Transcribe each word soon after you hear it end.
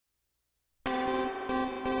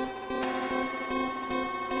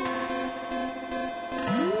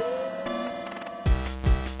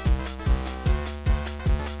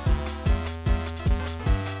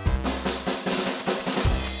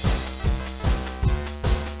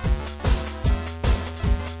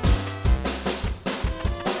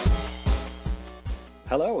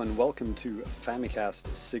Hello and welcome to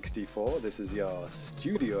Famicast 64. This is your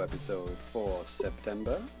studio episode for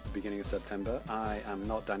September, beginning of September. I am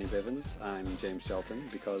not Danny Bivens, I'm James Shelton,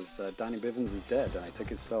 because Danny Bivens is dead and I took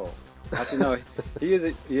his soul. Actually, no, he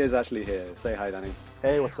is actually here. Say hi, Danny.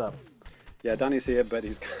 Hey, what's up? Yeah, Danny's here, but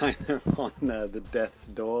he's kind of on the death's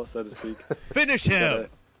door, so to speak. Finish him!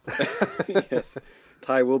 Yes,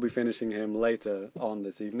 Ty will be finishing him later on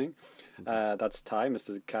this evening. That's Ty,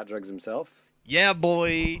 Mr. Cat Drugs himself. Yeah,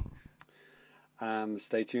 boy!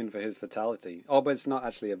 Stay tuned for his fatality. Oh, but it's not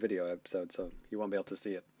actually a video episode, so you won't be able to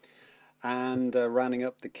see it. And rounding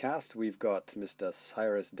up the cast, we've got Mr.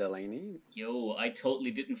 Cyrus Delaney. Yo, I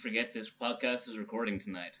totally didn't forget this podcast is recording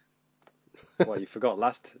tonight. Well, you forgot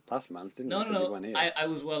last month, didn't you? No. You weren't here. I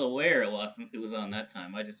was well aware it was on that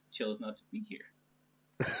time. I just chose not to be here.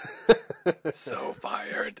 So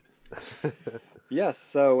fired. Yes,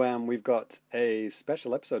 so we've got a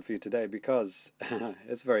special episode for you today because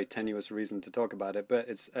it's a very tenuous reason to talk about it, but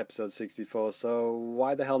it's episode 64, so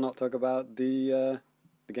why the hell not talk about the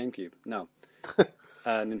GameCube? No.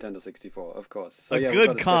 Nintendo 64, of course. So, a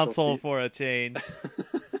good console for a change.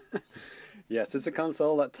 Yes, it's a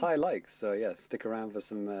console that Ty likes, so yeah, stick around for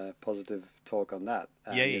some positive talk on that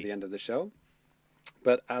near the end of the show.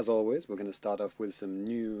 But as always, we're going to start off with some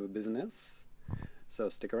new business, so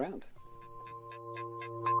stick around.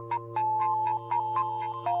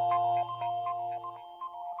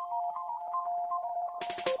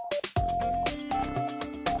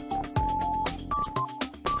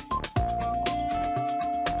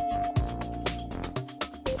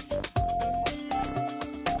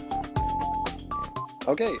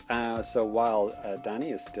 Okay, so while Danny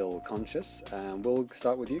is still conscious, we'll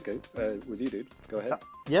start with you, dude. Go ahead.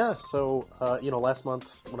 Yeah, so, last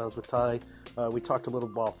month when I was with Ty, I talked a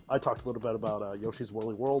little bit about Yoshi's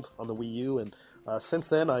Woolly World on the Wii U, and since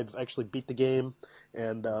then I've actually beat the game,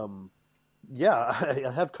 and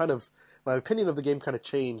I have my opinion of the game kind of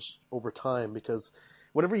changed over time, because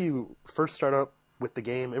whenever you first start out with the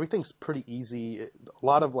game, everything's pretty easy. A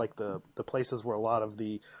lot of, like, the places where a lot of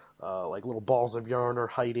the like little balls of yarn are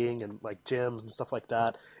hiding and like gems and stuff like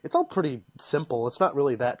that. It's all pretty simple. It's not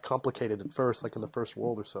really that complicated at first, like in the first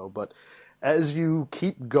world or so. But as you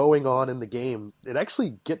keep going on in the game, it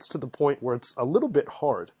actually gets to the point where it's a little bit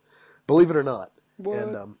hard, believe it or not. What?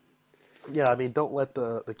 And don't let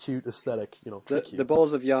the cute aesthetic, trick you. The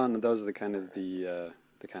balls of yarn, those are the kind of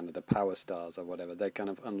the power stars or whatever. They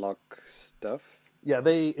kind of unlock stuff. Yeah,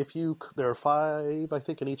 there are 5, I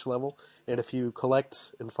think, in each level, and if you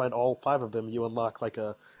collect and find all 5 of them, you unlock like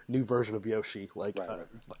a new version of Yoshi, like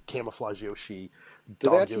camouflage Yoshi, Do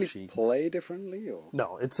dog they actually Yoshi. play differently, or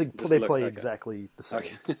No, they play exactly the same.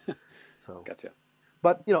 Okay. So, Gotcha.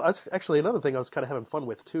 But actually another thing I was kind of having fun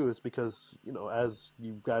with too is because as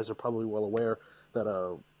you guys are probably well aware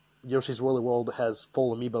that Yoshi's Woolly World has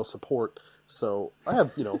full amiibo support. So I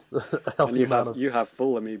have, a healthy amount of... You have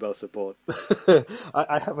full amiibo support.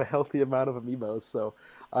 I have a healthy amount of amiibos, so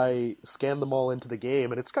I scan them all into the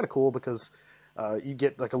game, and it's kind of cool because you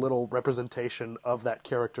get like a little representation of that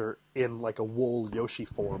character in like a wool Yoshi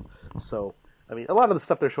form. So, I mean, a lot of the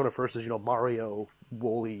stuff they're showing at first is, Mario,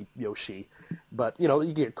 woolly Yoshi. But,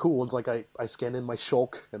 you get cool ones, like I scan in my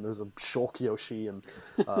Shulk, and there's a Shulk Yoshi, and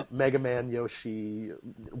Mega Man Yoshi,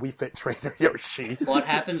 Wii Fit Trainer Yoshi. What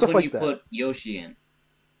happens when you put Yoshi in?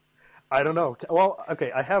 I don't know. Well,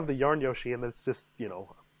 okay, I have the Yarn Yoshi, and it's just,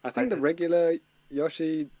 I think the regular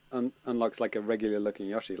Yoshi unlocks like a regular-looking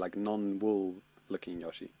Yoshi, like non-wool-looking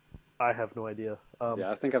Yoshi. I have no idea. Yeah,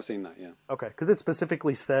 I think I've seen that, yeah. Okay, because it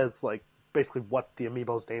specifically says, like, basically what the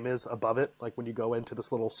amiibo's name is above it, like when you go into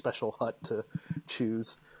this little special hut to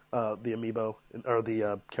choose the amiibo, or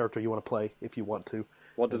the character you want to play, if you want to.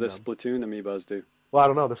 What do the Splatoon amiibos do? Well, I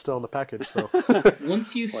don't know, they're still in the package, so...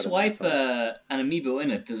 Once you swipe an amiibo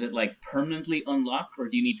in it, does it, like, permanently unlock, or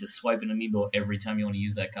do you need to swipe an amiibo every time you want to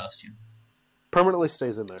use that costume? Permanently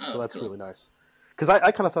stays in there, so that's cool. Really nice. Because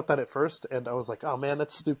I kind of thought that at first, and I was like, oh man,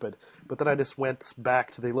 that's stupid. But then I just went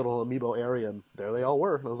back to the little amiibo area, and there they all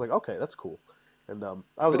were. And I was like, okay, that's cool. And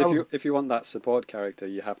if you want that support character,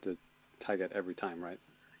 you have to tag it every time, right?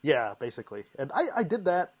 Yeah, basically. And I did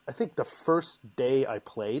that, I think, the first day I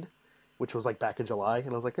played, which was like back in July.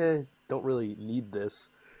 And I was like, don't really need this.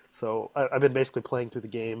 So I've been basically playing through the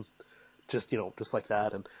game just like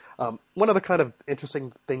that. And one other kind of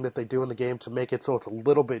interesting thing that they do in the game to make it so it's a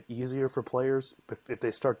little bit easier for players if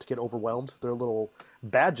they start to get overwhelmed, there are little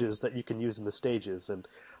badges that you can use in the stages. And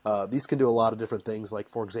these can do a lot of different things. Like,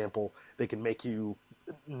 for example, they can make you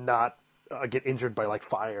not get injured by like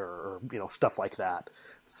fire or stuff like that.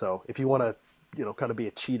 So if you want to kind of be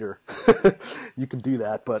a cheater, you can do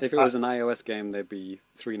that. But if it was an iOS game, they'd be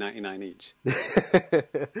 $3.99 each.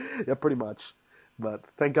 Yeah, pretty much. But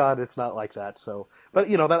thank God it's not like that. So, but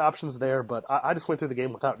that option's there. But I just went through the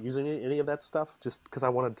game without using any of that stuff, just because I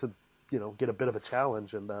wanted to, get a bit of a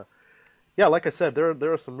challenge. And yeah, like I said,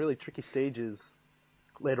 there are some really tricky stages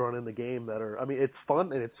later on in the game that are. I mean, it's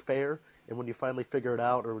fun and it's fair. And when you finally figure it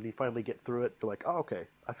out, or when you finally get through it, you're like, oh, okay,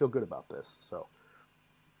 I feel good about this. So.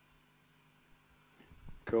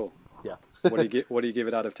 Cool. Yeah. What do you give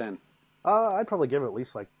it out of 10? I'd probably give it at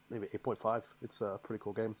least like maybe 8.5. It's a pretty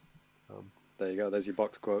cool game. There you go. There's your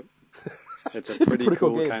box quote. It's a pretty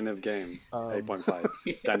cool game. Kind of game.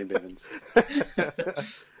 8.5. Danny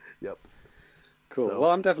Bivens. Yep. Cool. So.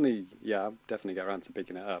 Well, I'm definitely get around to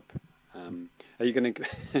picking it up. Are you gonna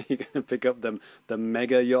pick up the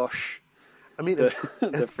Mega Yosh? I mean, the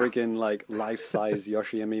freaking like life-size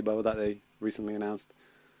Yoshi amiibo that they recently announced.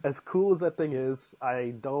 As cool as that thing is,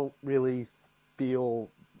 I don't really feel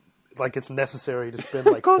like it's necessary to spend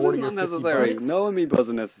like of course 40 it's not or 50 necessary. bucks. No amiibos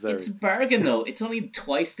are necessary. It's a bargain though. It's only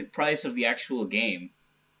twice the price of the actual game.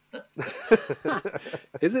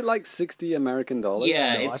 Is it like $60 American?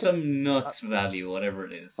 Yeah, it's some nuts value, whatever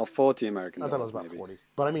it is. Or $40 American. I thought it was about maybe. 40,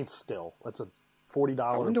 but I mean, still, it's a $40.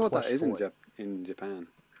 I wonder what that is toy. in Japan.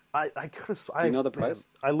 I could have. Do you know the price?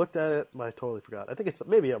 I looked at it, and I totally forgot. I think it's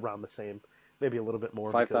maybe around the same. Maybe a little bit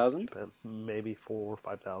more. 5,000? Maybe 4,000 or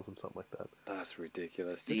 5,000, something like that. That's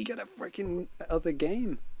ridiculous. Just get a freaking other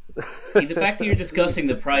game. See, the fact that you're discussing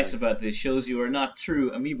the price about this shows you are not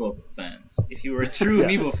true Amiibo fans. If you were a true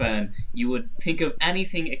Amiibo fan, you would think of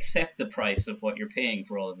anything except the price of what you're paying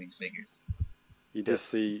for all of these figures. You just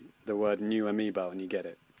see the word new Amiibo and you get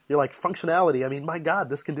it. You're like, functionality. I mean, my God,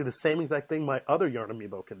 this can do the same exact thing my other Yarn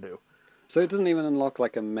Amiibo can do. So it doesn't even unlock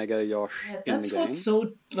like a Mega Yosh in the game? That's what's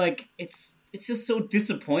so, like, it's just so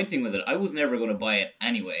disappointing with it. I was never going to buy it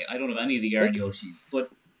anyway. I don't have any of the Yarn Yoshis, but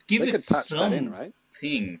give it some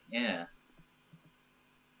thing, yeah.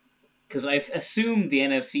 Because I assume the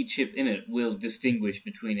NFC chip in it will distinguish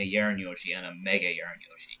between a Yarn Yoshi and a Mega Yarn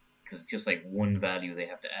Yoshi. Because it's just like one value they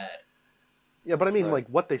have to add. Yeah, but I mean, like,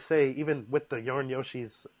 what they say, even with the Yarn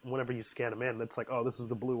Yoshis, whenever you scan them in, it's like, oh, this is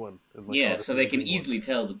the blue one. And like, yeah, so they can easily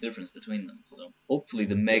tell the difference between them. So hopefully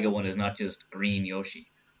the Mega one is not just green Yoshi.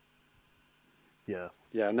 Yeah.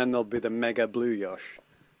 Yeah, and then there'll be the Mega Blue Yosh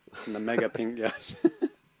and the Mega Pink Yosh.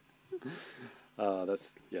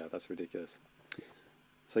 That's ridiculous.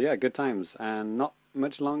 So yeah, good times, and not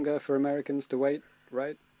much longer for Americans to wait,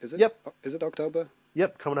 right? Is it? Yep. Is it October?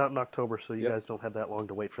 Yep, coming out in October, so you guys don't have that long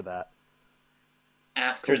to wait for that.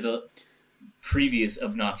 After the previous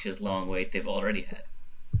obnoxious long wait they've already had.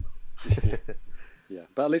 Yeah,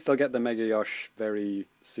 but at least they'll get the Mega Yosh very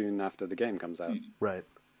soon after the game comes out. Right.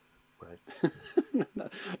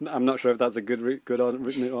 I'm not sure if that's a good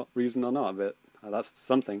reason or not, but that's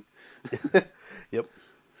something. Yep.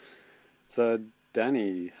 So,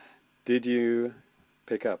 Danny, did you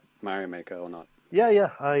pick up Mario Maker or not? Yeah.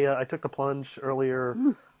 I took the plunge earlier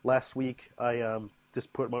last week. I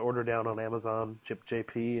just put my order down on Amazon,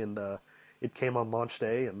 JP, and it came on launch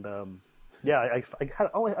day. And I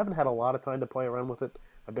haven't had a lot of time to play around with it.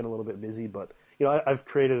 I've been a little bit busy, but I've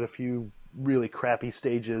created a few really crappy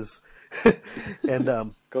stages, and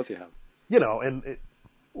of course you have.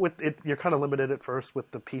 With it, you're kind of limited at first with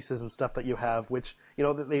the pieces and stuff that you have, which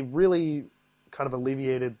they really kind of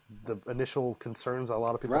alleviated the initial concerns a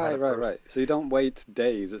lot of people had at first. Right. So you don't wait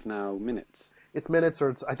days; it's now minutes. It's minutes,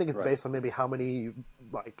 or I think it's based on maybe how many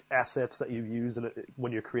like assets that you use, and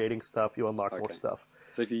when you're creating stuff, you unlock more stuff.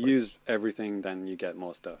 So if you use everything, then you get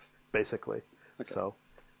more stuff. Basically. Okay. So,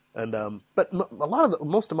 and but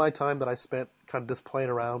most of my time that I spent kind of just playing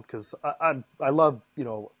around, because I love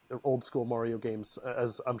old school Mario games,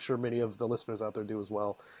 as I'm sure many of the listeners out there do as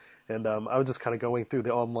well. And I was just kind of going through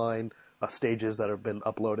the online stages that have been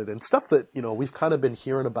uploaded and stuff that we've kind of been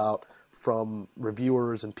hearing about from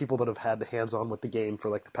reviewers and people that have had the hands-on with the game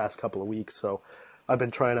for like the past couple of weeks. So I've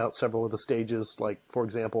been trying out several of the stages. Like, for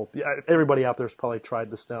example, everybody out there has probably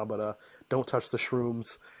tried this now, but don't touch the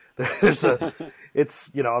shrooms. I'll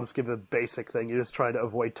just give you the basic thing. You're just trying to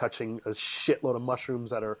avoid touching a shitload of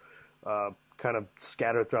mushrooms that are kind of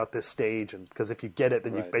scattered throughout this stage. And because if you get it,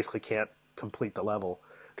 then you basically can't complete the level.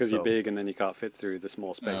 Because you're big and then you can't fit through the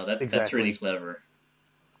small space. No, that's really clever.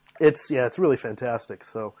 It's really fantastic.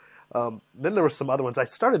 So then there were some other ones. I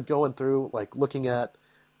started going through, like looking at,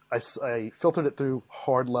 I filtered it through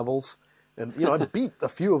hard levels. And, I beat a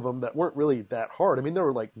few of them that weren't really that hard. I mean, they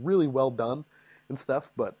were like really well done and stuff,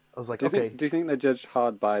 but I was like, do you think they're judged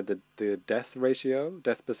hard by the death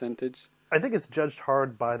percentage? I think it's judged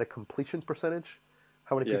hard by the completion percentage.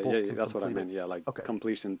 How many Yeah, people yeah, can that's what I complete meant. it? Yeah, like Okay.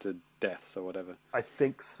 completion to deaths or whatever. I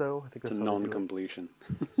think so. I think that's To how they do it. non-completion.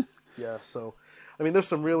 Yeah, so, I mean, there's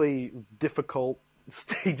some really difficult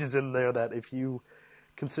stages in there that if you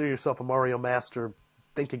consider yourself a Mario master,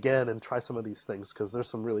 think again and try some of these things, because there's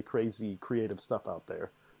some really crazy creative stuff out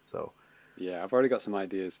there. So, Yeah, I've already got some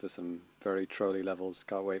ideas for some very trolly levels.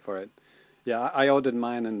 Can't wait for it. Yeah, I ordered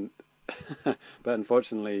mine, and but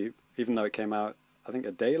unfortunately, even though it came out, I think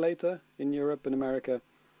a day later in Europe and America,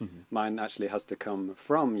 mine actually has to come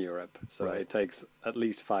from Europe, so Right. it takes at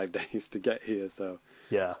least 5 days to get here. So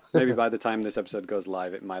yeah. maybe by the time this episode goes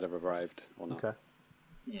live, it might have arrived or not. Okay.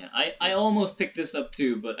 Yeah, I almost picked this up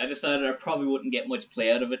too, but I decided I probably wouldn't get much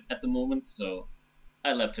play out of it at the moment, so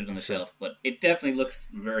I left it on the shelf. But it definitely looks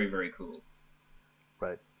very, very cool.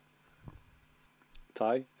 Right.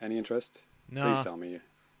 Ty, any interest? No. Please tell me.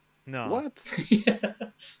 No. What? Yeah.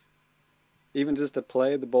 Even just to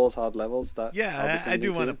play the balls hard levels? That I'll be Yeah, I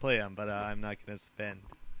sending do want to you? play them, but I'm not going to spend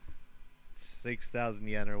 6,000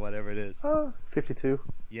 yen or whatever it is. 52.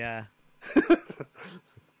 Yeah.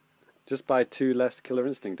 Just buy 2 less Killer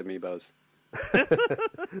Instinct amiibos.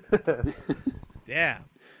 Damn.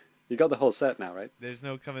 You got the whole set now, right? There's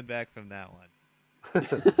no coming back from that one.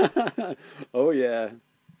 Oh yeah.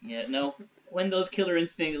 Yeah, no. When those Killer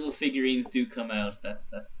Instinct little figurines do come out, that's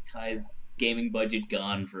Ty's gaming budget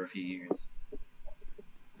gone for a few years.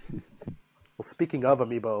 Well, speaking of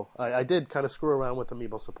amiibo, I did kind of screw around with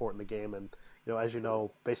amiibo support in the game, and as you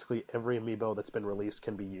know, basically every amiibo that's been released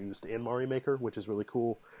can be used in Mario Maker, which is really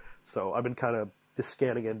cool. So I've been kind of just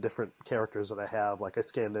scanning in different characters that I have. Like I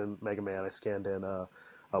scanned in Mega Man, I scanned in a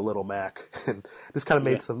Little Mac, and just kind of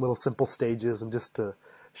made some little simple stages, and just to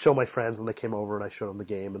show my friends when they came over, and I showed them the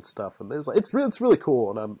game and stuff. And it's really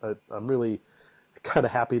cool, and I'm really kind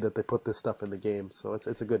of happy that they put this stuff in the game. So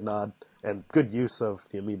it's a good nod and good use of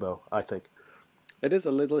the amiibo, I think. It is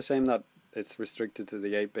a little shame that it's restricted to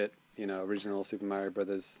the 8-bit, original Super Mario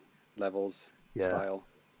Brothers levels style.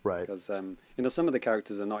 Right. Because, some of the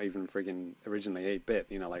characters are not even friggin' originally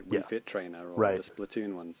 8-bit, like Wii Fit Trainer or the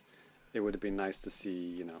Splatoon ones. It would have been nice to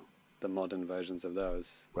see, the modern versions of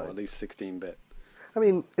those, or at least 16-bit. I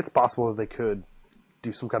mean, it's possible that they could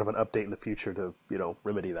do some kind of an update in the future to,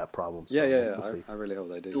 remedy that problem. So we'll see. I really hope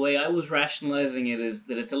they do. The way I was rationalizing it is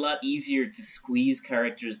that it's a lot easier to squeeze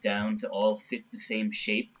characters down to all fit the same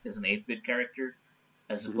shape as an 8-bit character,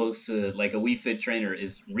 as opposed to, like, a Wii Fit Trainer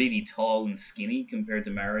is really tall and skinny compared to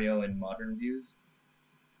Mario in modern views.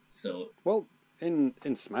 So... Well, in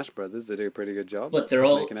Smash Brothers, they do a pretty good job. But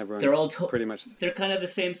making everyone pretty much... They're kind of the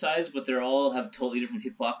same size, but they all have totally different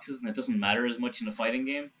hitboxes, and it doesn't matter as much in a fighting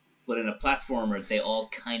game. But in a platformer, they all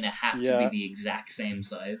kind of have to be the exact same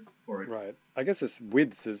size. Right. I guess it's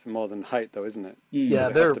width is more than height, though, isn't it? Yeah,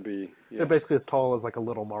 they're basically as tall as like a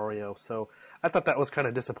little Mario. So I thought that was kind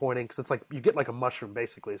of disappointing, because it's like you get like a mushroom,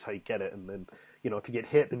 basically, is how you get it. And then, if you get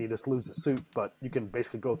hit, then you just lose the suit. But you can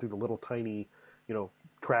basically go through the little tiny,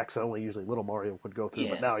 cracks that only usually little Mario would go through.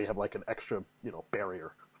 Yeah. But now you have like an extra,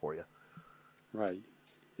 barrier for you. Right.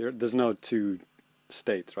 There's no two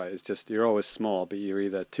states, right? It's just you're always small, but you're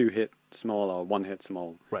either 2-hit small or 1-hit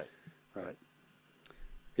small. Right.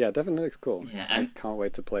 Yeah, it definitely looks cool. Yeah, I and can't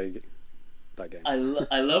wait to play that game. I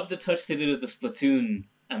love the touch they did with the Splatoon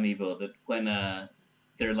amiibo, that when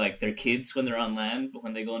they're kids when they're on land, but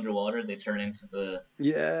when they go underwater, they turn into the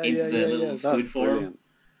little squid form. Brilliant.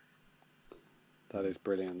 That is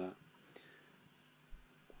brilliant. That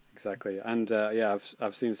exactly, and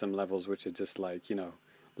I've seen some levels which are just like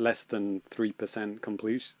less than 3%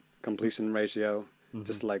 completion ratio,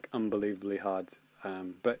 just like unbelievably hard.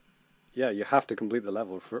 But you have to complete the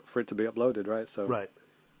level for it to be uploaded, right? So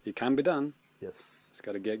it can be done. Yes. It's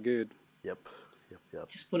got to get good. Yep.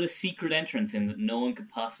 Just put a secret entrance in that no one could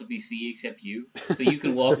possibly see except you, so you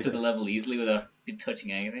can walk through the level easily without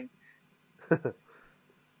touching anything.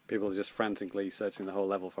 People are just frantically searching the whole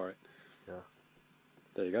level for it. Yeah.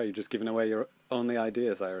 There you go. You're just giving away your only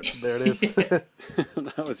idea, Cyrus. There it is.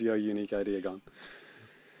 That was your unique idea gone.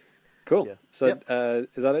 Cool. Yeah. So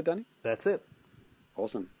is that it, Danny? That's it.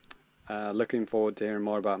 Awesome. Looking forward to hearing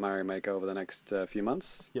more about Mario Maker over the next few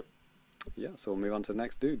months. Yep. Yeah, so we'll move on to the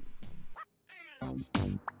next dude.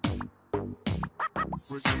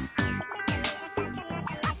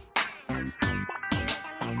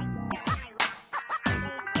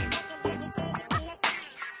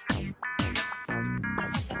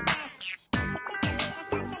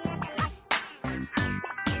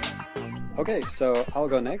 Okay, so I'll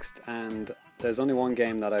go next, and there's only one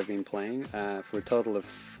game that I've been playing for a total of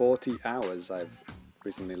 40 hours. I've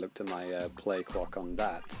recently looked at my play clock on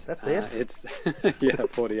that. That's it? It's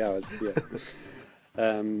 40 hours.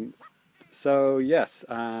 Yeah. So yes,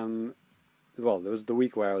 well, there was the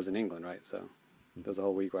week where I was in England, right? So there was a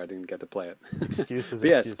whole week where I didn't get to play it. Excuses, But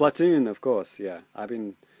yeah, excuses. Splatoon, of course. Yeah, I've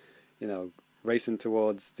been, racing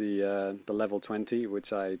towards the level 20,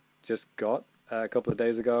 which I just got a couple of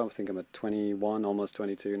days ago. I think I'm at 21, almost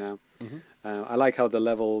 22 now. Mm-hmm. I like how the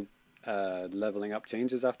leveling up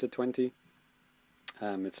changes after 20.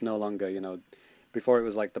 It's no longer, before it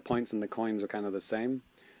was like the points and the coins were kind of the same,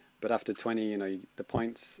 but after 20, the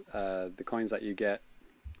points, the coins that you get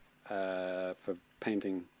for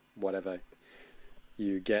painting whatever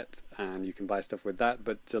you get, and you can buy stuff with that.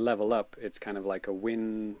 But to level up, it's kind of like a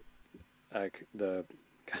win. How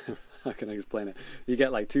can I explain it? You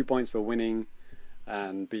get like 2 points for winning,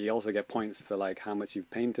 but you also get points for like how much you've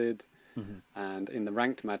painted. Mm-hmm. And in the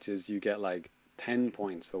ranked matches, you get like 10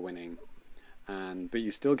 points for winning, but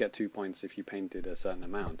you still get 2 points if you painted a certain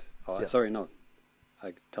amount. Oh, Yeah. sorry, no,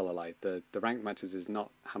 I tell a lie. The ranked matches is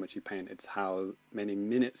not how much you paint; it's how many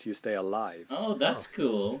minutes you stay alive. Oh, that's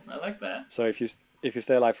cool. I like that. So if you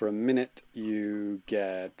stay alive for a minute, you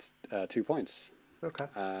get 2 points. Okay.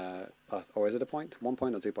 Or is it a point? 1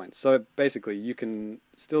 point or 2 points? So basically, you can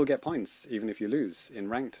still get points even if you lose in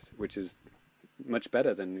ranked, which is much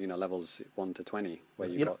better than levels 1 to 20 where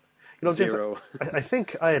you got James, zero. I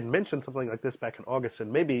think I had mentioned something like this back in August,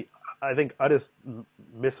 and maybe I think I just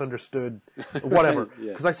misunderstood. Whatever,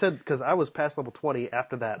 Yeah. because I was past level 20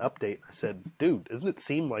 after that update. I said, "Dude, doesn't it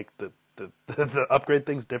seem like the upgrade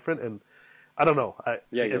thing's different?" And I don't know.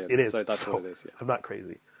 Yeah. It is. So that's what it is. Yeah. I'm not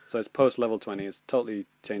crazy. So it's post level 20. It totally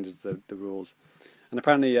changes the rules. And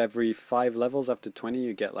apparently, every 5 levels after 20,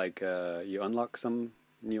 you get like you unlock some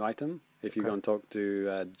new item if you go and talk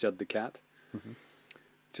to Judd the cat. Mm-hmm.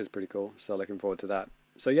 Which is pretty cool. So looking forward to that.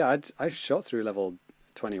 So yeah, I shot through level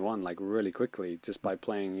 21 like really quickly just by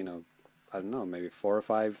playing, I don't know, maybe 4 or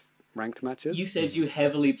 5 ranked matches. You said you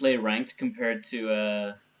heavily play ranked compared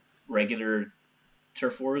to regular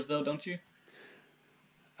turf wars, though, don't you?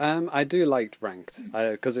 I do like ranked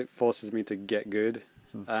because it forces me to get good.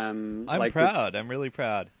 I'm like proud. I'm really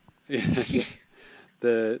proud. With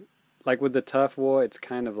the turf war, it's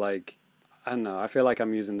kind of like, I don't know. I feel like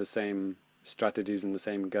I'm using the same strategies and the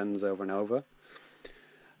same guns over and over.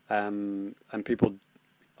 And people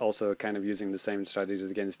also kind of using the same strategies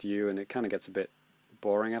against you, and it kind of gets a bit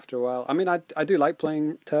boring after a while. I mean, I do like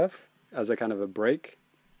playing turf as a kind of a break,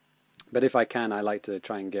 but if I can, I like to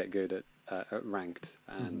try and get good at ranked.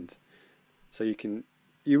 And so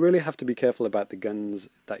you really have to be careful about the guns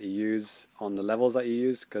that you use on the levels that you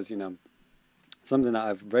use, because something that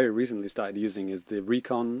I've very recently started using is the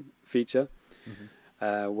recon feature,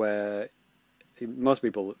 where most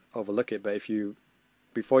people overlook it, but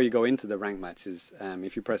before you go into the rank matches,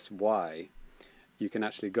 if you press Y, you can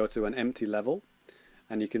actually go to an empty level,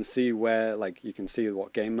 and you can see you can see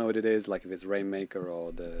what game mode it is, like if it's Rainmaker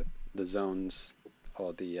or the zones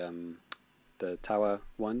or the tower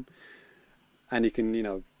one, and you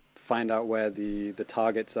can find out where the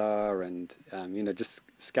targets are, and just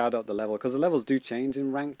scout out the level, because the levels do change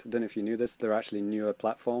in ranked. I don't know if you knew this. There are actually newer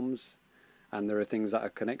platforms, and there are things that are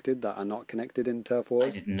connected that are not connected in Turf Wars. I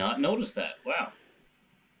did not notice that. Wow.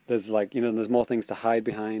 There's there's more things to hide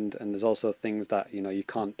behind, and there's also things that you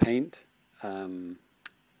can't paint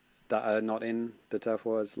that are not in the Turf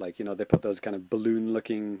Wars. Like they put those kind of balloon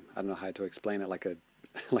looking, I don't know how to explain it, like a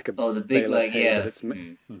Oh, the big bale of hay, but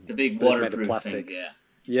the big but it's made of waterproof plastic. things.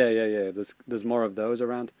 Yeah. Yeah. There's more of those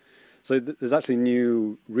around. So there's actually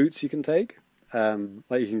new routes you can take.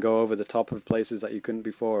 Like you can go over the top of places that you couldn't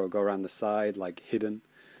before, or go around the side, like hidden.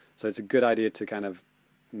 So it's a good idea to kind of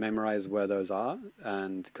memorize where those are,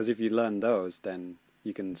 and because if you learn those, then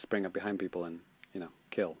you can spring up behind people and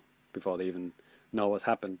kill before they even know what's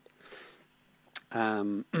happened.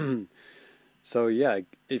 So yeah,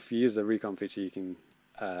 if you use the recon feature, you can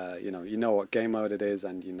you know what game mode it is,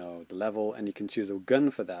 and the level, and you can choose a gun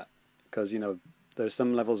for that, because there's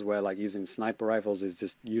some levels where like using sniper rifles is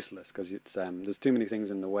just useless, because it's there's too many things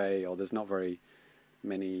in the way, or there's not very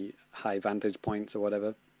many high vantage points or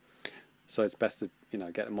whatever. So it's best to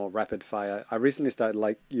get a more rapid fire. I recently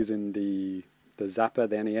started using the zapper,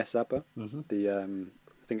 the NES zapper. The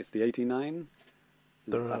I think it's the 89.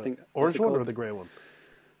 The I think orange one or the gray one?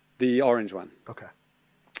 The orange one. Okay.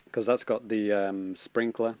 Because that's got the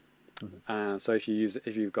sprinkler. So if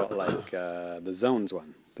you've got like the zones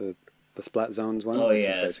one, the splat zones one. Oh which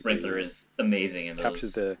yeah, is sprinkler is amazing in those.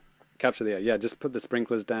 Capture the air. Yeah, just put the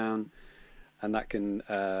sprinklers down, and that can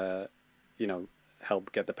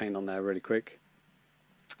help get the paint on there really quick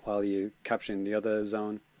while you capturing the other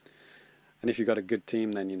zone. And if you've got a good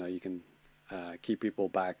team, then you can keep people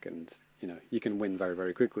back, and you can win very,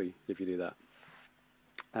 very quickly if you do that.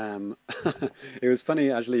 It was funny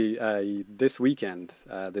actually. This weekend,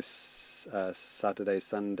 this Saturday,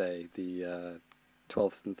 Sunday, the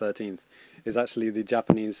 12th and 13th, is actually the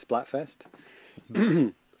Japanese Splatfest.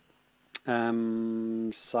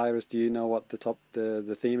 Cyrus, do you know what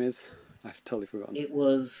the theme is? I've totally forgotten. It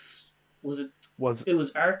was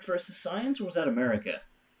art versus science, or was that America?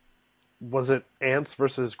 Was it ants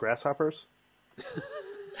versus grasshoppers?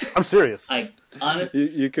 I'm serious.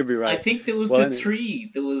 You could be right. I think there was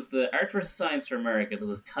three. There was the art versus science for America. There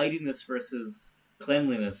was tidiness versus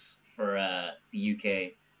cleanliness for the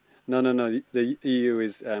UK. No. The EU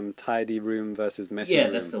is tidy room versus messy room.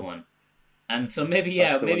 Yeah, that's the one. And so maybe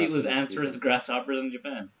it was ants versus grasshoppers in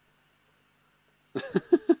Japan.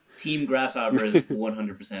 Team grasshoppers,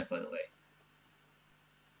 100%. By the way.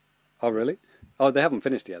 Oh really? Oh, they haven't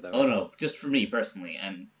finished yet, though. Oh no, just for me personally,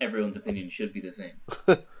 and everyone's opinion should be the same.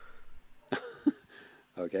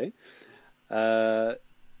 Okay.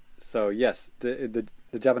 So yes, the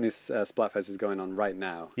Japanese Splatfest is going on right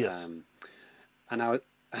now. Yes. And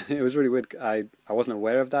it was really weird. I wasn't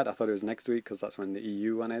aware of that. I thought it was next week because that's when the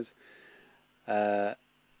EU one is. And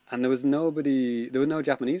there was no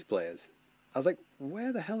Japanese players. I was like,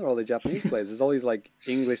 where the hell are all the Japanese players? There's all these like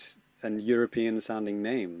English and European sounding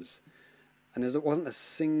names. And there wasn't a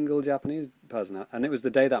single Japanese person. And it was the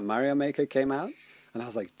day that Mario Maker came out. And I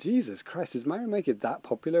was like, Jesus Christ, is Mario Maker that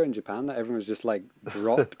popular in Japan that everyone's just like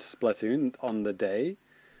dropped Splatoon on the day?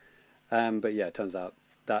 But yeah, it turns out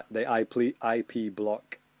that they IP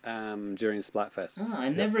block during Splatfest. I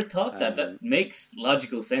never thought that. That makes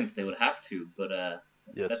logical sense. They would have to, but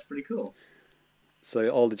yes. That's pretty cool. So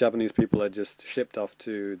all the Japanese people are just shipped off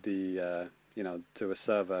to the to a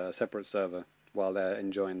separate server, while they're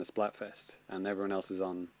enjoying the Splatfest, and everyone else is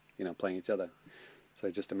on, playing each other.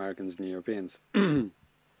 So just Americans and Europeans.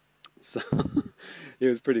 So it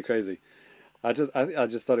was pretty crazy. I just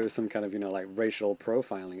thought it was some kind of like racial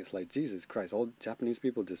profiling. It's like, Jesus Christ, all Japanese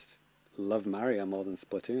people just love Mario more than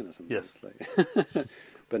Splatoon or something. Yes. It's like,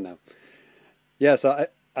 but no. Yeah. So I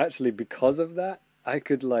actually, because of that, I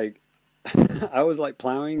could I was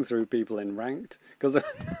plowing through people in ranked because there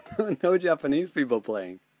were no Japanese people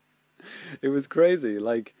playing. It was crazy.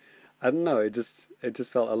 I don't know. It just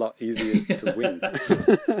felt a lot easier to win.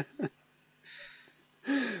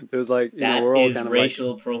 It was like we're all kind of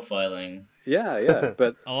racial profiling. Yeah.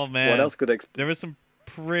 But oh man, what else could there was some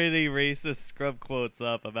pretty racist scrub quotes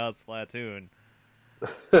up about Splatoon.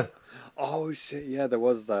 Oh shit! Yeah, there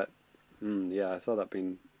was that. Yeah, I saw that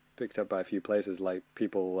being picked up by a few places. Like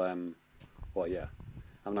people. Well, yeah.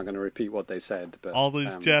 I'm not going to repeat what they said, but all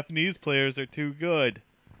these Japanese players are too good.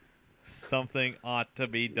 Something ought to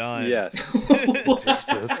be done. Yes.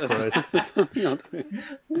 Something ought to be.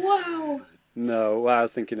 Wow. No, well, I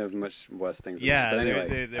was thinking of much worse things. Yeah, but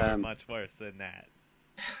anyway, they were much worse than that.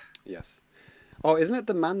 Yes. Oh, isn't it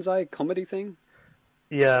the Manzai comedy thing?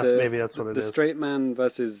 Yeah, maybe that's what it is. The straight man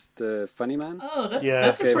versus the funny man? Oh,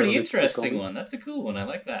 that's a pretty interesting one. That's a cool one. I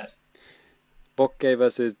like that. Bokke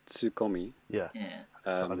versus Tsukomi. Yeah.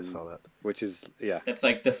 I just saw that. Which is, yeah. That's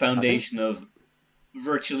like the foundation of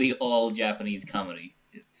virtually all Japanese comedy.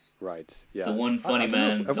 It's right, yeah. the one funny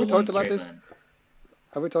man, have the we one talked about straight this? man.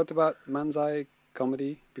 Have we talked about Manzai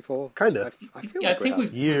comedy before? Kind of. I feel I like think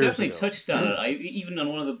we've definitely ago. touched on it. Even on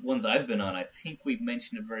one of the ones I've been on, I think we've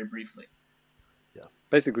mentioned it very briefly. Yeah.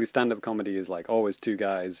 Basically, stand-up comedy is always two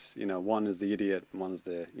guys. One is the idiot, and one's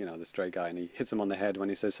the the straight guy, and he hits him on the head when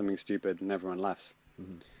he says something stupid, and everyone laughs.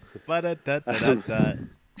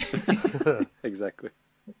 Exactly.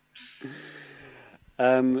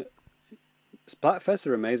 Splatfests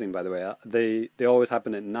are amazing, by the way. They always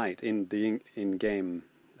happen at night in the in-game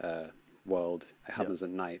world. It happens at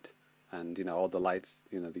night, and all the lights.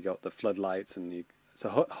 They got the floodlights, and it's a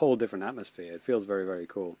whole different atmosphere. It feels very, very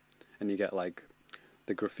cool, and you get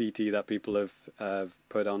the graffiti that people have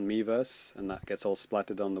put on Miiverse, and that gets all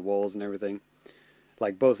splattered on the walls and everything,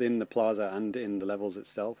 both in the plaza and in the levels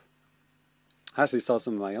itself. I actually saw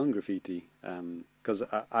some of my own graffiti because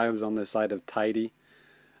I was on the side of tidy,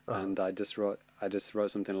 and I just wrote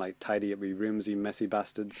something like "tidy up your rooms, you messy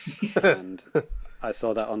bastards," and I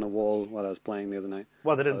saw that on the wall while I was playing the other night.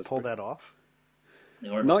 Well, they didn't pull that off. They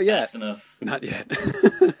weren't Not fast yet. enough. Not yet.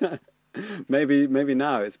 Maybe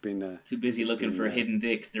now it's been too busy looking for hidden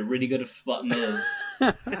dicks. They're really good at spotting those.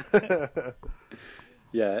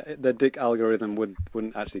 Yeah, the dick algorithm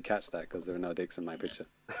wouldn't actually catch that because there are no dicks in my picture.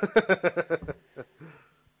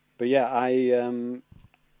 But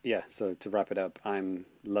yeah, so to wrap it up, I'm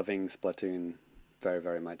loving Splatoon very,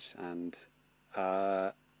 very much, and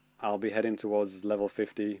I'll be heading towards level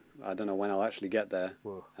 50. I don't know when I'll actually get there,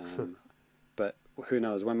 but who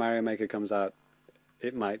knows? When Mario Maker comes out,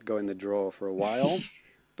 it might go in the drawer for a while,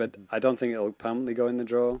 but I don't think it'll permanently go in the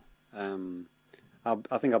drawer.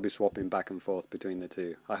 I think I'll be swapping back and forth between the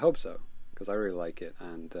two. I hope so, because I really like it,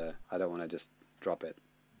 and I don't want to just drop it.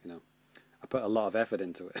 You know, I put a lot of effort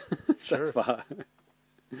into it so far,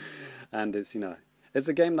 and it's it's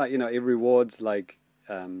a game that it rewards like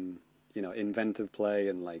inventive play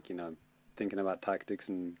and like thinking about tactics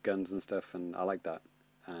and guns and stuff, and I like that.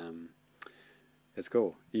 It's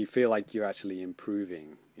cool. You feel like you're actually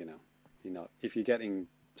improving. If you're getting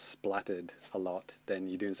splattered a lot, then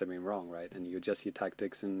you're doing something wrong, right? And you adjust your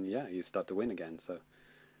tactics, and you start to win again. So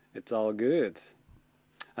it's all good.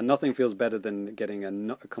 And nothing feels better than getting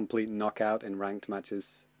a complete knockout in ranked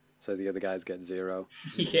matches, so the other guys get 0.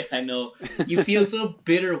 Yeah, I know. You feel so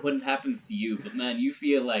bitter when it happens to you, but man, you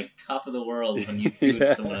feel like top of the world when you do it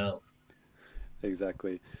to someone else.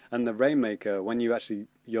 Exactly. And the Rainmaker, when you actually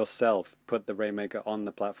yourself put the Rainmaker on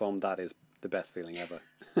the platform, that is the best feeling ever.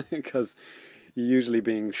 Because you're usually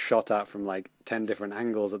being shot at from like 10 different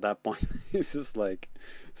angles at that point. It's just like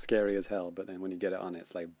scary as hell. But then when you get it on,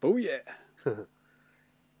 it's like, booyah!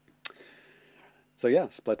 So yeah,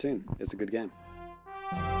 Splatoon. It's a good game.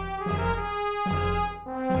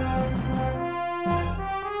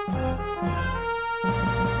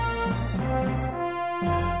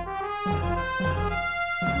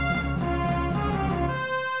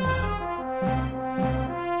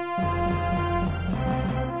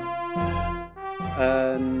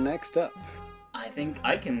 Next up, I think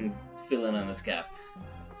I can fill in on this gap.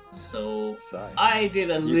 So Sai. I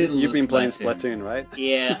did a little. You've been playing Splatoon, Splatoon, right?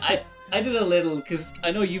 Yeah, I did a little because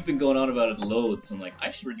I know you've been going on about it loads. So I'm like,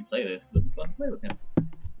 I should really play this because it'd be fun to play with him.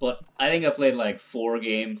 But I think I played like 4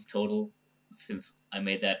 games total since I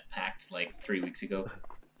made that pact like 3 weeks ago.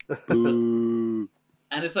 Boo.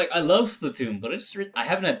 And it's like, I love Splatoon, but I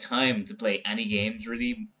haven't had time to play any games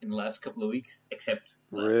really in the last couple of weeks, except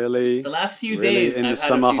Really? the last few Really? days. In I've the had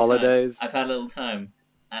summer a few holidays? I've had a little time,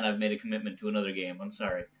 and I've made a commitment to another game. I'm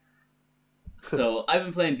sorry. So I've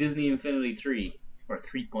been playing Disney Infinity 3, or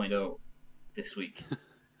 3.0, this week.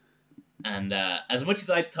 And as much as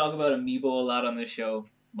I talk about Amiibo a lot on this show,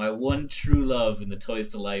 my one true love in the Toys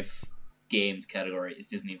to Life games category is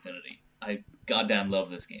Disney Infinity. I goddamn love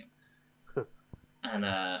this game. And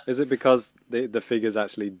is it because the figures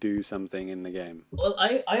actually do something in the game? Well,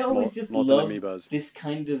 I always more love than Amiibos. this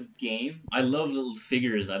kind of game. I love little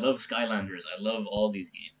figures. I love Skylanders. I love all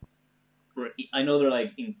these games. I know they're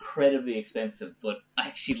like incredibly expensive, but I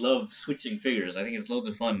actually love switching figures. I think it's loads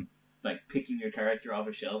of fun, like picking your character off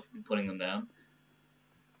a shelf and putting them down.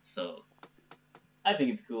 So I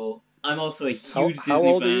think it's cool. I'm also a huge Disney fan. How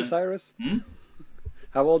old are you, Cyrus? Hmm?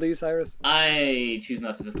 How old are you, Cyrus? I choose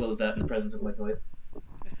not to disclose that in the presence of my toys.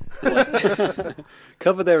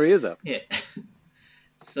 Cover their ears up. Yeah.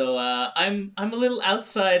 So I'm a little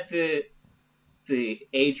outside the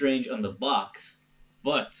age range on the box,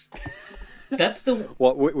 but that's the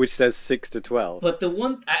which says 6 to 12. But the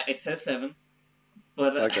one it says 7.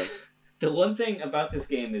 But okay. The one thing about this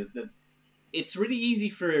game is that it's really easy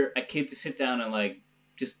for a kid to sit down and like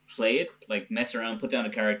just play it, like mess around, put down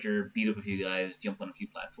a character, beat up a few guys, jump on a few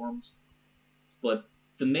platforms. But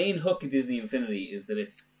the main hook of Disney Infinity is that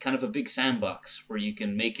it's kind of a big sandbox where you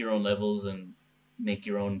can make your own levels and make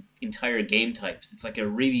your own entire game types. It's like a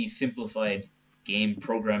really simplified game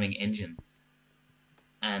programming engine.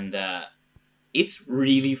 And it's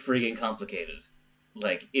really friggin' complicated.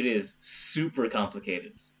 Like, it is super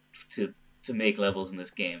complicated to make levels in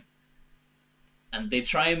this game. And they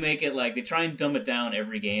try and make it like, they try and dumb it down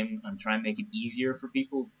every game and try and make it easier for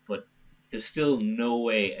people, but there's still no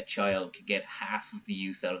way a child could get half of the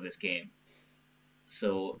use out of this game.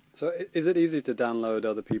 So is it easy to download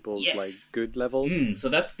other people's like good levels? So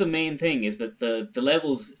that's the main thing, is that the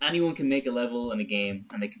levels, anyone can make a level in a game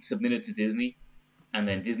and they can submit it to Disney, and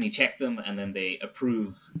then Disney check them, and then they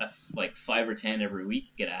approve like 5 or 10 every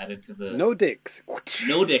week get added to the... No dicks.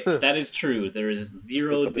 No dicks, that is true. There is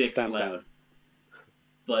 0 dicks allowed. Down.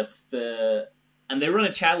 But and they run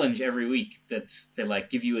a challenge every week that they like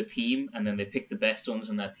give you a team, and then they pick the best ones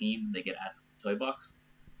from that team and they get added to the toy box.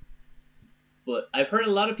 But I've heard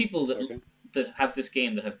a lot of people that have this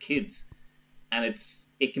game that have kids, and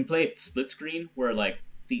it can play split screen where like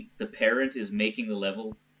the parent is making the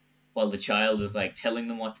level while the child is like telling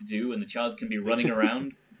them what to do, and the child can be running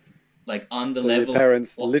around like on the level. So your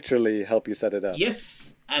parents literally help you set it up.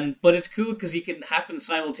 Yes, but it's cool because it can happen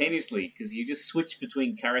simultaneously, because you just switch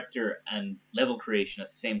between character and level creation at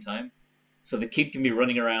the same time. So the kid can be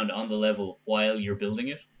running around on the level while you're building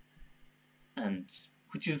it, and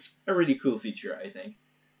which is a really cool feature, I think.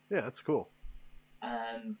 Yeah, that's cool.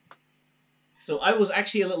 And So I was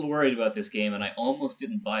actually a little worried about this game, and I almost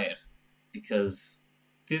didn't buy it because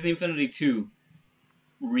Disney Infinity 2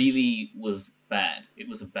 really was bad. It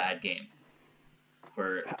was a bad game.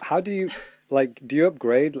 Where How do you do you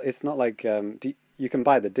upgrade? It's not like you can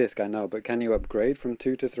buy the disc, I know, but can you upgrade from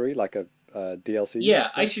 2 to 3 like a DLC? yeah,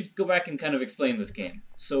 thing? I should go back and kind of explain this game.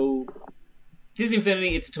 So Disney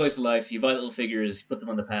Infinity, it's a Toys to Life. You buy little figures, you put them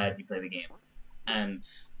on the pad, you play the game. And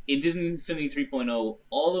in Disney Infinity 3.0,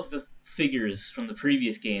 all of the figures from the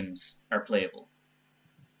previous games are playable.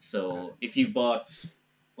 So if you bought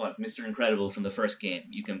Mr. Incredible from the first game,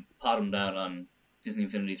 you can pot him down on Disney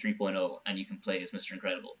Infinity 3.0 and you can play as Mr.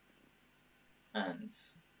 Incredible.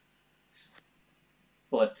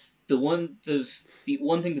 But the one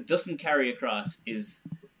thing that doesn't carry across is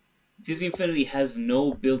Disney Infinity has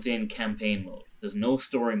no built-in campaign mode. There's no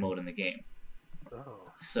story mode in the game. Oh.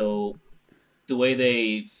 So the way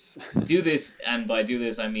they do this, and by do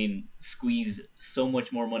this I mean squeeze so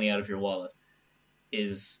much more money out of your wallet,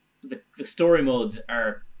 is the story modes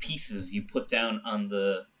are pieces you put down on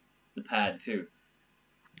the pad too.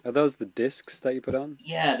 Are those the discs that you put on?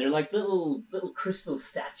 Yeah, they're like little crystal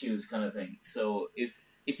statues kind of thing. So if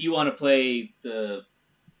you want to play the,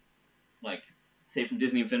 like, say from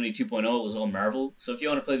Disney Infinity 2.0, it was all Marvel. So if you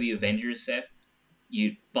want to play the Avengers set,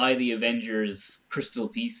 you buy the Avengers crystal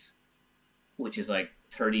piece, which is like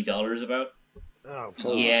 $30 about. Oh,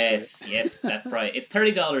 Yes, that price. It's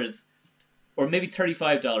 $30 or maybe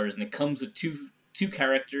 $35, and it comes with two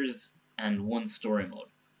characters and one story mode.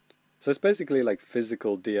 So it's basically like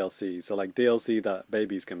physical DLC. So like DLC that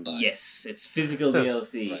babies can buy. Yes, it's physical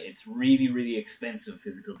DLC. Right. It's really, really expensive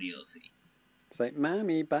physical DLC. It's like,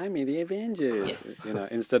 Mommy, buy me the Avengers. Yes. You know,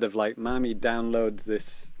 instead of like, Mommy, download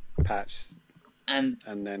this patch And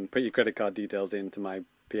then put your credit card details into my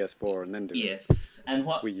PS4 and then do it. yes, and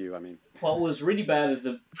Wii U, I mean. what was really bad is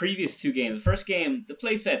the previous two games. The first game, the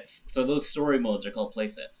playsets, so those story modes are called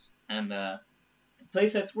playsets, and the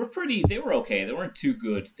playsets were they were okay. They weren't too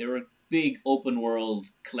good. They were big open world,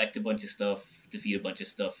 collect a bunch of stuff, defeat a bunch of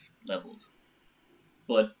stuff levels.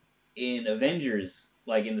 But in Avengers,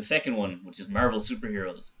 like in the second one, which is Marvel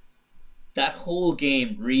Superheroes, that whole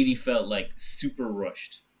game really felt like super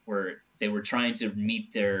rushed, where they were trying to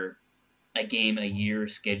meet their a game a year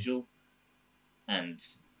schedule, and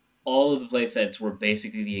all of the playsets were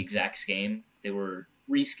basically the exact same. They were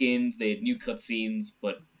reskinned, they had new cutscenes,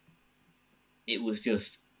 but it was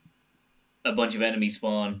just a bunch of enemies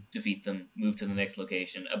spawn, defeat them, move to the next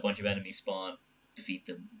location, a bunch of enemies spawn, defeat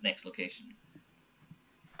them, next location.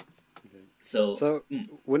 Okay. So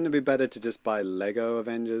wouldn't it be better to just buy Lego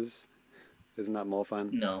Avengers? Isn't that more fun?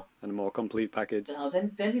 no. And a more complete package? No,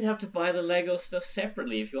 then you'd have to buy the Lego stuff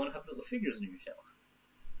separately if you want to have little figures on your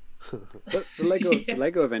shelf. But the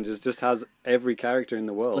Lego Avengers just has every character in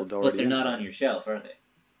the world already. But they're not on your shelf, are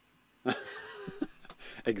they?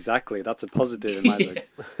 Exactly, that's a positive in my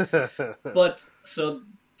book. But so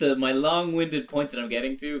my long-winded point that I'm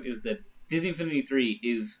getting to is that Disney Infinity 3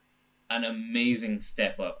 is an amazing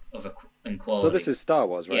step up in quality. So this is Star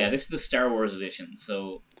Wars, right? Yeah, this is the Star Wars edition.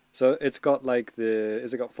 So it's got like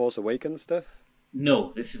is it got Force Awakens stuff?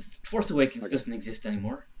 no, this is Force Awakens doesn't exist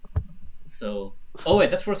anymore. So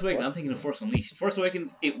wait, that's Force Awakens. What? I'm thinking of Force Unleashed. Force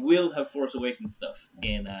Awakens, it will have Force Awakens stuff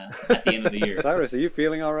in at the end of the year. Cyrus, are you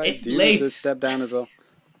feeling all right? It's Do you late. need to step down as well?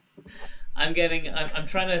 I'm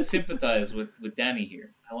trying to sympathize with Danny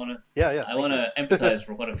here. I want to thank empathize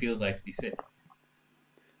for what it feels like to be sick.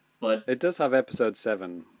 But It does have Episode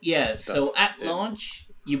 7. yeah, stuff. so at launch,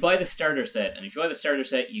 you buy the starter set, and if you buy the starter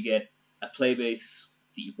set, you get a play base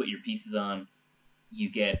that you put your pieces on.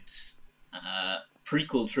 You get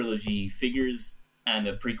prequel trilogy figures and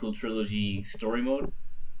a prequel trilogy story mode.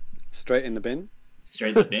 Straight in the bin?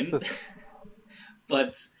 Straight in the bin.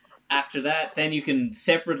 But after that, then you can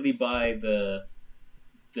separately buy the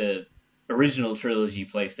original trilogy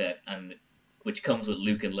playset, which comes with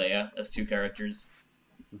Luke and Leia as two characters.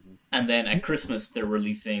 Mm-hmm. And then at Christmas, they're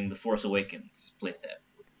releasing the Force Awakens playset.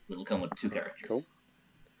 It'll come with two characters. Cool.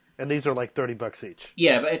 And these are like $30 each.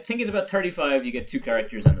 Yeah, but I think it's about 35. You get two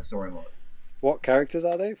characters and the story mode. What characters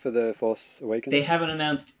are they for the Force Awakens? They haven't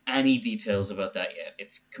announced any details about that yet.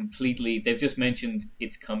 It's completely. They've just mentioned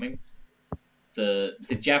it's coming. The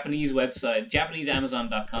Japanese website,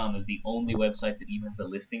 JapaneseAmazon.com, is the only website that even has a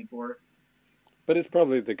listing for it. But it's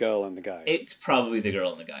probably the girl and the guy. It's probably the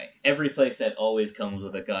girl and the guy. Every playset always comes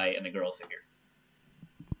with a guy and a girl figure.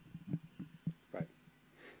 Right.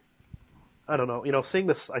 I don't know. You know, seeing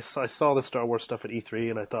this, I saw the Star Wars stuff at E3,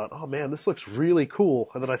 and I thought, oh man, this looks really cool.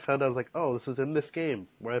 And then I found out, I was like, oh, this is in this game,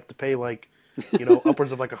 where I have to pay like,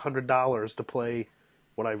 upwards of like $100 to play,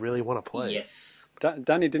 what I really want to play. Yes.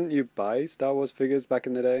 Danny, didn't you buy Star Wars figures back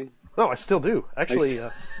in the day? No, I still do. Actually,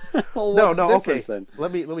 Well, no, what's the difference okay. then?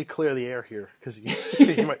 Let me clear the air here because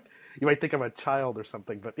you might think I'm a child or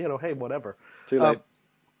something, but hey, whatever. Too late.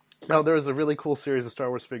 No, there is a really cool series of Star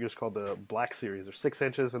Wars figures called the Black Series. They're 6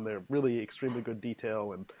 inches and they're really extremely good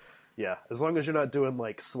detail. And yeah, as long as you're not doing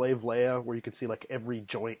like Slave Leia, where you can see like every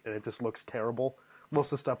joint and it just looks terrible. Most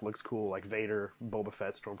of the stuff looks cool, like Vader, Boba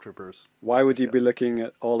Fett, Stormtroopers. Why would you be looking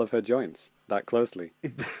at all of her joints that closely?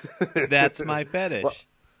 That's my fetish. Well,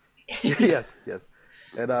 yes.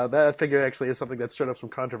 And that figure actually is something that stirred up some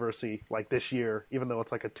controversy like this year, even though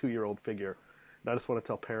it's like a 2-year-old figure. And I just want to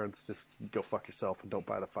tell parents, just go fuck yourself and don't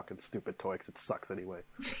buy the fucking stupid toy because it sucks anyway.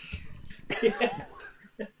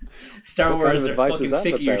 Star What kind Wars of are advice fucking is that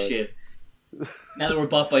sick for of your parents? shit. Now that we're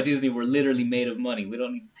bought by Disney, we're literally made of money. We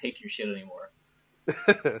don't need to take your shit anymore.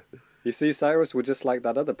 You see, Cyrus, we're just like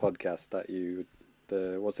that other podcast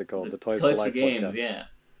that what's it called? The Toys for Life Games, podcast.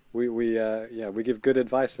 yeah. We give good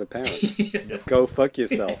advice for parents. Go fuck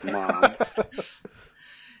yourself, mom.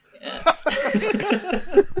 Yeah.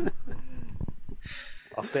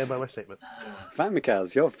 I'll stand by my statement.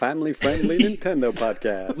 Famicast, your family-friendly Nintendo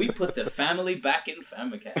podcast. We put the family back in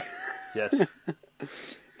Famicast.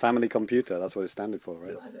 Yes. Family computer, that's what it stood for,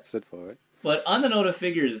 right? Stood for, right? But on the note of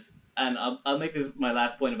figures, and I'll make this my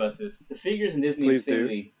last point about this. The figures in Disney Please do.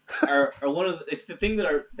 Infinity are one of it's the thing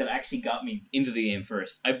that actually got me into the game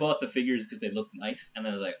first. I bought the figures because they looked nice, and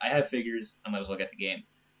then I was like, I have figures, I might as well get the game.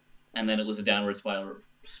 And then it was a downward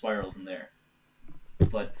spiral from there.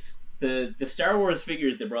 But the Star Wars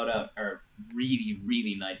figures they brought out are really,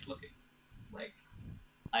 really nice looking. Like,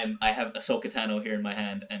 I have Ahsoka Tano here in my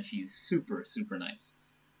hand, and she's super, super nice.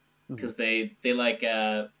 Because they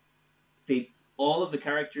all of the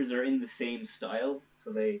characters are in the same style,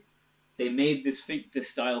 so they made this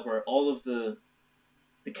style where all of the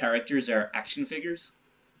characters are action figures.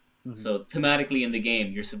 Mm-hmm. So thematically in the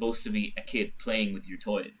game, you're supposed to be a kid playing with your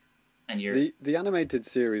toys, and the animated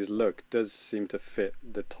series look does seem to fit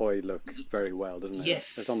the toy look very well, doesn't it?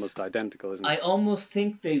 Yes, it's almost identical, isn't it? I almost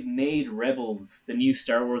think they've made Rebels, the new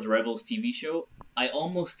Star Wars Rebels TV show. I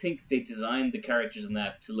almost think they designed the characters in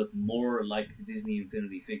that to look more like the Disney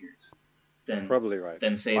Infinity figures than probably right.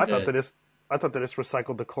 Than say I thought they just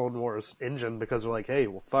recycled the Clone Wars engine because they're like, hey,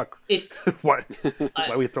 well, fuck. It's why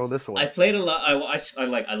are we throwing this away? I played a lot.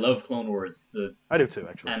 I love Clone Wars. I do too,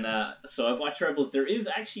 actually. And so I've watched Rebels. There is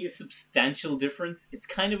actually a substantial difference. It's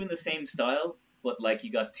kind of in the same style, but like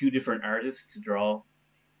you got 2 different artists to draw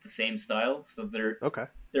the same style, so they're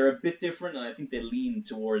a bit different, and I think they lean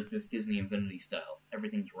towards this Disney Infinity style.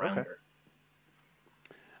 Everything's rounder.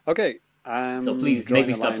 Okay. So please make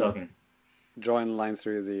me stop talking. Drawing a line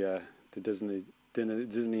through the Disney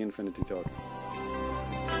Infinity talk.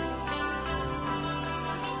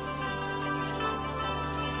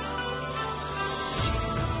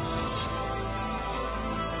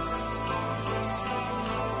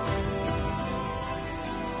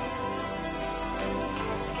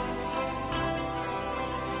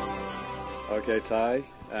 Okay, Ty,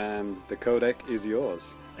 the codec is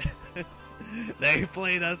yours. They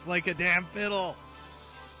played us like a damn fiddle.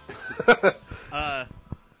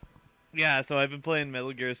 Yeah, so I've been playing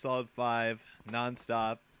Metal Gear Solid 5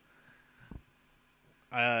 nonstop.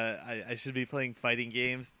 I should be playing fighting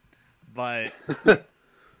games, but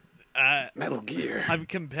Metal Gear. I'm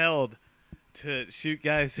compelled to shoot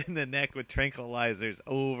guys in the neck with tranquilizers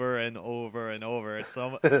over and over and over.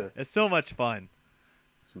 It's so much fun.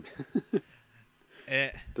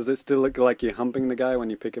 Does it still look like you're humping the guy when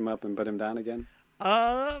you pick him up and put him down again?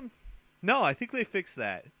 No, I think they fixed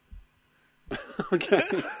that. Okay.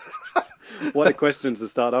 What a question to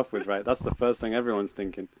start off with, right? That's the first thing everyone's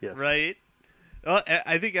thinking. Yes. Right? Well,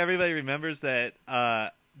 I think everybody remembers that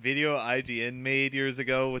video IGN made years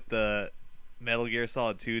ago with the Metal Gear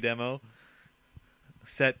Solid 2 demo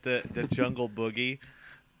set to Jungle Boogie.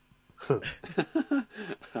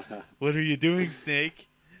 What are you doing, Snake?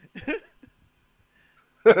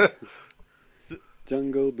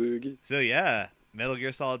 Jungle Boogie. So yeah, Metal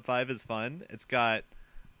Gear Solid 5 is fun. It's got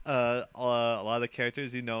a lot of the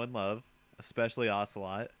characters you know and love, especially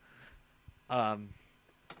Ocelot. Are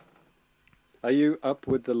you up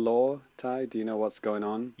with the lore, Ty? Do you know what's going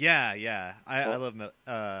on? Yeah. I love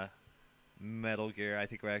Metal Gear. I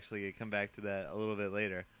think we're actually going to come back to that a little bit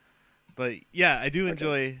later. But yeah, I do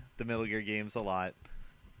enjoy the Metal Gear games a lot.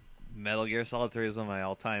 Metal Gear Solid 3 is one of my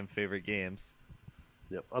all-time favorite games.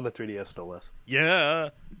 Yep, on the 3DS, no less. Yeah.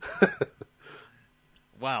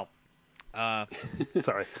 Wow.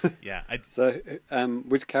 Sorry. Yeah. So,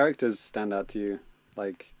 which characters stand out to you?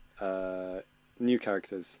 Like, new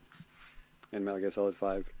characters? in Metal Gear Solid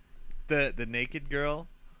 5. The naked girl.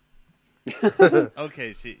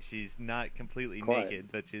 Okay, she's not completely Quite. naked,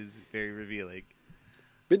 but she's very revealing.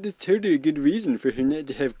 But that's totally a good reason for her not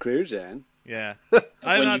to have clothes on. Yeah.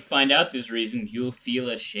 When you find out this reason, you'll feel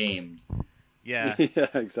ashamed. Yeah. Yeah,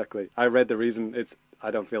 exactly. I read the reason.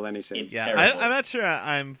 I don't feel any shame. It's Yeah, terrible. I'm not sure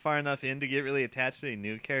I'm far enough in to get really attached to any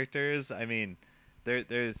new characters. I mean,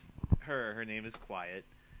 there's her name is Quiet,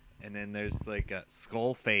 and then there's like a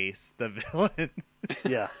Skullface, the villain.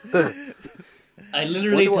 Yeah. I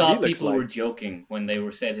literally Wonder what he thought looks people like. were joking when they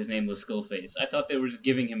were said his name was Skullface. I thought they were just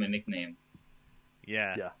giving him a nickname.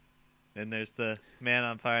 Yeah. Yeah. And there's the Man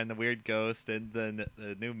on Fire and the Weird Ghost and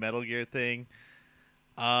the new Metal Gear thing.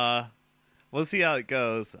 We'll see how it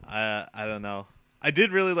goes. I don't know. I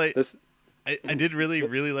did really like This. I did really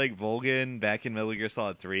like Volgin back in Metal Gear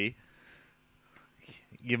Solid 3.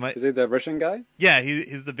 You might Is he the Russian guy? Yeah,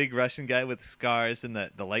 he's the big Russian guy with scars and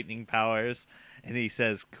the lightning powers, and he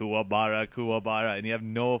says Kuwabara, Kuwabara, and you have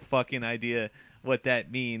no fucking idea what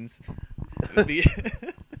that means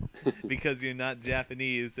because you're not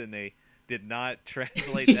Japanese and they did not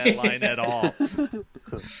translate that line at all.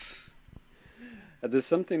 There's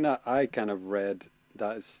something that I kind of read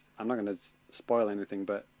that is, I'm not going to spoil anything,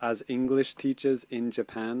 but as English teachers in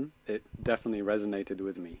Japan, it definitely resonated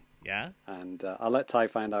with me. Yeah? And I'll let Ty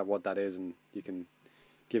find out what that is, and you can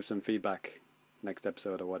give some feedback next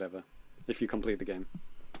episode or whatever, if you complete the game.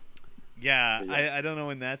 Yeah, But yeah. I don't know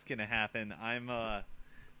when that's going to happen. I'm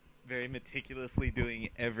very meticulously doing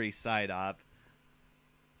every side op.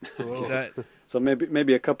 That, So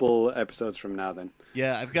maybe a couple episodes from now then.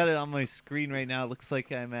 yeah, I've got it on my screen right now. It looks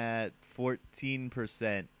like I'm at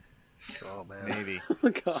 14%, Oh man. maybe. Oh,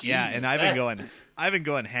 God. Yeah, and I've been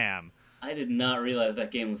going ham. I did not realize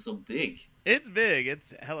that game was so big. It's big.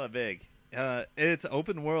 It's hella big. It's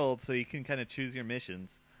open world, so you can kind of choose your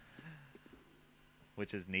missions,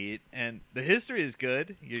 which is neat. And the history is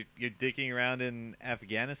good. You're dicking around in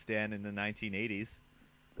Afghanistan in the 1980s.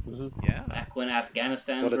 Mm-hmm. Yeah, Back when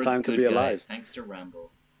Afghanistan What a were time the to good be guys, alive. thanks to Rambo.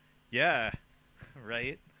 yeah,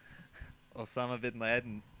 right. Osama bin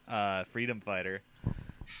Laden, freedom fighter.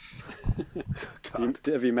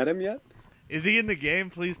 Have you met him yet? Is he in the game?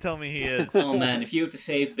 Please tell me he is. Oh man, if you have to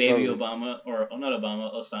save baby Oh. Obama, or not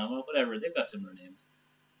Obama, Osama, whatever, they've got similar names.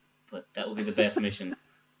 But that would be the best mission.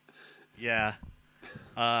 Yeah.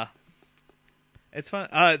 It's fun.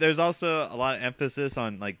 There's also a lot of emphasis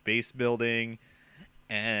on like base building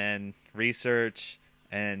and research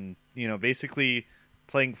and, basically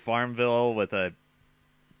playing Farmville with a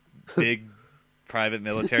big private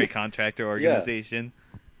military contractor organization.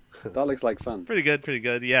 That looks like fun. Pretty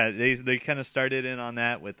good. Yeah, they kind of started in on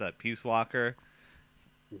that with Peace Walker,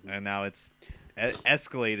 and now it's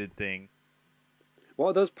escalated things. What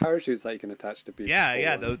are those parachutes that you can attach to people?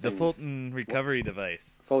 Yeah, the Fulton recovery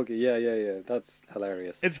device. Folky, yeah. That's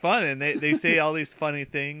hilarious. It's fun, and they say all these funny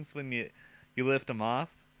things when you lift them off,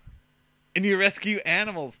 and you rescue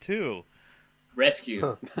animals too.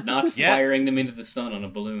 Rescue, not Yeah. firing them into the sun on a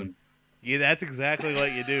balloon. Yeah, that's exactly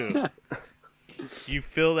what you do. You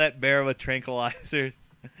fill that bear with tranquilizers,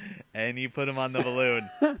 and you put him on the balloon.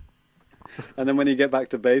 And then when you get back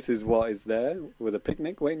to base, what is there with a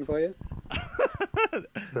picnic waiting for you?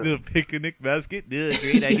 The picnic basket. Yeah,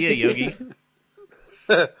 great idea, Yogi.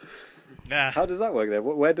 How does that work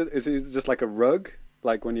there? Is it just like a rug?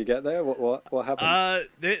 Like when you get there, what happens?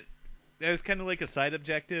 There's kind of like a side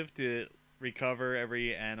objective to recover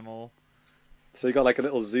every animal. So you got like a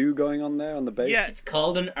little zoo going on there on the base? Yeah, It's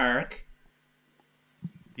called an ark.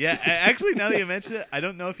 yeah. Actually, now that you mention it, I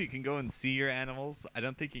don't know if you can go and see your animals. I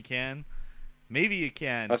don't think you can. Maybe you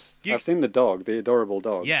can. I've seen the dog, the adorable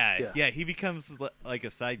dog. Yeah. He becomes like a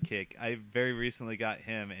sidekick. I very recently got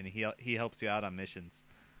him, and he helps you out on missions.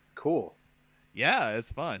 Cool. Yeah,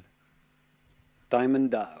 it's fun.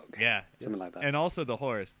 Diamond Dog. Yeah, Something like that. and also the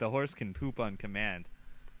horse. The horse can poop on command.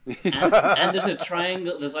 And there's a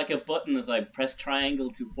triangle, there's like a button that's like press triangle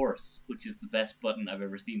to horse, which is the best button I've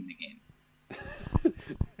ever seen in the game.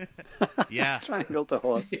 Yeah, Triangle to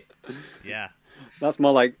horse. yeah. That's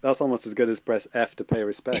almost as good as press F to pay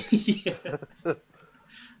respect.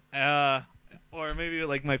 Yeah. Or maybe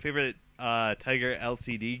like my favorite Tiger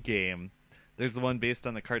LCD game. There's the one based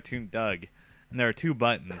on the cartoon Doug, and there are two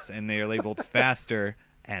buttons, and they are labeled faster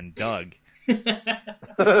and Doug.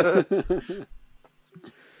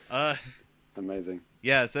 Amazing.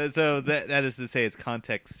 Yeah, so that is to say it's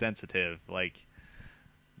context sensitive. Like,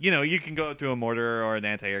 you can go to a mortar or an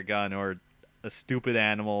anti-air gun or a stupid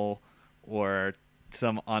animal or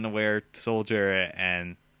some unaware soldier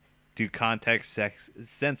and do context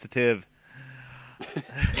sensitive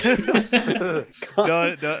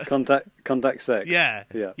No. Contact sex. Yeah.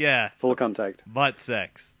 Yeah. Full contact. Butt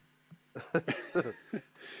sex.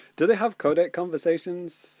 Do they have codec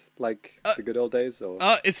conversations like the good old days? Or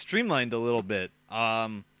It's streamlined a little bit.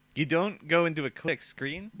 You don't go into a codec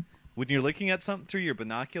screen. When you're looking at something through your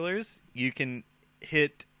binoculars, you can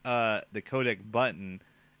hit the codec button,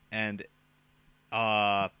 and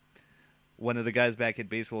one of the guys back at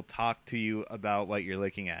base will talk to you about what you're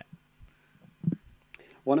looking at.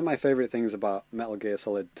 one of my favorite things about Metal Gear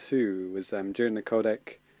Solid 2 was during the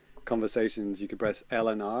codec conversations, you could press L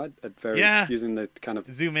and R at various using the kind of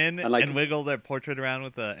zoom in and wiggle their portrait around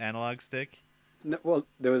with the analog stick. No, well,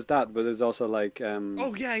 there was that, but there's also like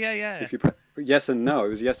If you yes and no, it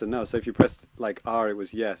was yes and no. So if you pressed like R, it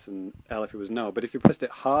was yes, and L if it was no. But if you pressed it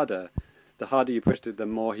harder, the harder you pushed it, the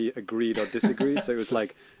more he agreed or disagreed. So it was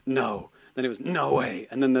like no, then it was no way,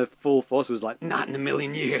 and then the full force was like not in a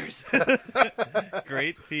million years.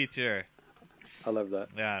 Great feature. I love that.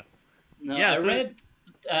 Yeah. No, I read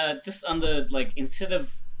just on the instead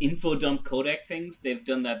of info dump codec things, they've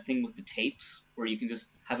done that thing with the tapes where you can just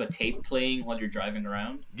have a tape playing while you're driving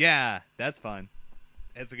around. Yeah, that's fun.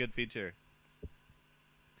 It's a good feature.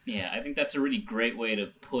 Yeah, I think that's a really great way to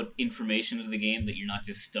put information into the game that you're not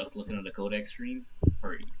just stuck looking at a codec screen.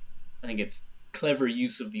 I think it's clever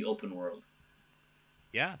use of the open world.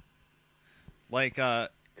 Yeah.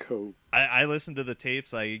 Cool. I listen to the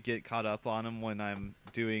tapes. I get caught up on them when I'm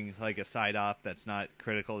doing like a side op that's not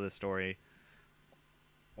critical to the story.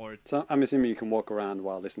 So I'm assuming you can walk around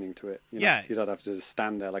while listening to it. You don't have to just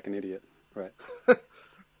stand there like an idiot, right?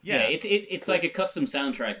 Yeah, it's cool. Like a custom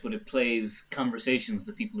soundtrack, but it plays conversations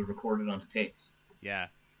that people have recorded onto tapes. Yeah.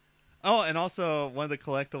 Oh, and also one of the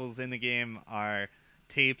collectibles in the game are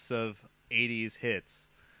tapes of 80s hits.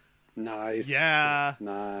 Nice. Yeah.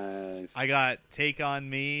 Nice. I got Take On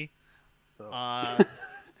Me.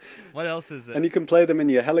 What else is it? And you can play them in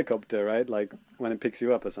your helicopter, right? Like when it picks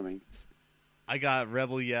you up or something. I got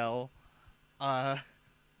Rebel Yell.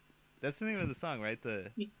 That's the name of the song, right?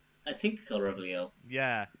 I think it's called Rebel Yell.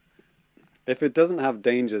 Yeah. If it doesn't have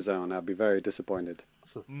Danger Zone, I'd be very disappointed.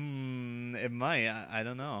 It might. I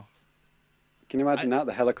don't know. Can you imagine that?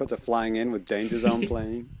 The helicopter flying in with Danger Zone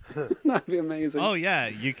playing? That'd be amazing. Oh, yeah.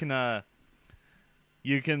 You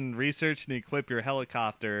can research and equip your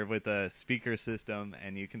helicopter with a speaker system,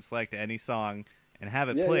 and you can select any song and have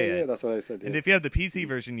it play it. Yeah, that's what I said. Yeah. And if you have the PC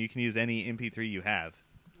version, you can use any MP3 you have.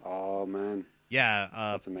 Oh, man. Yeah.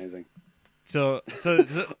 That's amazing. So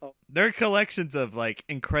there are collections of like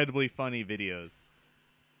incredibly funny videos.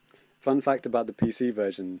 Fun fact about the PC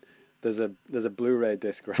version, there's a Blu-ray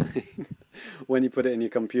disc, right? When you put it in your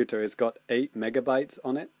computer, it's got 8 megabytes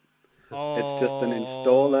on it. Oh, it's just an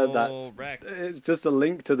installer wrecked. It's just a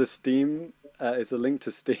link to the Steam. It's a link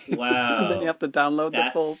to Steam. Wow. And then you have to download the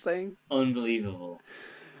full thing. Unbelievable.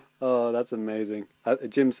 Oh, that's amazing. I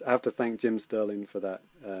have to thank Jim Sterling for that.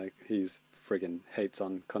 He's friggin' hates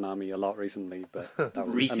on Konami a lot recently, but that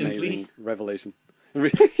was an amazing revelation.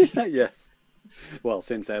 Yes. Well,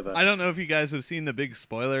 since ever. I don't know if you guys have seen the big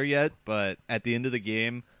spoiler yet, but at the end of the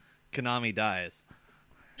game, Konami dies.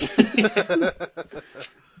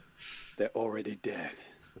 They're already dead.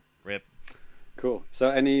 Rip. Cool. So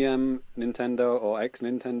any Nintendo or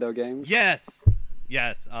ex-Nintendo games? Yes.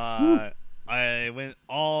 I went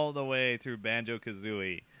all the way through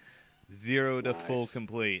Banjo-Kazooie. 0 to full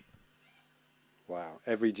complete. Wow.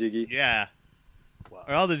 Every jiggy? Yeah. Wow.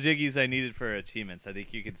 Or all the jiggies I needed for achievements. I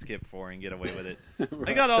think you could skip 4 and get away with it. Right.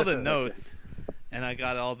 I got all the notes, and I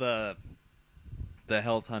got all the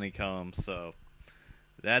health honeycomb, so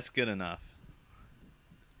that's good enough.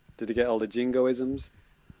 Did you get all the jingoisms?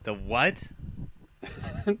 The what?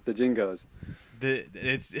 The jingos.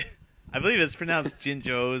 I believe it's pronounced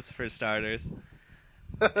Jinjos for starters.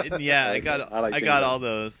 And yeah, I got all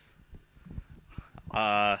those.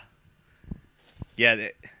 Oh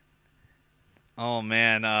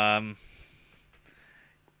man.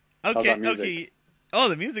 Okay. Oh,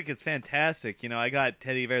 the music is fantastic. You know, I got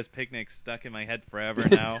Teddy Bear's Picnic stuck in my head forever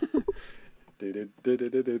now.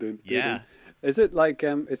 Yeah. Is it like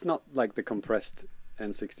it's not like the compressed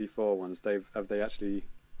N64 ones? Have they actually?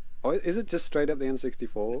 Oh, is it just straight up the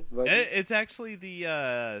N64 version? It's actually the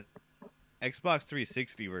Xbox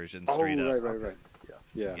 360 version straight up. Right.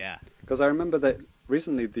 Yeah. Because I remember that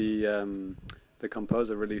recently the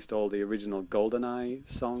composer released all the original GoldenEye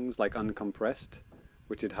songs like uncompressed,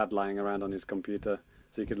 which he'd had lying around on his computer,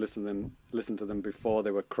 so you could listen to them before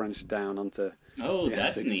they were crunched down onto the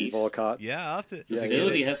N64 cart. Yeah, I'll have to. The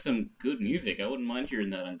Facility has some good music. I wouldn't mind hearing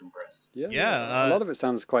that uncompressed. Yeah. A lot of it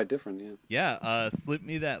sounds quite different. Yeah. Slip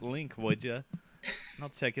me that link, would you? I'll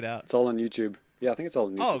check it out. It's all on YouTube. Yeah, I think it's all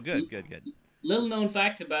new. Oh, good. Little known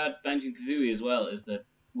fact about Banjo-Kazooie as well is that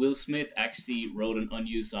Will Smith actually wrote an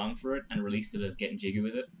unused song for it and released it as Getting Jiggy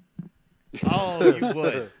With It. Oh, you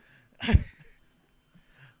would.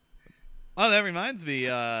 Oh, that reminds me.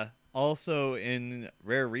 Also, in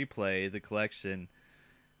Rare Replay, the collection,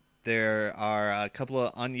 there are a couple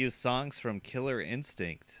of unused songs from Killer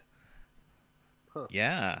Instinct. Huh.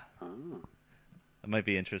 Yeah. Oh. That might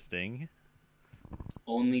be interesting.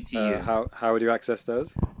 Only to you. How would you access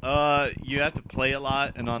those? You have to play a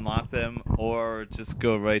lot and unlock them, or just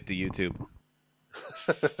go right to YouTube.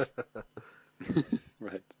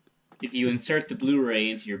 Right. If you insert the Blu-ray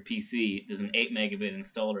into your PC, there's an 8 megabit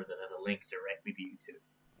installer that has a link directly to YouTube.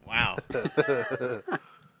 Wow.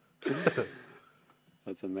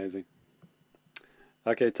 That's amazing.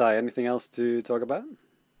 Okay, Ty, anything else to talk about?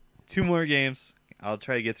 2 more games. I'll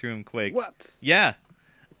try to get through them quick. What? Yeah.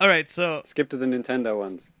 All right, so... Skip to the Nintendo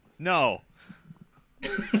ones. No.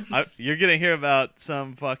 You're going to hear about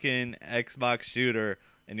some fucking Xbox shooter,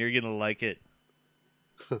 and you're going to like it.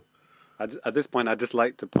 At this point, I'd just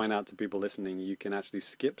like to point out to people listening, you can actually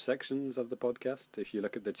skip sections of the podcast if you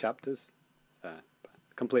look at the chapters.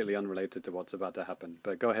 Completely unrelated to what's about to happen.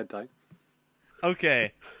 But go ahead, Ty.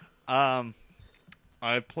 Okay.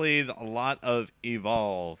 I played a lot of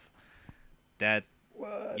Evolve.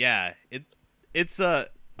 What? Yeah, it's a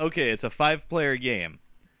 5-player game.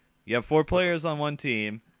 You have 4 players on one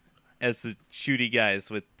team as the shooty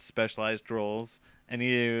guys with specialized roles, and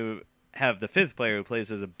you have the 5th player who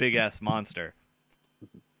plays as a big ass monster.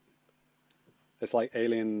 It's like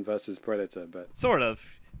Alien versus Predator, but Sort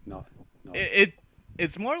of. no.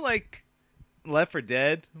 It's more like Left 4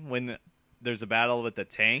 Dead when there's a battle with the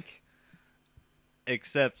tank,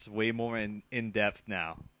 except way more in depth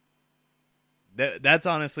now. That's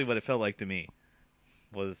honestly what it felt like to me.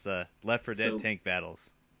 Was Left 4 Dead tank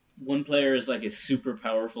battles. One player is like a super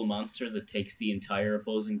powerful monster that takes the entire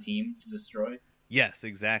opposing team to destroy. Yes,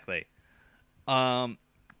 exactly. In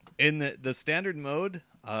the standard mode,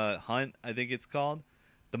 Hunt, I think it's called,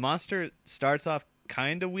 the monster starts off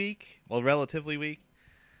kind of weak, well, relatively weak.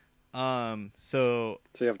 So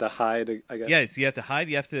you have to hide, I guess? Yes, you have to hide,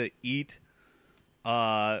 you have to eat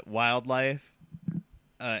wildlife,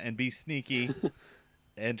 and be sneaky,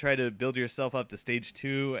 and try to build yourself up to stage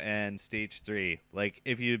 2 and stage 3. Like,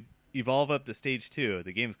 if you evolve up to stage 2,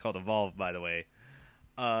 the game's called Evolve, by the way,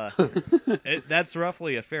 that's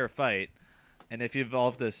roughly a fair fight. And if you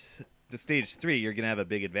evolve this to stage 3, you're going to have a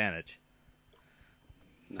big advantage.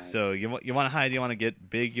 Nice. So you want to hide, you want to get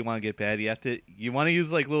big, you want to get bad. You want to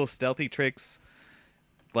use like little stealthy tricks,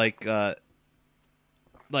 like the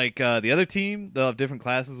other team. They'll have different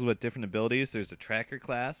classes with different abilities. There's a tracker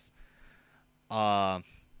class, that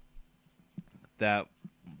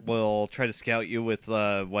will try to scout you with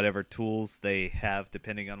whatever tools they have,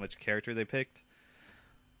 depending on which character they picked.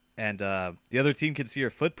 And the other team can see your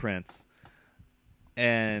footprints.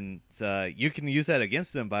 And you can use that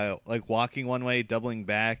against them by like walking one way, doubling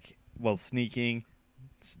back while sneaking.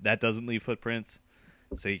 That doesn't leave footprints,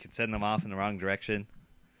 so you can send them off in the wrong direction.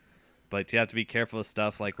 But you have to be careful of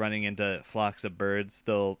stuff like running into flocks of birds.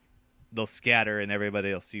 They'll scatter, and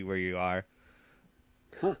everybody will see where you are.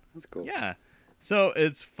 Huh, that's cool. Yeah, so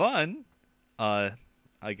it's fun. I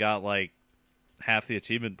got like half the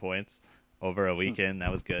achievement points over a weekend.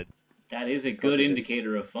 That was good. That is a good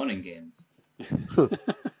indicator of fun in games.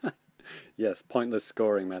 Yes, pointless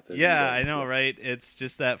scoring method. Yeah, I know, right? It's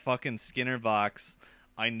just that fucking Skinner box.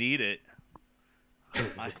 I need it.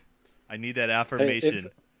 I need that affirmation.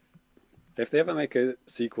 If they ever make a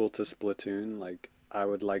sequel to Splatoon, like, I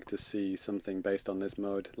would like to see something based on this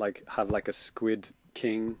mode. Like, have like a Squid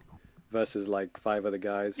King versus like 5 other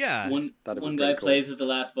guys. Yeah. One guy plays as the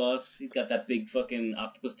last boss. He's got that big fucking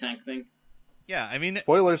octopus tank thing. Yeah, I mean,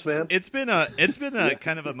 spoilers, man. It's been a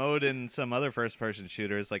kind of a mode in some other first-person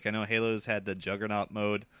shooters. Like I know Halo's had the Juggernaut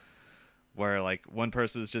mode, where like one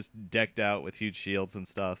person is just decked out with huge shields and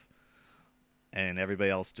stuff, and everybody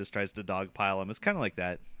else just tries to dogpile them. It's kind of like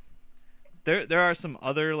that. There are some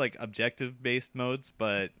other like objective-based modes,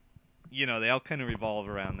 but you know they all kind of revolve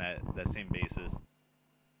around that same basis.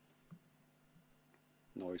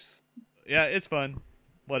 Nice. Yeah, it's fun.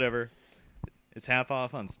 Whatever. It's half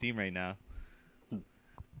off on Steam right now.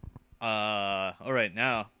 All right,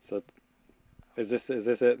 now. So, is this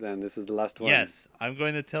it then? This is the last one? Yes, I'm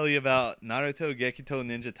going to tell you about Naruto Gekito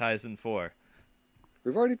Ninja Taisen 4.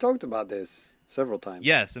 We've already talked about this several times.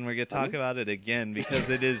 Yes, and we're going to talk about it again because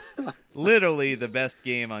it is literally the best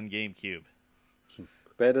game on GameCube.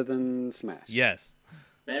 Better than Smash. Yes.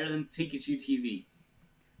 Better than Pikachu TV.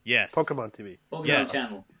 Yes. Pokemon TV. Pokemon Yes.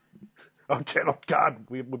 Channel. Oh, channel. God,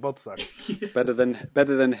 we both suck. Better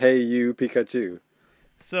than Hey You Pikachu.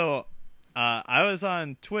 So, I was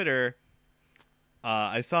on Twitter.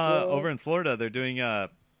 I saw over in Florida they're doing a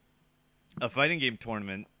fighting game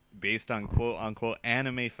tournament based on quote unquote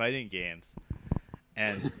anime fighting games,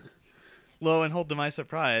 and lo and behold, to my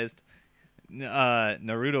surprise,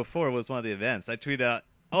 Naruto 4 was one of the events. I tweeted out,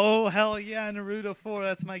 "Oh hell yeah, Naruto 4,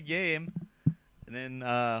 that's my game." And then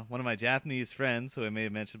one of my Japanese friends, who I may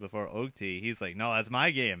have mentioned before, Okti, he's like, "No, that's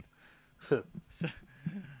my game."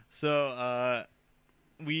 So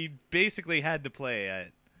we basically had to play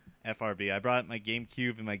at FRB. I brought my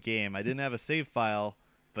GameCube and my game. I didn't have a save file,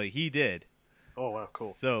 but he did. Oh wow,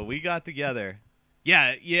 cool. So we got together.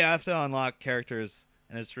 Yeah, you have to unlock characters,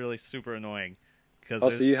 and it's really super annoying. So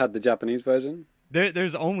you had the Japanese version?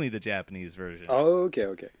 There's only the Japanese version. Oh, okay.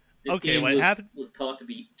 This Okay, game what happened? was thought to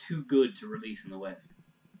be too good to release in the West.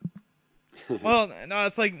 Well, no,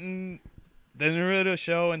 it's like the Naruto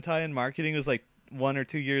show and tie-in marketing was like 1 or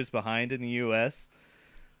 2 years behind in the US.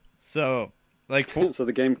 So, like, so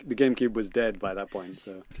the GameCube was dead by that point.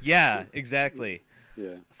 So yeah, exactly.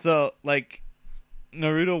 Yeah. So, like,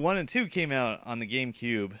 Naruto 1 and 2 came out on the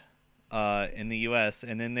GameCube in the US,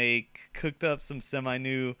 and then they cooked up some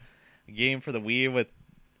semi-new game for the Wii with,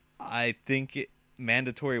 I think,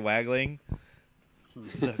 mandatory waggling.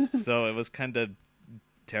 So it was kind of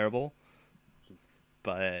terrible.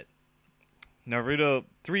 But Naruto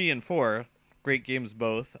 3 and 4, great games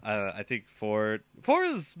both. I think 4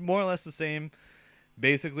 is more or less the same,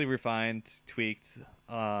 basically refined, tweaked.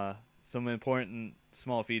 Some important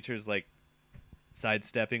small features like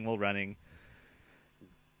sidestepping while running.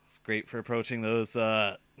 It's great for approaching those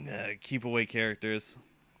keep away characters.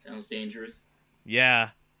 Sounds dangerous. Yeah.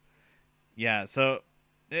 So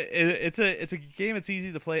it's a game. It's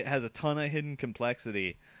easy to play. It has a ton of hidden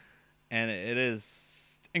complexity, and it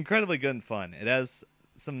is incredibly good and fun. It has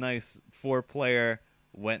some nice 4-player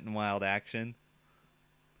wet and wild action.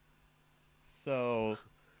 So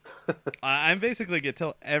I'm basically going to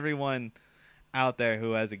tell everyone out there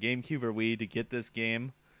who has a GameCube or Wii to get this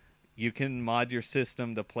game. You can mod your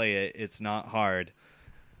system to play it. It's not hard.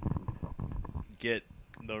 Get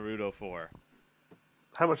Naruto 4.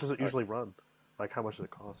 How much does it usually run? Like, how much does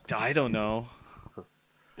it cost? I don't know.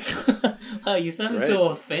 Oh, you sounded so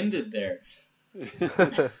offended there.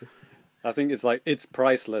 I think it's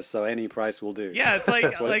priceless, so any price will do. Yeah, it's like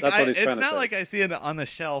that's what he's trying it's to not say. like I see it on the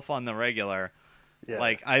shelf on the regular. Yeah.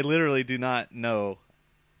 Like, I literally do not know.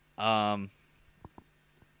 I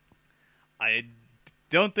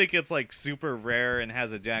don't think it's like super rare and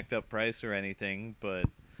has a jacked up price or anything, but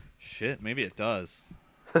shit, maybe it does.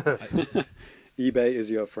 eBay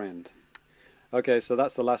is your friend. Okay, so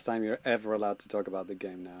that's the last time you're ever allowed to talk about the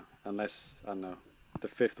game now, unless, I don't know, the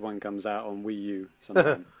 5th one comes out on Wii U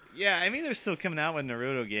sometime. Yeah, I mean, they're still coming out with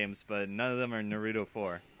Naruto games, but none of them are Naruto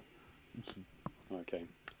 4. Okay.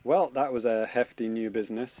 Well, that was a hefty new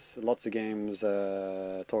business. Lots of games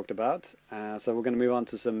talked about. So we're going to move on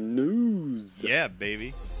to some news. Yeah,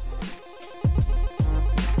 baby.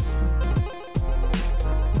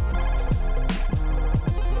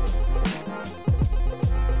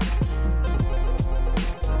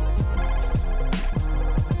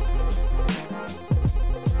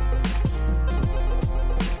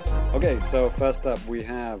 Okay, so first up we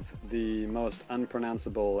have the most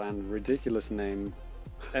unpronounceable and ridiculous name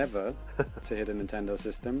ever to hit a Nintendo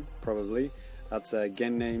system, probably. That's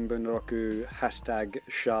Genname Bunroku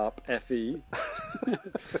 #FE,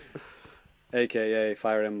 aka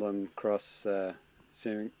Fire Emblem Cross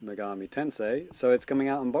Shin Megami Tensei. So it's coming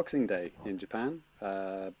out on Boxing Day in Japan,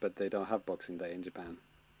 but they don't have Boxing Day in Japan.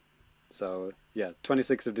 So yeah,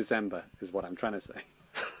 26th of December is what I'm trying to say.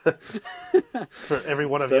 For every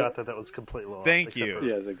one of you out there that was completely lost. Thank you.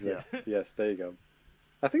 Yes, exactly. Yeah. Yes, there you go.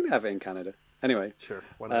 I think they have it in Canada. Anyway, sure.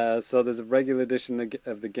 Why not? So there's a regular edition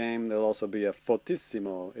of the game. There'll also be a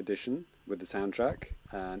Fortissimo edition with the soundtrack,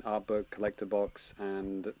 an art book, collector box,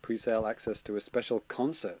 and pre-sale access to a special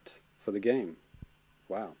concert for the game.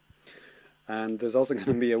 Wow. And there's also going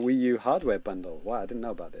to be a Wii U hardware bundle. Wow, I didn't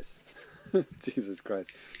know about this. Jesus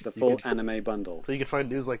Christ. The full anime bundle. So you can find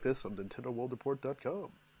news like this on NintendoWorldReport.com.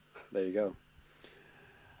 There you go.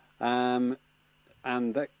 And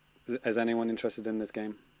is anyone interested in this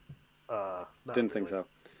game? Didn't think so.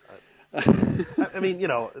 I mean, you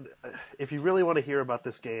know, if you really want to hear about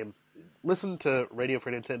this game, listen to Radio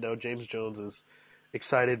for Nintendo. James Jones is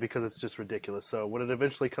excited because it's just ridiculous. So when it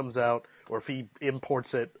eventually comes out, or if he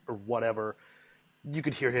imports it or whatever, you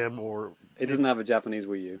could hear him, or It doesn't have a Japanese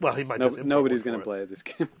Wii U. well, he might just import Nobody's one going to for it. play this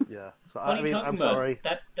game. Yeah. So What are you talking I'm about? sorry.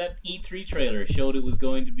 That E3 trailer showed it was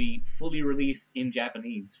going to be fully released in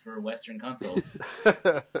Japanese for Western consoles.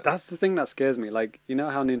 That's the thing that scares me. Like, you know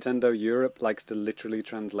how Nintendo Europe likes to literally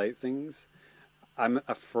translate things? I'm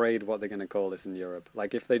afraid what they're going to call this in Europe.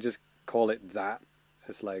 Like, if they just call it that,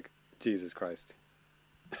 it's like, Jesus Christ.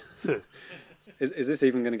 Is this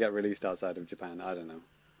even going to get released outside of Japan? I don't know.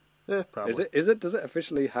 Yeah, probably. Is it? Does it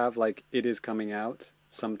officially have, like, it is coming out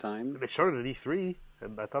sometime? They showed it at E3,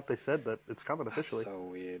 and I thought they said that it's coming officially.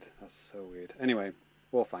 That's so weird. Anyway,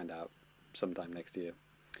 we'll find out sometime next year.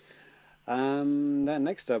 Then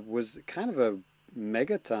next up was kind of a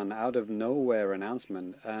megaton out of nowhere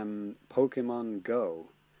announcement. Pokemon Go.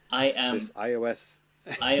 This iOS.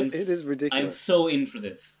 It is ridiculous. I'm so in for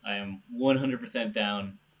this. I am 100%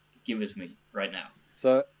 down. Give it to me right now.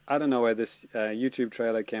 So I don't know where this YouTube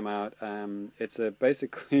trailer came out. It's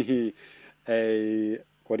basically a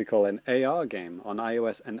what do you call it, an AR game on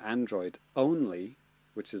iOS and Android only,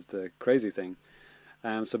 which is the crazy thing.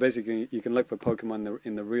 So basically, you can look for Pokemon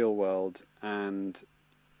in the real world, and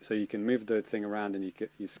so you can move the thing around and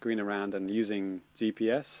you screen around, and using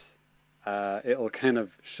GPS, it'll kind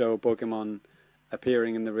of show Pokemon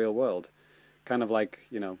appearing in the real world, kind of like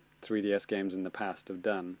 3DS games in the past have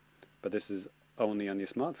done, but this is only on your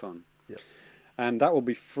smartphone. Yep. And that will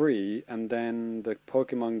be free. And then the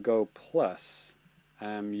Pokemon Go Plus,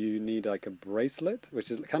 you need like a bracelet, which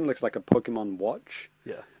kind of looks like a Pokemon watch.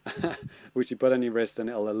 Yeah. Which you put on your wrist, and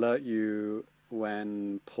it'll alert you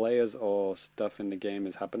when players or stuff in the game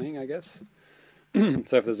is happening, I guess.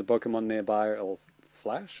 So if there's a Pokemon nearby, it'll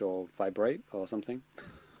flash or vibrate or something.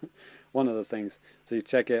 One of those things. So you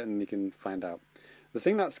check it and you can find out. The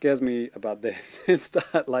thing that scares me about this is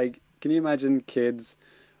that, like, can you imagine kids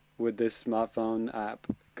with this smartphone app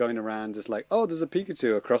going around just like, oh, there's a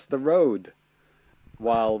Pikachu across the road,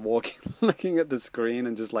 while walking, looking at the screen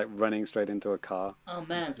and just like running straight into a car. Oh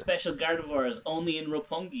man, special Gardevoirs only in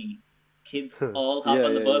Roppongi. Kids all hop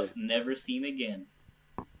on the bus, never seen again.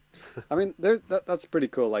 I mean, that's pretty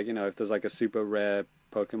cool. Like, if there's like a super rare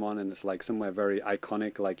Pokemon and it's like somewhere very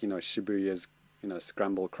iconic, like, Shibuya's,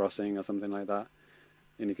 Scramble Crossing or something like that.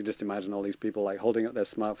 And you can just imagine all these people like holding up their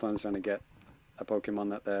smartphones trying to get a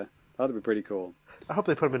Pokemon that'd be pretty cool. I hope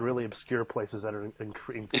they put them in really obscure places that are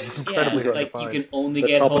incredibly yeah, hard like to find. you can only the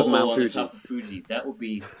get top of Ho-Oh Mount on Fuji. the top of Fuji. That would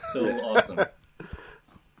be so awesome.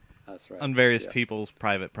 That's right. On various people's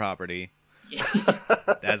private property. Yeah.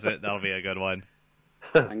 That's it. That'll be a good one.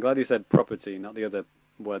 I'm glad you said property, not the other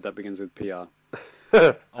word that begins with PR.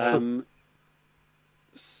 But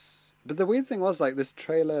the weird thing was, like, this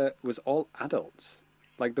trailer was all adults.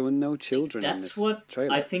 Like, there were no children in this trailer. That's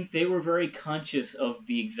what I think they were very conscious of,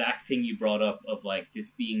 the exact thing you brought up of, like, this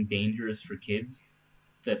being dangerous for kids.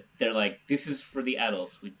 That they're like, this is for the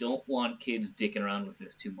adults. We don't want kids dicking around with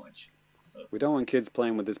this too much. So We don't want kids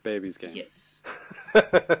playing with this baby's game. yes.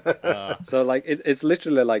 So, like, it's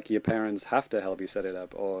literally like your parents have to help you set it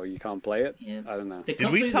up, or you can't play it. Yeah. I don't know. The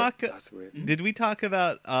Did we company talk? That's weird. Did we talk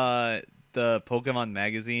about the Pokemon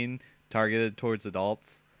magazine targeted towards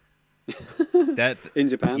adults? That In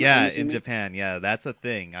Japan? yeah, I'm in assuming? Japan, yeah, that's a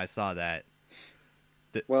thing. I saw that.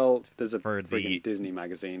 Well, there's a For friggin' the- Disney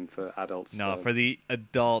magazine for adults. No, so. for the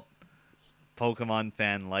adult Pokemon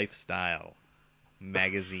fan lifestyle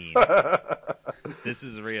magazine. This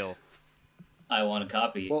is real. I want a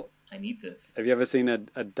copy. Well, I need this. have you ever seen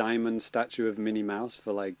a diamond statue of Minnie Mouse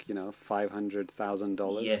for like,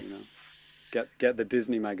 $500,000? Yes. Get the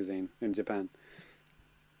Disney magazine in Japan.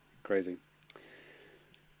 Crazy.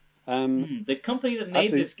 The company that made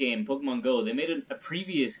Actually- this game, Pokemon Go, they made a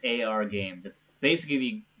previous AR game that's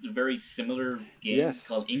basically a very similar game Yes.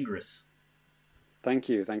 called Ingress. Thank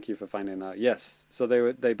you for finding that. Yes, so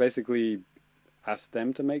they basically asked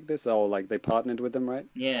them to make this, or like they partnered with them, right?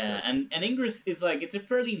 Yeah, and Ingress is like, it's a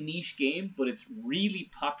fairly niche game, but it's really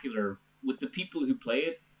popular with the people who play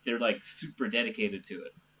it. They're like super dedicated to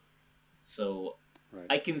it. So Right.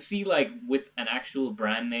 I can see, like, with an actual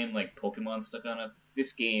brand name like Pokemon stuck on it,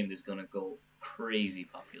 this game is gonna go crazy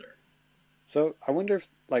popular. So I wonder if,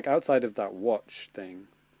 like, outside of that watch thing,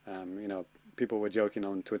 people were joking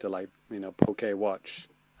on Twitter, like, Poke Watch,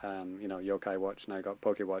 Yokai Watch, now I got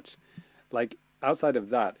Poke Watch. Like, outside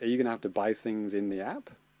of that, are you going to have to buy things in the app?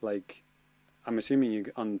 Like, I'm assuming you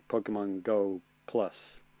on Pokemon Go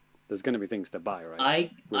Plus, there's going to be things to buy,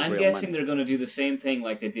 right? I'm real guessing money. they're gonna do the same thing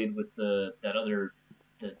like they did with the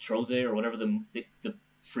Troze or whatever the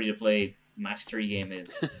free to play match 3 game is.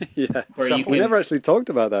 Yeah. Where you We can, never actually talked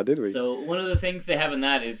about that, did we? So one of the things they have in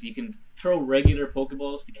that is you can throw regular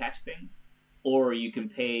Pokeballs to catch things, or you can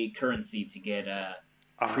pay currency to get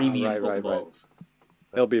premium right, right, right. Pokeballs.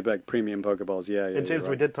 It'll be like premium Pokeballs. Yeah, And you're James, we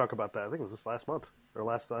right. did talk about that. I think it was this last month or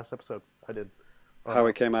last episode. I did. How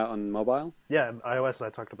it came out on mobile? Yeah, and iOS, and I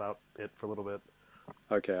talked about it for a little bit.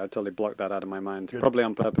 Okay, I totally blocked that out of my mind. Good. Probably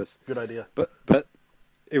on purpose. Good idea. But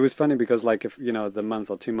it was funny because like if the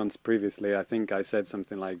month or 2 months previously, I think I said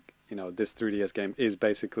something like this 3DS game is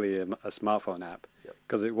basically a smartphone app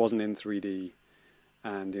because it wasn't in 3D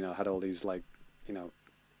and had all these like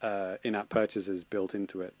in-app purchases built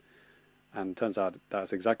into it, and turns out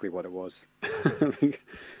that's exactly what it was. I don't think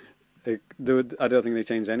they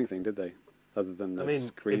changed anything, did they? Other than the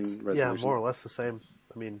screen resolution. Yeah, more or less the same.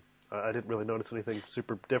 I mean, I didn't really notice anything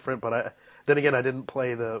super different, but then again, I didn't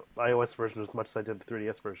play the iOS version as much as I did the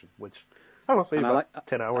 3DS version, which I don't know, maybe about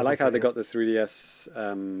 10 hours. I like how they got the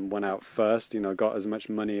 3DS one out first. Got as much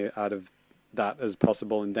money out of that as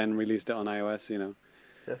possible, and then released it on iOS.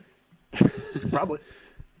 Yeah, probably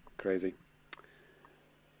crazy.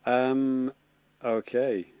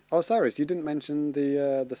 Okay. Oh, Cyrus, you didn't mention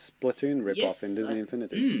the Splatoon ripoff in Disney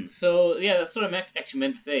Infinity. So yeah, that's what I actually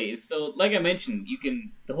meant to say. Is so, like I mentioned,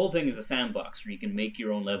 the whole thing is a sandbox where you can make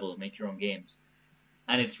your own levels, make your own games,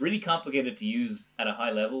 and it's really complicated to use at a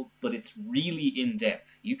high level, but it's really in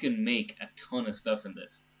depth. You can make a ton of stuff in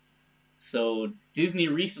this. So Disney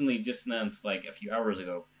recently just announced, like a few hours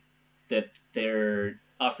ago, that they're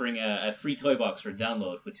offering a free toy box for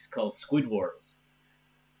download, which is called Squid Wars,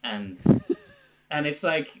 and it's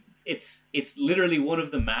like it's literally one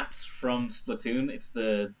of the maps from Splatoon. It's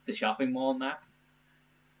the shopping mall map,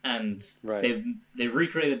 and they've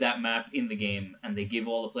recreated that map in the game, and they give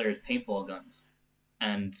all the players paintball guns.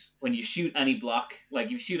 And when you shoot any block, like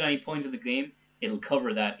if you shoot any point of the game, it'll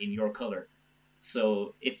cover that in your color.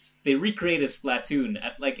 So they recreated Splatoon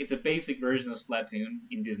it's a basic version of Splatoon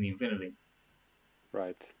in Disney Infinity.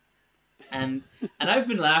 Right. And I've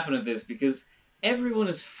been laughing at this because everyone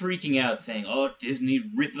is freaking out saying, "Oh, Disney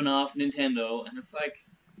ripping off Nintendo," and it's like,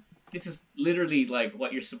 this is literally like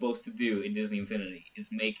what you're supposed to do in Disney Infinity is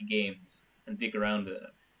make games and dig around with it.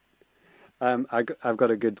 I've got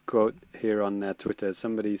a good quote here on Twitter.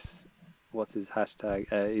 What's his hashtag?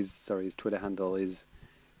 His Twitter handle is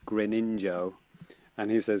Greninjo, and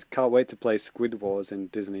he says, "Can't wait to play Squid Wars in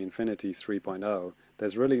Disney Infinity 3.0.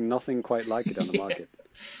 There's really nothing quite like it on the market."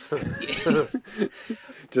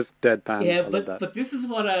 Just deadpan. Yeah, I love that. but this is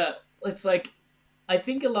what it's like. I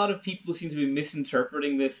think a lot of people seem to be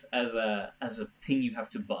misinterpreting this as a thing you have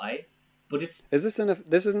to buy. But it's this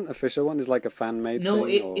isn't official one? It's like a fan made thing? No,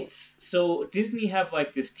 it's so Disney have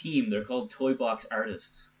like this team. They're called Toy Box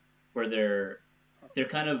Artists, where they're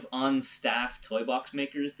kind of on staff toy box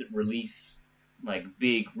makers that release like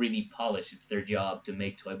big, really polished. It's their job to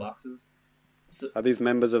make toy boxes. So, are these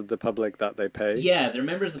members of the public that they pay? Yeah, they're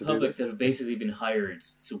members of the public that have basically been hired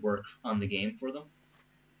to work on the game for them.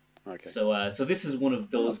 Okay. So this is one of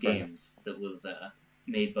those games that was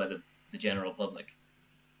made by the general public.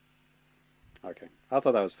 Okay. I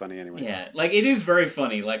thought that was funny anyway. Yeah, like it is very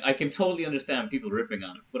funny. Like I can totally understand people ripping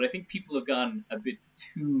on it, but I think people have gone a bit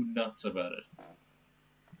too nuts about it.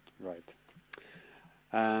 Right.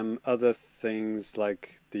 Other things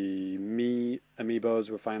like the Mii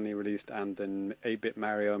amiibos were finally released, and the 8-bit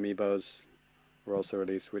Mario amiibos were also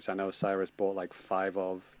released, which I know Cyrus bought like 5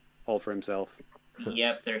 of, all for himself.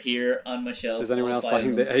 Yep, they're here on my shelf. Is anyone else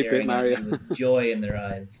buying the 8-bit Mario? With joy in their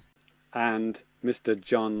eyes. And Mr.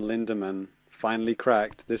 John Lindemann finally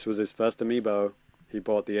cracked. This was his first amiibo. He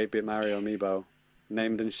bought the 8-bit Mario amiibo,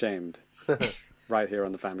 named and shamed, right here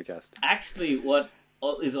on the Famicast. Actually, what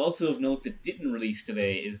is also of note that didn't release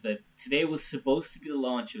today is that today was supposed to be the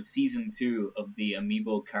launch of Season 2 of the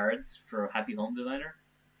amiibo cards for Happy Home Designer,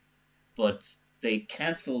 but they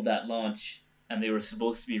cancelled that launch, and they were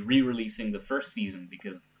supposed to be re-releasing the first season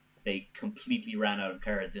because they completely ran out of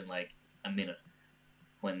cards in like a minute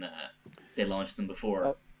when they launched them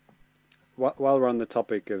before. While we're on the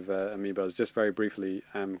topic of amiibos, just very briefly,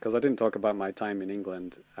 because I didn't talk about my time in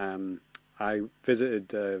England, I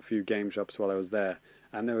visited a few game shops while I was there,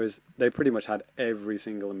 and they pretty much had every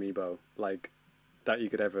single amiibo like that you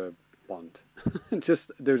could ever want.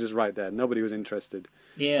 They were just right there. Nobody was interested.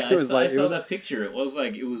 Yeah, I saw that picture. It was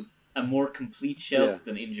a more complete shelf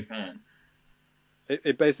than in Japan.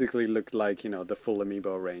 It basically looked like the full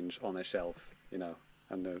amiibo range on a shelf,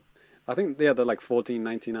 and I think they're like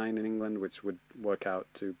 $14.99 in England, which would work out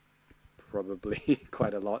to probably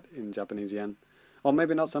quite a lot in Japanese yen. Or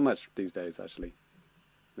maybe not so much these days, actually.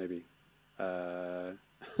 Maybe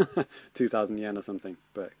 2,000 yen or something.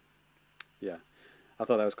 But yeah, I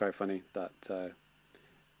thought that was quite funny that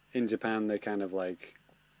in Japan they kind of like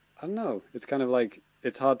I don't know. It's kind of like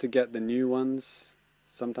it's hard to get the new ones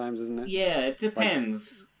sometimes, isn't it? Yeah, it Like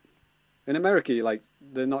depends. in America, like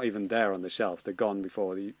they're not even there on the shelf. They're gone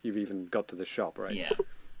before you've even got to the shop, right? Yeah.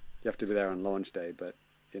 You have to be there on launch day, but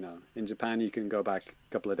in Japan you can go back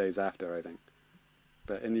a couple of days after, I think.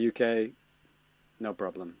 But in the UK, no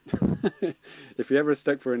problem. If you ever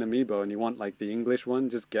stuck for an amiibo and you want like the English one,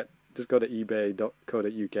 just go to ebay.co.uk.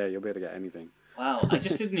 You'll be able to get anything. Wow, I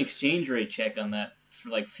just did an exchange rate check on that for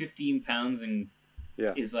like £15 and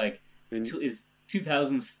Yeah. is like In, is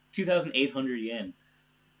 2,800 yen.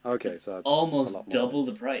 okay, It's so it's almost a lot more. double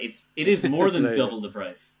the price. It is more than There you double the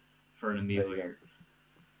price for an There you amiibo go. here.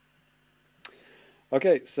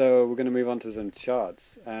 Okay, so we're going to move on to some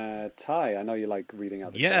charts. Ty, I know you like reading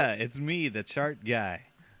out the charts. Yeah, it's me, the chart guy.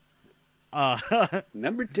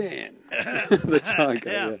 Number 10. The chart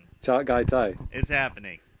guy, yeah. Chart guy Ty. It's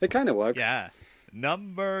happening. It kind of works. Yeah.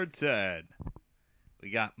 Number 10. We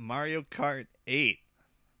got Mario Kart 8.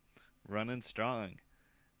 Running strong.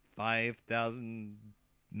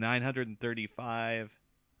 5,935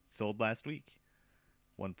 sold last week.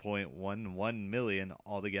 1.11 million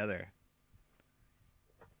altogether.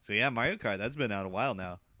 So yeah, Mario Kart, that's been out a while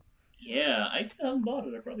now. Yeah, I still haven't bought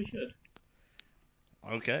it. I probably should.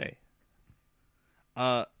 Okay.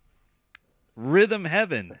 Rhythm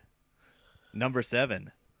Heaven. Number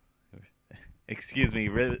 7. Excuse me,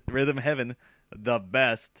 Rhythm Heaven, the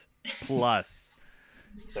best plus.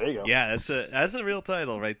 There you go. Yeah, that's a real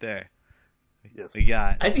title right there. Yes. We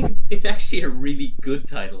got. I think it's actually a really good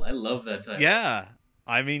title. I love that title. Yeah,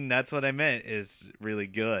 I mean that's what I meant is really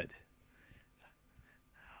good.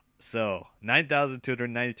 So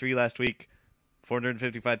 9,293 last week,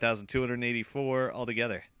 455,284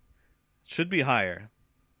 altogether. Should be higher.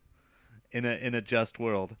 In a just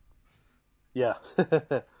world. Yeah.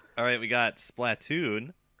 All right, we got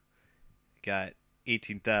Splatoon. Got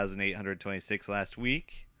 18,826 last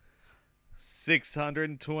week.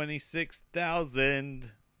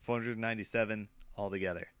 626,497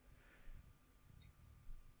 altogether.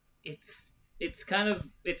 It's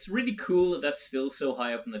really cool that that's still so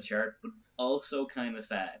high up in the chart, but it's also kind of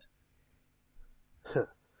sad.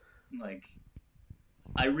 Like,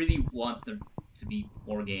 I really want there to be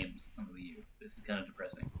more games on the Wii U. This is kind of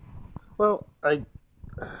depressing. Well, I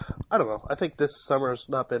don't know. I think this summer's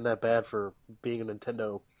not been that bad for being a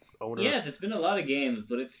Nintendo owner. Yeah, there's been a lot of games,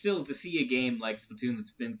 but it's still to see a game like Splatoon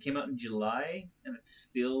came out in July and it's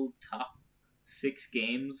still top 6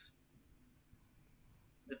 games.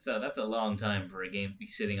 That's a long time for a game to be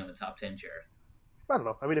sitting on the top 10 chart. I don't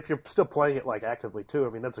know. I mean, if you're still playing it like actively too, I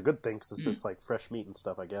mean that's a good thing because it's just like fresh meat and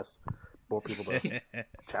stuff. I guess more people to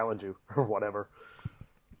challenge you or whatever.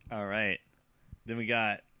 All right. Then we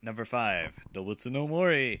got number 5, Dolutsu no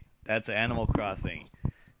Mori. That's Animal Crossing.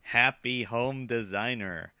 Happy Home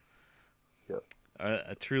Designer. Yep.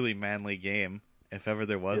 A truly manly game, if ever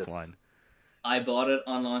there was one. I bought it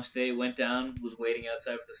on launch day, went down, was waiting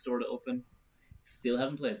outside for the store to open. Still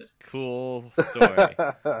haven't played it. Cool story.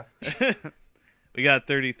 We got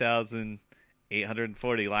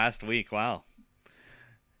 30,840 last week. Wow.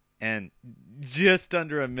 And just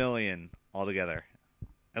under 1 million altogether.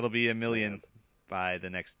 It'll be 1 million by the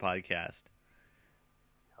next podcast.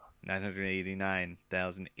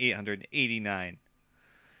 989,889.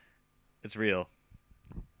 It's real.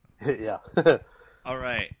 Yeah. All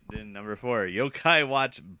right. Then number 4, Yokai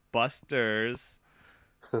Watch Busters.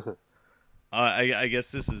 I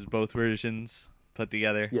guess this is both versions put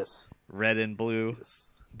together. Yes. Red and blue,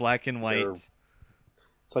 Yes. black and white, It's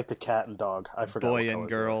like the cat and dog. I forgot. boy what and colors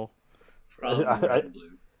girl. Probably red and blue. they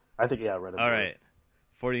are. I think red and blue. All right.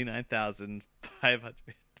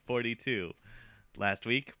 49,542 last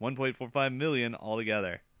week. 1.45 million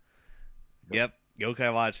altogether. Yep.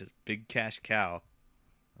 Yokai Watch is big cash cow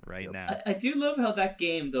right now. I do love how that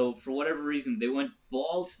game, though, for whatever reason, they went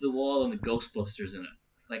ball to the wall on the Ghostbusters in it.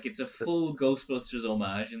 Like, it's a full Ghostbusters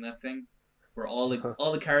homage in that thing, where all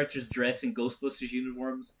the characters dress in Ghostbusters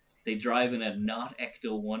uniforms. They drive in a not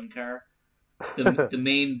Ecto-1 car. The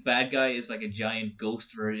main bad guy is like a giant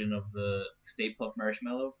ghost version of the Stay Puft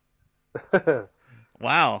Marshmallow.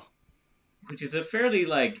 Wow. Which is a fairly,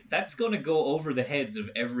 like, that's going to go over the heads of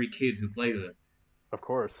every kid who plays it. Of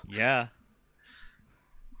course. Yeah.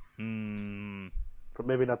 But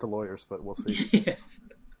maybe not the lawyers, but we'll see. Yes.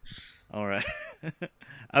 All right.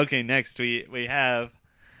 Okay, next we have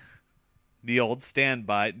the old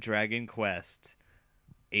standby Dragon Quest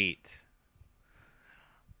 8.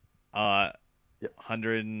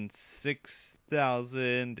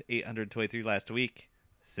 106,823 last week.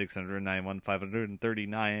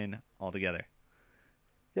 691,539 altogether.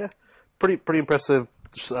 Yeah, pretty impressive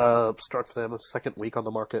start for them the second week on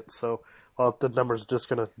the market, so the numbers are just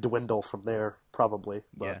going to dwindle from there, probably.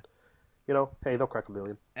 But, hey, they'll crack 1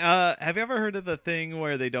 million. Have you ever heard of the thing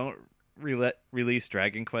where they don't release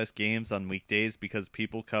Dragon Quest games on weekdays because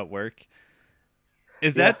people cut work?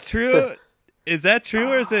 Is that true? Is that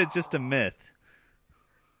true, or is it just a myth?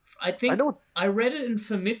 I think I read it in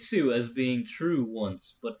Famitsu as being true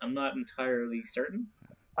once, but I'm not entirely certain.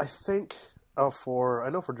 I think for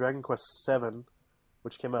Dragon Quest VII,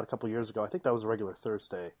 which came out a couple years ago, I think that was a regular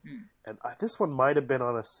Thursday, and this one might have been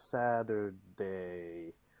on a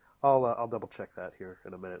Saturday. I'll double check that here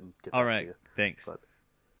in a minute and get. All right, to you. Thanks. But...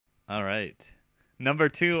 All right, number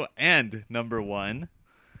 2 and number 1,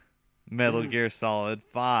 Metal Gear Solid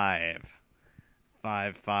 5.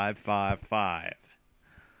 5.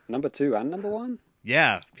 Number 2 and number 1?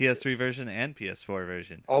 Yeah, PS3 version and PS4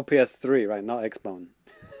 version. Oh, PS3, right? Not Xbone.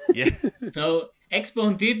 Yeah. No,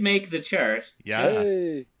 Xbone did make the chart. Yeah.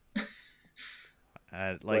 Hey.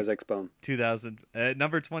 Like Where's Xbone? 2000,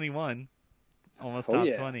 number 21, almost top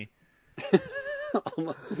 20.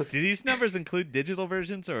 Do these numbers include digital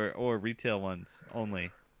versions or retail ones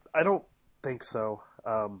only? I don't think so.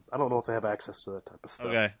 I don't know if they have access to that type of stuff.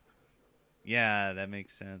 Okay. Yeah, that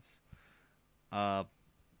makes sense. Yeah,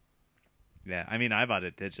 I mean, I bought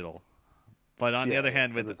it digital. But on the other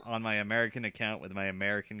hand, on my American account with my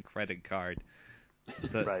American credit card.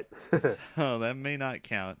 So, right. So that may not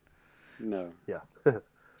count. No. Yeah.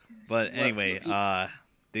 But anyway,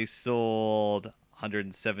 they sold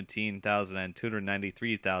 117,000 and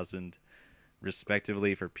 293,000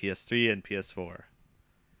 respectively for PS3 and PS4.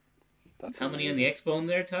 That's how many on the Xbone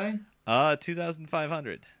there, Ty?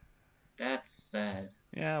 2,500. That's sad.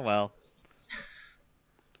 Yeah, well.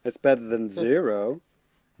 It's better than 0.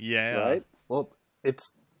 Yeah. Right? Well,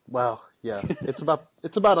 it's about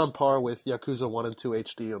on par with Yakuza 1 and 2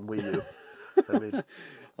 HD on Wii U. I mean,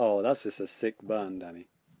 oh, that's just a sick bun, Danny.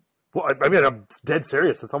 Well, I mean, I'm dead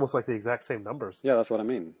serious. It's almost like the exact same numbers. Yeah, that's what I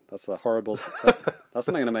mean. That's a horrible. That's not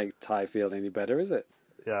going to make Ty feel any better, is it?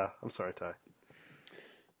 Yeah, I'm sorry, Ty.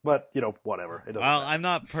 But whatever. It doesn't well, matter. I'm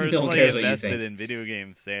not personally invested in video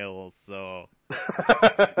game sales, so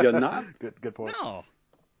you're not. Good point. No.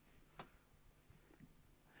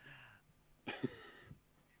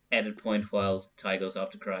 Edit point while Ty goes off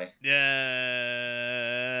to cry.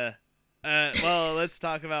 Yeah. Well, let's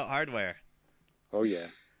talk about hardware. Oh yeah.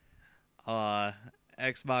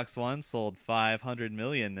 Xbox One sold 500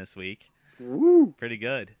 million this week. Woo! Pretty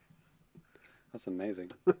good. That's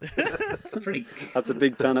amazing. Pretty. That's a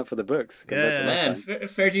big turn up for the books. Compared to last time.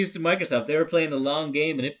 Fair dues to Microsoft. They were playing the long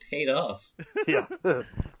game and it paid off. Yeah. All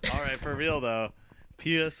right, for real though,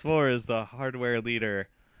 PS4 is the hardware leader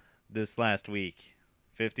this last week.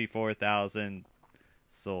 54,000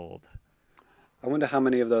 sold. I wonder how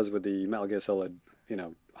many of those were the Metal Gear Solid,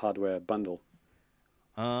 hardware bundle.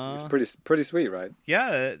 It's pretty sweet, right?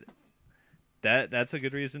 Yeah, that's a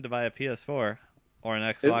good reason to buy a PS4 or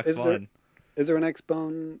an Xbox One. Is there an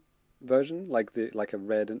Xbone version like a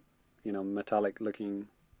red, metallic looking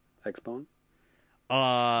Xbone?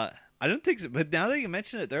 I don't think so. But now that you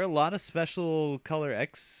mention it, there are a lot of special color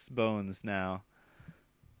Xbones now.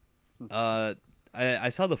 I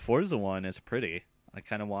saw the Forza one. It's pretty. I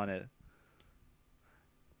kind of want it.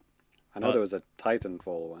 I know there was a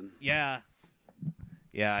Titanfall one. Yeah.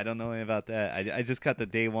 Yeah, I don't know anything about that. I just got the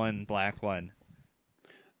day one black one.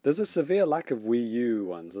 There's a severe lack of Wii U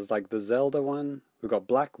ones. There's like the Zelda one. We've got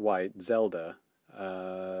black, white, Zelda.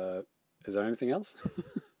 Is there anything else?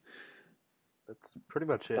 That's pretty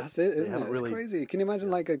much it. That's it, isn't it? It's crazy. Can you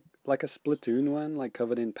imagine like a Splatoon one, like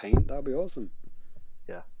covered in paint? That'd be awesome.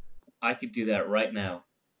 Yeah. I could do that right now.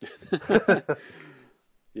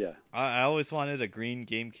 Yeah. I always wanted a green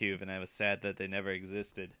GameCube, and I was sad that they never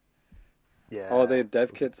existed. Yeah. Oh, they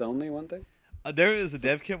dev kits only, weren't they? There was a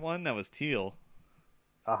dev kit one that was teal.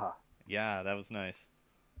 Uh-huh. Yeah, that was nice.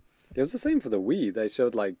 It was the same for the Wii. They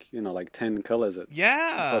showed like 10 colors at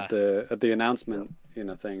the announcement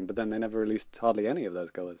thing, but then they never released hardly any of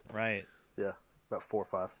those colors. Right. Yeah, about 4 or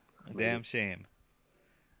 5. A damn shame.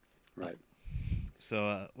 Right.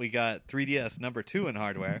 So we got 3DS number 2 in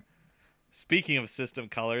hardware. Speaking of system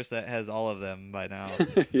colors, that has all of them by now.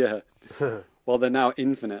 Yeah. Well, they're now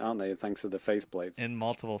infinite, aren't they? Thanks to the faceplates. In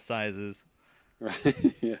multiple sizes.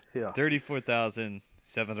 Right. Yeah.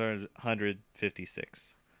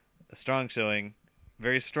 34,756. A strong showing.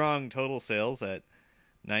 Very strong total sales at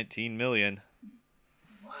 19 million.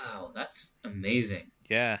 Wow, that's amazing.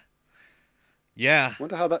 Yeah. Yeah.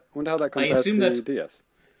 Wonder how that compares to the DS.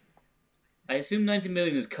 I assume 90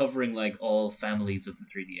 million is covering like all families of the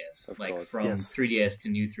 3DS, Of like course. from Yes. 3DS to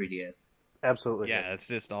new 3DS. Absolutely. Yeah, it's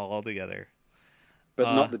just all together.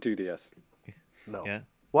 but not the 2DS. No. Yeah.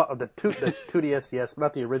 Well, the 2DS, yes, but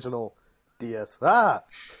not the original DS. Ah!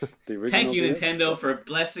 The original Thank you, DS? Nintendo, for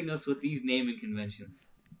blessing us with these naming conventions.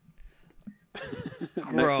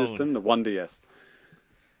 Next Grown. system, the 1DS.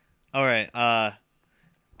 All right.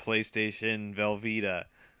 PlayStation Velveeta,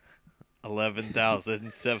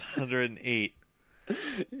 11,708.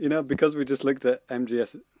 You know, because we just looked at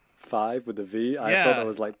MGS 5 with the V, I Yeah. thought that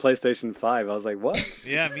was like PlayStation 5. I was like, what?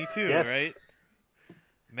 Yeah, me too. Yes. Right.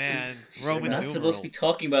 Man, We're Roman not numerals. supposed to be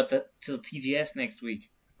talking about that till TGS next week.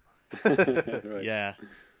 Right. Yeah.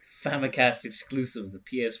 Famicast exclusive, the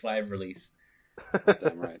PS5 release.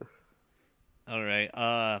 Damn right. All right.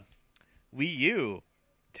 Wii U,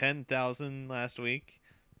 10,000 last week.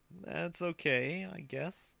 That's okay, I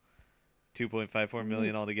guess. 2.54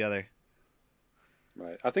 million altogether.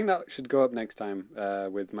 Right. I think that should go up next time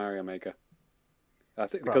with Mario Maker. I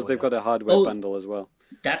think because Probably, they've got a hardware Oh. bundle as well.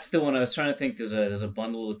 That's the one I was trying to think. There's a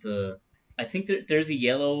bundle with the. I think there's a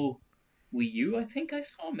yellow Wii U. I think I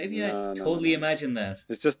saw. Maybe No, I no, totally no. imagined that.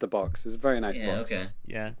 It's just the box. It's a very nice Yeah. box. Okay.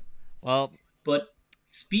 Yeah. Well, But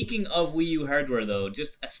speaking of Wii U hardware, though,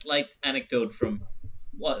 just a slight anecdote from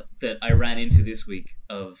what that I ran into this week.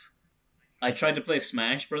 I tried to play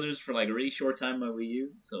Smash Brothers for like a really short time on my Wii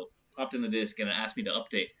U, so popped in the disc and it asked me to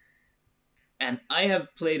update. And I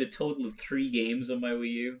have played a total of 3 games on my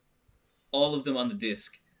Wii U, all of them on the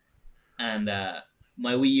disc. And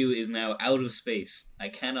my Wii U is now out of space. I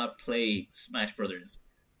cannot play Smash Brothers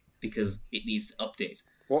because it needs to update.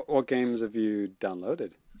 What games have you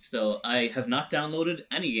downloaded? So I have not downloaded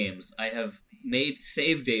any games. I have made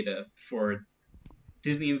save data for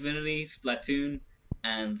Disney Infinity, Splatoon,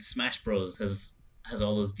 and Smash Bros. has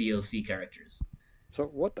all those DLC characters. So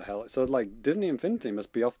what the hell? So like Disney Infinity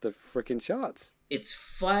must be off the freaking charts. It's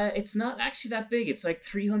not actually that big. It's like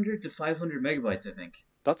 300 to 500 megabytes, I think.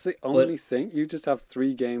 That's the only thing. You just have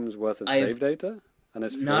 3 games worth of save data, and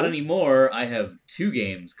it's Not full? anymore. I have 2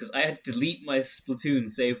 games because I had to delete my Splatoon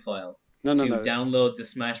save file No. download the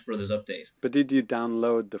Smash Brothers update. But did you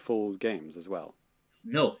download the full games as well?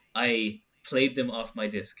 No, I played them off my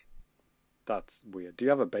disc. That's weird. Do you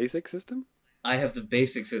have a basic system? I have the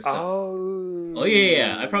basic system. Oh.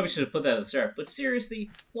 Yeah. I probably should have put that at the start. But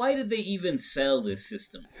seriously, why did they even sell this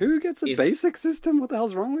system? Who gets a basic system? What the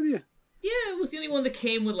hell's wrong with you? Yeah, it was the only one that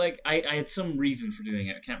came with, like, I had some reason for doing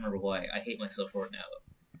it. I can't remember why. I hate myself for it now,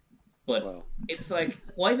 though. But Well. it's like,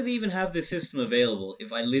 why do they even have this system available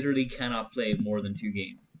if I literally cannot play more than 2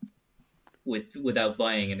 games without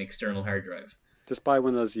buying an external hard drive? Just buy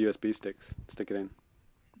one of those USB sticks. Stick it in.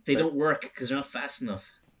 They don't work because they're not fast enough.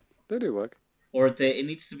 They do work. Or it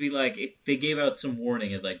needs to be like, they gave out some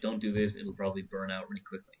warning, it's like, don't do this, it'll probably burn out really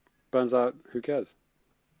quickly. Burns out. Who cares?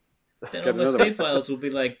 Then Get all my another save files will be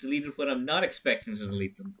like deleted when I'm not expecting to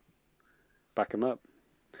delete them. Back them up.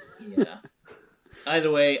 Yeah. Either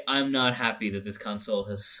way, I'm not happy that this console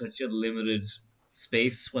has such a limited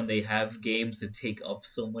space when they have games that take up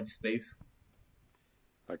so much space.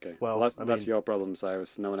 Okay. Well, that's your problem,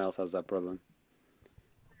 Cyrus. No one else has that problem.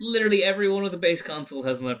 Literally every one of the base console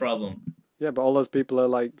has my problem. Yeah, but all those people are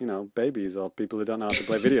like, babies or people who don't know how to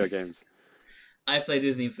play video games. I play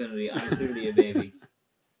Disney Infinity. I'm clearly a baby.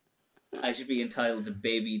 I should be entitled to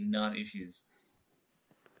baby not issues.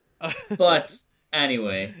 But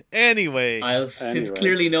anyway, since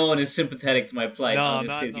clearly no one is sympathetic to my plight, I'm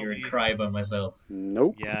gonna sit here and cry by myself.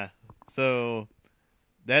 Nope. Yeah. So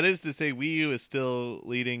that is to say, Wii U is still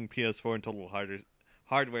leading PS4 in total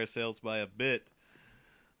hardware sales by a bit.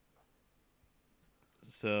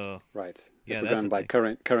 So right. Yeah, if we're that's going by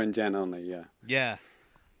current gen only, yeah. Yeah.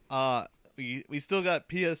 We still got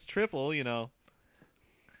PS Triple,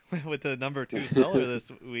 with the number 2 seller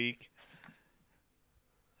this week.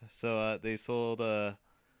 So they sold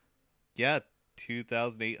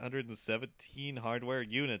 2,817 hardware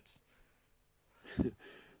units.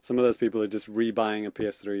 Some of those people are just rebuying a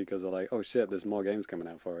PS3 because they're like, oh shit, there's more games coming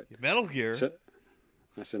out for it. Metal Gear.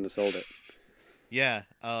 I shouldn't have sold it. Yeah,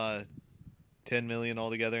 10 million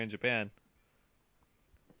altogether in Japan.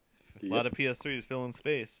 Yep. A lot of PS3s filling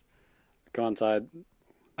space. Go on, Tide.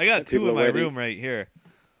 I got 2 in my room right here.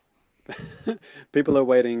 People are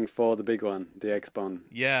waiting for the big one, the Xbone.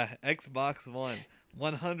 Yeah, Xbox One.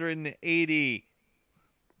 180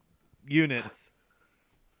 units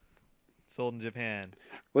sold in Japan.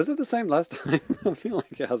 Was it the same last time? I feel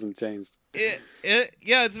like it hasn't changed.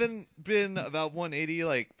 It's been about 180,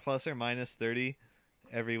 like plus or minus 30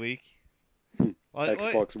 every week.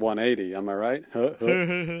 Xbox 180, am I right?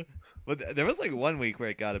 But there was like 1 week where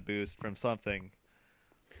it got a boost from something.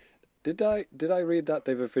 Did I read that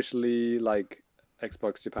they've officially, like,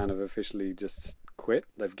 Xbox Japan have officially just quit.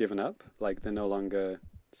 They've given up. Like they're no longer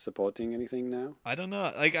supporting anything now. I don't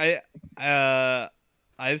know. Like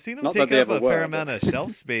I've seen them Not that take they up ever a fair were, amount but of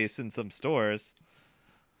shelf space in some stores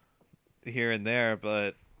here and there,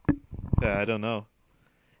 but yeah, I don't know.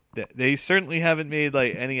 They certainly haven't made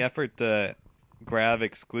like any effort to grab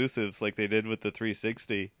exclusives like they did with the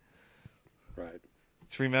 360. right.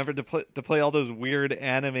 Just remember to play all those weird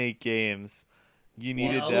anime games. You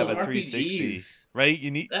needed all to have those a 360, RPGs. right?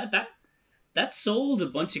 You need That sold a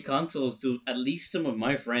bunch of consoles to at least some of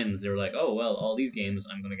my friends. They were like, "Oh well, all these games,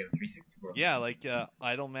 I'm gonna get a 360 for." yeah, like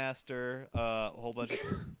Idolmaster, a whole bunch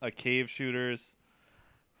of cave shooters.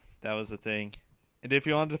 That was the thing. And if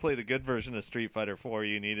you wanted to play the good version of Street Fighter 4,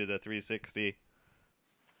 you needed a 360.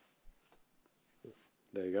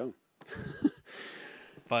 There you go.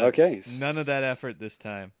 But Okay. none of that effort this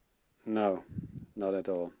time. No, not at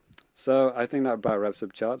all. So I think that about wraps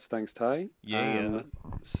up charts. Thanks, Ty. Yeah.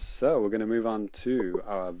 So we're going to move on to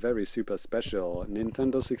our very super special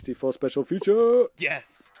Nintendo 64 special feature.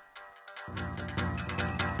 Yes.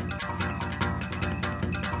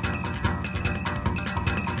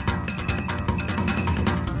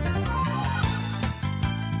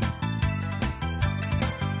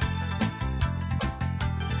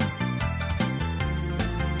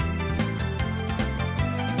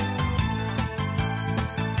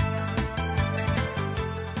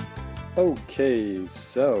 Okay,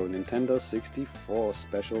 so Nintendo 64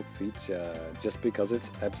 special feature, just because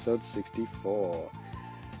it's episode 64.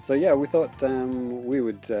 So yeah, we thought we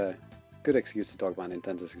would, good excuse to talk about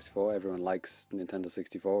Nintendo 64. Everyone likes Nintendo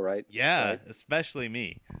 64, right? Yeah, Right? especially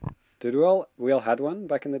me. Did we all had one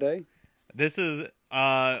back in the day? This is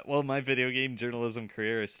well, my video game journalism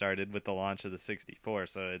career started with the launch of the 64,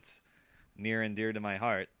 so it's near and dear to my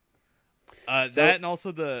heart. That and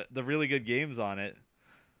also the really good games on it.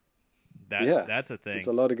 That's a thing. There's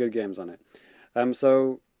a lot of good games on it.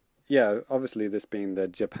 So yeah, obviously this being the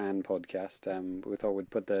Japan podcast, we thought we'd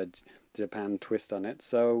put the Japan twist on it.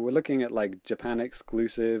 So we're looking at like Japan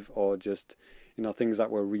exclusive, or just things that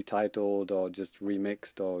were retitled or just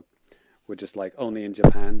remixed, or were just like only in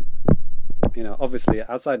Japan. Obviously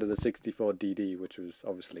outside of the 64 DD, which was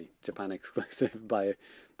obviously Japan exclusive by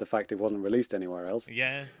the fact it wasn't released anywhere else.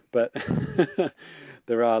 Yeah. But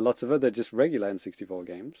there are lots of other just regular N64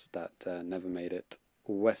 games that never made it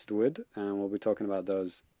westward, and we'll be talking about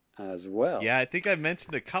those as well. Yeah, I think I've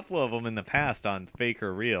mentioned a couple of them in the past on Fake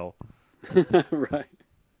or Real. Right.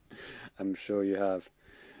 I'm sure you have.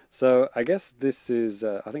 So I guess this is,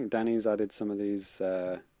 I think Danny's added some of these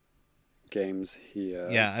games here.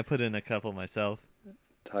 Yeah, I put in a couple myself.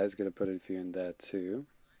 Ty's going to put a few in there too.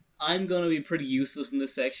 I'm gonna be pretty useless in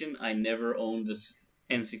this section. I never owned this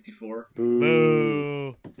N64.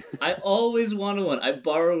 Boo! I always wanted one. I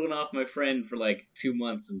borrowed one off my friend for like 2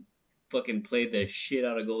 months and fucking played the shit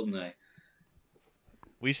out of GoldenEye.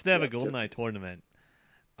 We should have a GoldenEye tournament.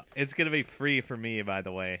 It's gonna be free for me, by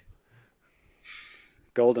the way.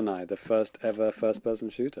 GoldenEye, the first ever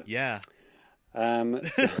first-person shooter. Yeah.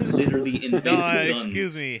 Literally invented guns.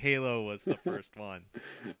 Excuse me. Halo was the first one.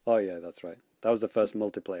 Oh yeah, that's right. That was the first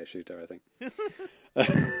multiplayer shooter, I think.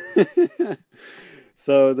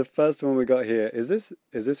 So the first one we got here, is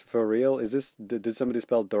this for real? Did somebody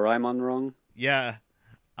spell Doraemon wrong? Yeah.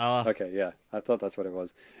 Okay, yeah, I thought that's what it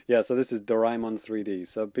was. Yeah, so this is Doraemon 3D.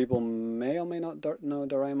 So people may or may not know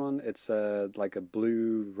Doraemon. It's like a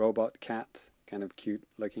blue robot cat, kind of cute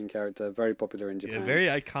looking character, very popular in Japan. Yeah, very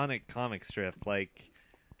iconic comic strip.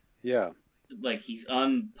 Yeah. Like he's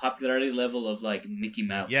on popularity level of like Mickey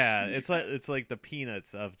Mouse. Yeah, it's like the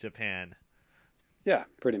Peanuts of Japan. Yeah,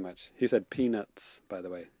 pretty much. He said peanuts, by the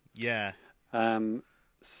way. Yeah.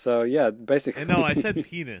 So yeah, basically. No, I said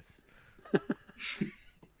penis.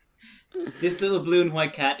 This little blue and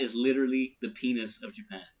white cat is literally the penis of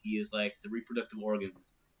Japan. He is like the reproductive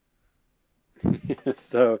organs.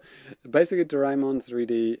 So basically Doraemon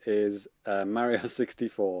 3D is Mario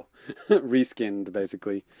 64 reskinned,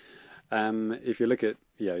 basically. If you look at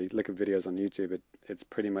videos on YouTube, it's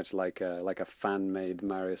pretty much like a fan made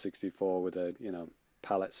Mario 64 with a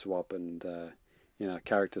palette swap and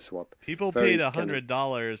character swap. People paid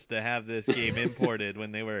 $100 to have this game imported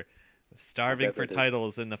when they were starving for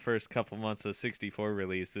titles in the first couple months of 64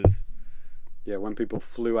 releases. Yeah, when people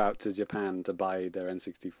flew out to Japan to buy their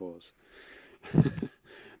N64s.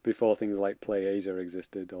 Before things like Play Asia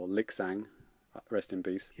existed, or Lixang, rest in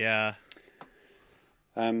peace. Yeah.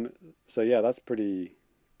 So yeah, that's pretty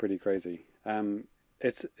crazy.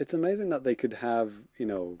 It's amazing that they could have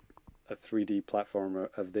a 3D platformer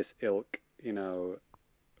of this ilk,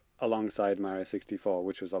 alongside Mario 64,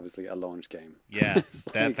 which was obviously a launch game. Yeah,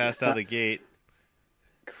 that fast out of the gate.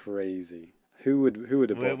 Crazy. Who would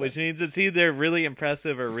have bought Which that? means it's either really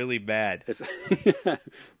impressive or really bad. It's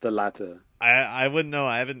the latter. I wouldn't know.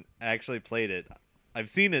 I haven't actually played it. I've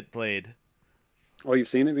seen it played. Oh, you've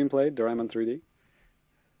seen it being played, Doraemon 3D?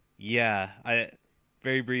 Yeah, I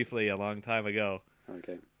very briefly a long time ago.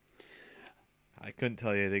 Okay. I couldn't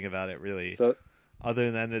tell you anything about it really, So,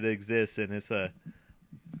 other than it exists and it's a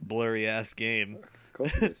blurry ass game. of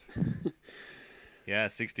course it is. Yeah,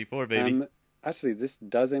 64 baby. Actually, this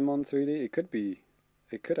Dazemon 3D,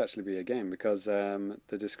 it could actually be a game because the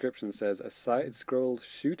description says a side-scroll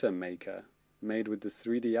shooter maker made with the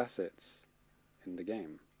 3D assets in the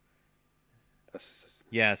game.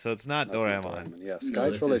 Yeah, so it's not That's not Doraemon. Yeah, No,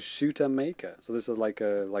 this Skytroller is- shooter maker. So this is like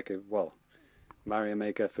a Mario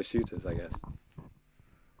Maker for shooters, I guess.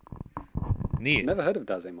 Neat. Never heard of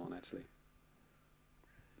Dazemon actually.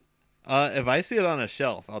 If I see it on a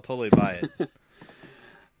shelf, I'll totally buy it.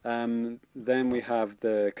 Then we have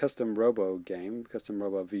the Custom Robo game, Custom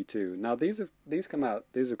Robo V2. Now these have come out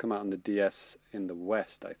on the DS in the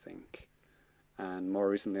West, I think, and more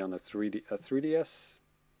recently on the 3DS.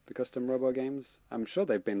 The Custom Robo games. I'm sure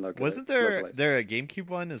they've been localized. Wasn't there a GameCube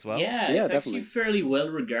one as well? Yeah, Yeah, it's definitely. actually fairly well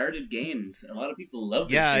regarded games. A lot of people love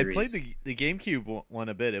the Yeah, I series. played the GameCube one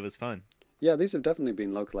a bit. It was fun. Yeah, these have definitely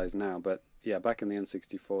been localized now, but yeah, back in the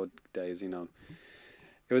N64 days, it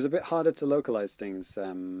was a bit harder to localize things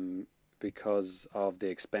because of the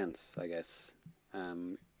expense, I guess.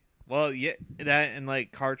 Well, yeah, that and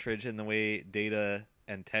like cartridge and the way data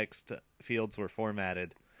and text fields were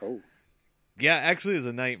formatted. Oh, Yeah, actually, it's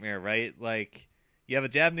a nightmare, right? Like, you have a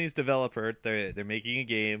Japanese developer. They're making a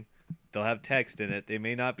game. They'll have text in it. They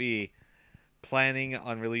may not be planning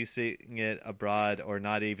on releasing it abroad or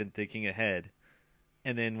not even thinking ahead.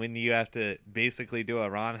 And then when you have to basically do a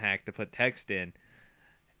ROM hack to put text in,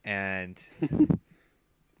 and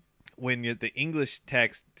when the English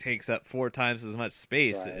text takes up 4 times as much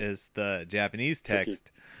space Right. as the Japanese Tricky.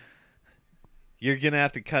 text, you're gonna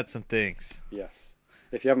have to cut some things. yes.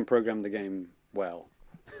 If you haven't programmed the game well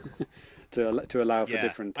to allow for Yeah.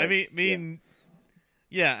 different I texts. mean,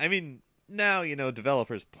 I mean, now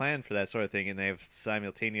developers plan for that sort of thing, and they have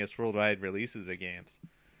simultaneous worldwide releases of games.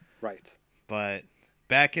 right. But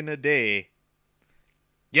back in the day,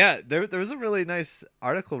 yeah, there was a really nice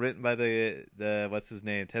article written by the what's his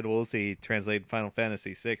name, Ted Woolsey, translated Final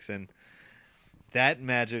Fantasy VI, and that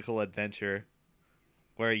magical adventure,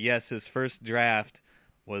 where yes, his first draft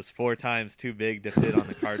was 4 times too big to fit on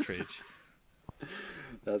the cartridge.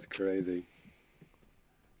 That's crazy.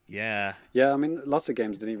 Yeah. Yeah, I mean, lots of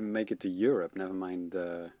games didn't even make it to Europe. Never mind,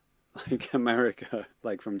 like America,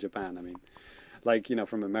 like from Japan. I mean, like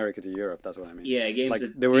from America to Europe. That's what I mean. Yeah, games like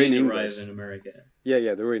that they were in did English. arrive in America.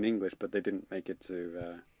 Yeah, they were in English, but they didn't make it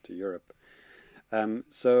to Europe.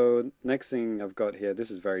 So next thing I've got here,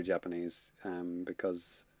 this is very Japanese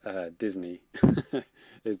because Disney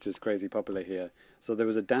is just crazy popular here. So there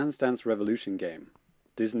was a Dance Dance Revolution game,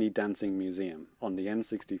 Disney Dancing Museum, on the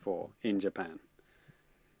N64 in Japan.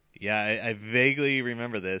 Yeah, I vaguely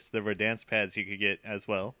remember this. There were dance pads you could get as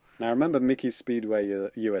well. Now I remember Mickey's Speedway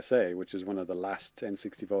USA, which was one of the last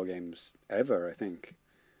N64 games ever, I think.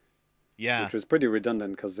 Yeah. Which was pretty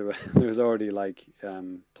redundant because there was already like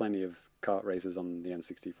plenty of kart races on the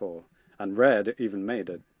N64, and Rare even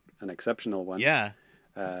made an exceptional one. Yeah.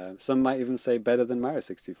 Some might even say better than Mario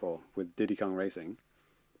 64 with Diddy Kong Racing,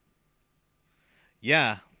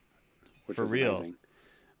 Yeah. which For was real. amazing.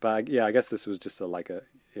 But yeah, I guess this was just like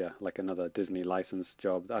another Disney license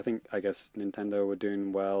job. I guess Nintendo were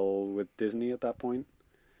doing well with Disney at that point,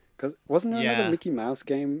 because wasn't there Yeah. another Mickey Mouse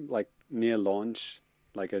game like near launch,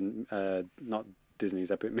 like not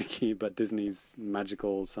Disney's Epic Mickey, but Disney's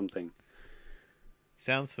Magical something.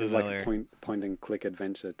 Sounds It was familiar. like a point and click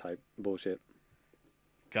adventure type bullshit.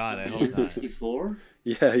 God, I The hope not. N64?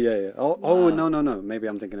 Yeah. Oh, Wow. no. Maybe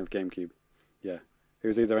I'm thinking of GameCube. Yeah, it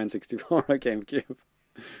was either N64 or GameCube.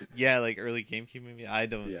 Yeah, like early GameCube movie. I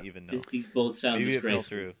don't Yeah. even know. These both sound Maybe it fell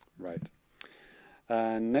disgraceful. through.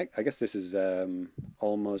 Right. Next, I guess this is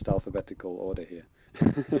almost alphabetical order here.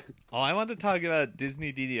 Oh, I want to talk about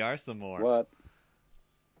Disney DDR some more. What?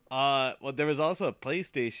 Well, there was also a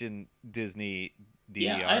PlayStation Disney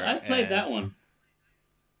DDR. Yeah, I played that one.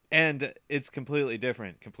 And it's completely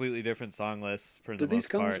different song lists for the Did these most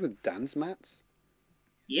come part. with dance mats?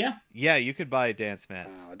 Yeah, Yeah, you could buy dance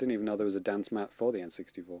mats. Wow, I didn't even know there was a dance mat for the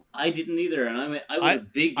N64. I didn't either, and I was a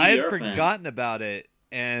big DDR I had fan. forgotten about it,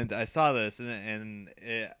 and I saw this, and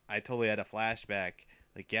I totally had a flashback.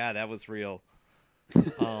 Like, yeah, that was real.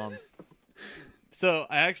 So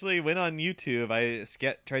I actually went on YouTube. I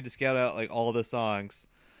tried to scout out like all the songs,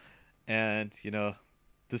 and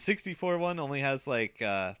the 64 one only has like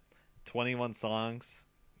 21 songs,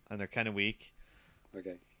 and they're kind of weak.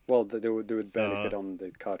 Okay. Well, they would barely So fit on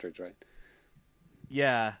the cartridge, right?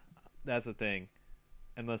 yeah, that's the thing.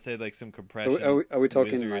 Unless they had like some So compression. are we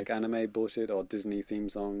talking like wizards. anime bullshit or Disney theme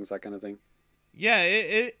songs, that kind of thing? Yeah,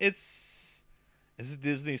 it's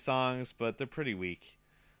Disney songs, but they're pretty weak.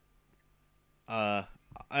 Uh,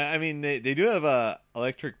 I mean they do have a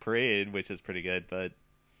Electric Parade, which is pretty good, but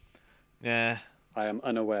yeah, I am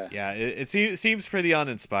unaware. yeah, it seems pretty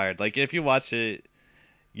uninspired. Like if you watch it,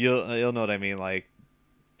 you'll know what I mean. Like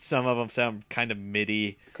some of them sound kind of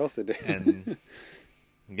MIDI, Of course they do. and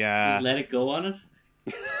yeah, Just Let It Go on it.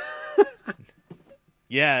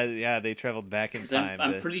 yeah, they traveled back in 'Cause time,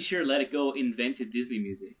 I'm pretty sure Let It Go invented Disney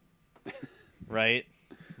music. right?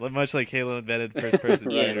 Much like Halo invented first-person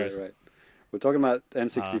Right, shooters. right. We're talking about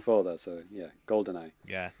N64 though, so yeah, GoldenEye.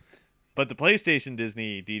 Yeah, but the PlayStation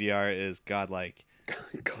Disney DDR is godlike.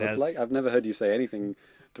 Godlike? I've never heard you say anything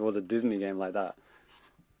towards a Disney game like that.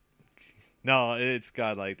 No, it's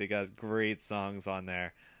godlike. They got great songs on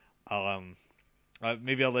there.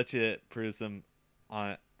 Maybe I'll let you peruse them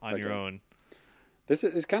on your Okay. own. This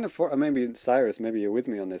is kind of for maybe Cyrus, maybe you're with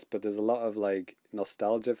me on this, but there's a lot of like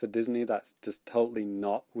nostalgia for Disney that's just totally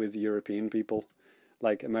not with European people.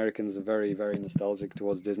 Like Americans are very, very nostalgic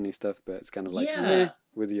towards Disney stuff, but it's kind of like Yeah. meh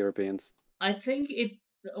with Europeans. I think it.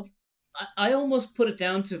 I almost put it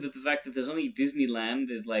down to the fact that there's only Disneyland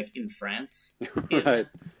is like in France. Right.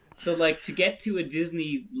 So like to get to a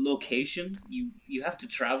Disney location, you have to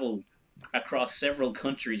travel across several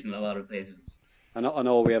countries in a lot of places. And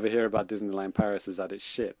all we ever hear about Disneyland Paris is that it's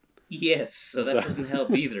shit. Yes, so that doesn't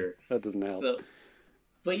help either. That doesn't help. So,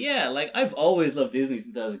 but yeah, like I've always loved Disney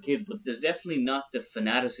since I was a kid, but there's definitely not the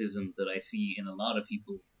fanaticism that I see in a lot of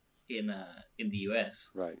people in the US.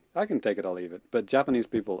 Right. I can take it or leave it. But Japanese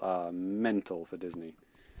people are mental for Disney.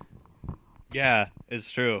 Yeah,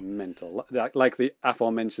 it's true. Mental. Like the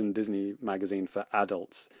aforementioned Disney magazine for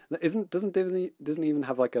adults. Doesn't Disney even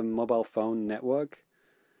have like a mobile phone network?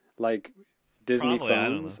 Like Disney Probably, I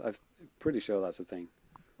don't phones? I'm pretty sure that's a thing.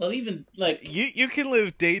 Well, even like You can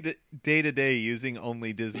live day to day using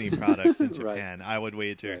only Disney products in Right. Japan. I would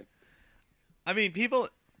wager. Right. I mean, people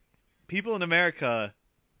in America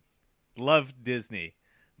love Disney,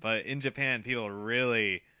 but in Japan, people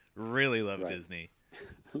really love Right. Disney.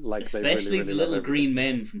 Like they especially really, the really little love green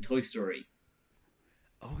men from Toy Story.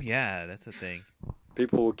 Oh yeah, that's a thing.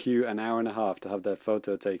 People will queue an hour and a half to have their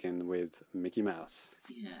photo taken with Mickey Mouse.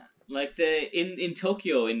 Yeah, like in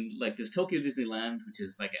Tokyo, in like there's Tokyo Disneyland, which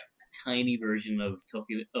is like a tiny version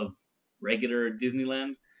of regular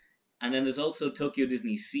Disneyland, and then there's also Tokyo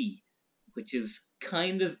Disney Sea, which is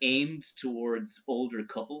kind of aimed towards older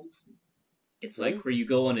couples. It's Really? like where you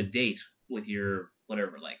go on a date with your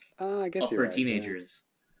whatever, like I guess you're upper right, teenagers. Yeah.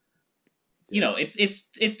 You know,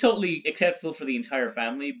 it's totally acceptable for the entire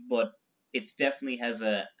family, but it's definitely has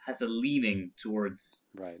a leaning towards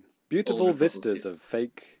Right. Beautiful older couples vistas too. of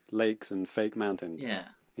fake lakes and fake mountains. Yeah.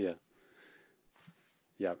 Yeah.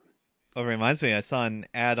 Yeah. Oh, it reminds me, I saw an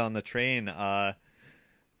ad on the train.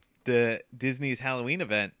 The Disney's Halloween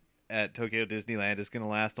event at Tokyo Disneyland is going to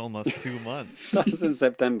last almost 2 months. Starts in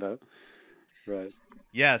September. Right.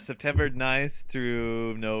 Yeah, September 9th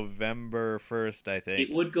through November 1st, I think.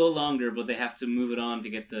 It would go longer, but they have to move it on to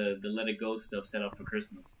get the Let It Go stuff set up for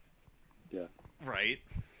Christmas. Yeah. Right.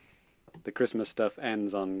 The Christmas stuff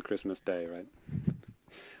ends on Christmas Day, right?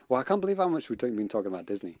 Well, I can't believe how much we've been talking about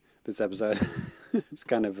Disney this episode. It's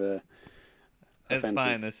kind of It's offensive.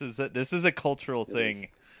 fine. This is a cultural It thing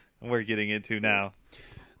we're getting into now.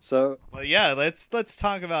 So, Well, yeah, let's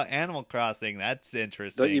talk about Animal Crossing. That's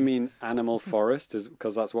interesting. don't you mean Animal Forest?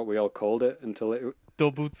 Because that's what we all called it until it.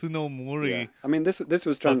 Dobutsu no Mori? Yeah. I mean, this was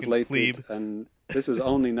Fucking translated, plebe. and this was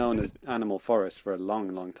only known as Animal Forest for a long,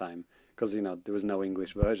 long time. Because there was no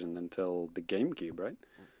English version until the GameCube, right?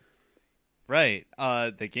 Right.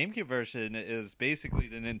 The GameCube version is basically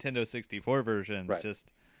the Nintendo 64 version, Right.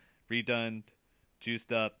 just redone,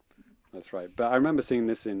 juiced up. That's right. But I remember seeing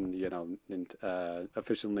this in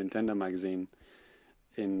official Nintendo magazine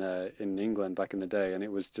in England back in the day, and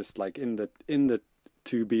it was just like in the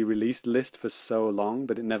to be released list for so long,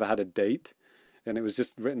 but it never had a date, and it was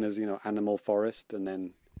just written as Animal Forest, and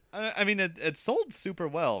then I mean, it sold super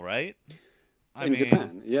well, right? in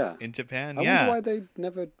Japan, yeah. In Japan, I yeah. wonder why they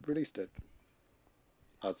never released it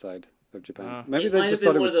outside of Japan. Maybe It they might just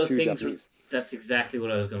have thought been it one was of those too things Japanese. That's exactly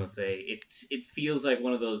what I was going to say. It feels like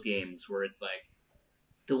one of those games where it's like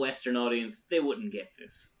the Western audience, they wouldn't get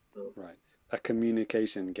this. So Right. A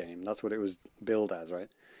communication game. That's what it was billed as, right?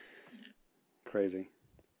 Crazy.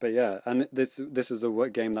 But yeah, and this is a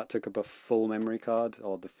game that took up a full memory card,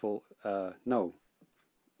 or the full no.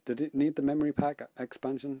 Did it need the memory pack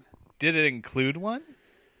expansion? Did it include one?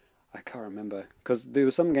 I can't remember because there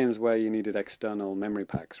were some games where you needed external memory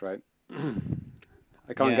packs, right?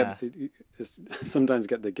 I can't Yeah. sometimes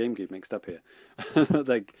get the GameCube mixed up here.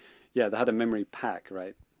 Like, yeah, they had a memory pack,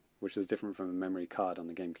 right, which is different from a memory card on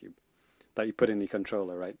the GameCube that you put in the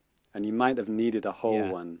controller, right? And you might have needed a whole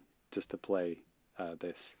one just to play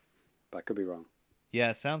this, but I could be wrong.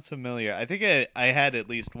 Yeah, sounds familiar. I think I had at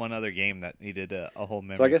least one other game that needed a whole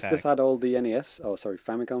memory So I guess pack. this had all the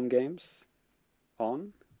Famicom games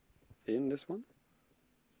in this one.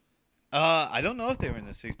 I don't know if they were in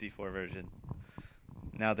the 64 version.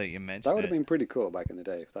 Now that you mention That would it, have been pretty cool back in the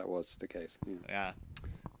day if that was the case. yeah.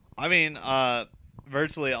 I mean,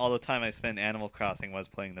 virtually all the time I spent Animal Crossing was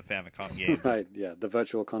playing the Famicom games. Right, yeah, the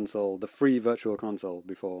virtual console, the free virtual console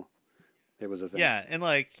before it was a thing. Yeah, and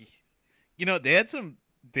like, you know, they had some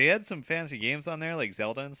fancy games on there like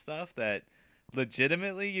Zelda and stuff that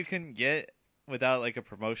legitimately you couldn't get without like a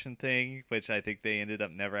promotion thing, which I think they ended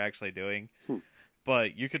up never actually doing.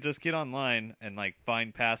 But you could just get online and like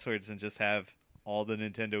find passwords and just have all the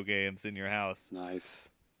Nintendo games in your house. Nice.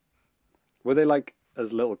 Were they like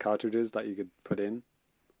as little cartridges that you could put in?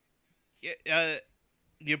 Yeah,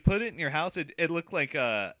 you put it in your house. It looked like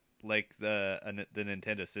the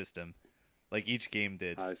Nintendo system, like each game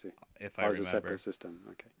did. I see. If I remember, a separate system.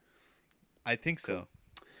 Okay. I think so.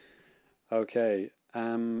 Okay.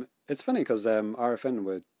 It's funny because RFN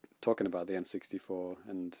were talking about the N64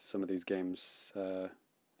 and some of these games a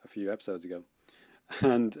few episodes ago.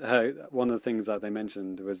 And one of the things that they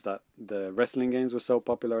mentioned was that the wrestling games were so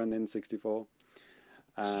popular in the N64.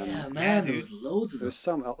 Yeah, man, there was loads of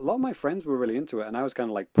them. A lot of my friends were really into it, and I was kind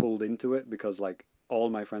of like pulled into it because like all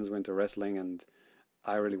my friends were into wrestling, and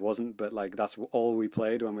I really wasn't. But like that's all we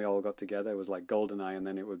played when we all got together. It was like GoldenEye, and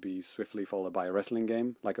then it would be swiftly followed by a wrestling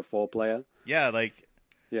game, like a 4-player. Yeah, like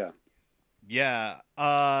yeah. Yeah,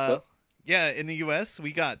 in the US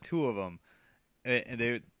we got 2 of them,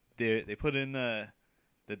 and they put in the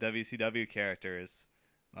WCW characters.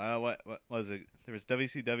 What was it? There was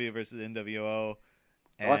WCW versus NWO.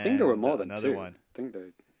 I think there were more than another 2. one.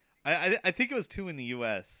 I I think it was 2 in the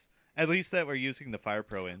US. At least that were using the Fire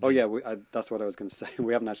Pro engine. Oh yeah, that's what I was going to say.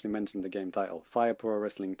 We haven't actually mentioned the game title: Fire Pro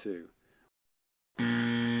Wrestling 2.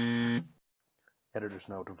 Editor's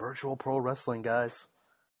note: Virtual Pro Wrestling, guys.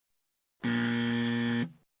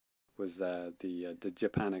 Was the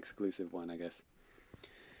Japan exclusive one, I guess.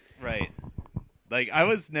 Right. Like, I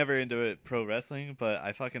was never into pro wrestling, but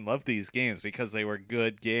I fucking loved these games because they were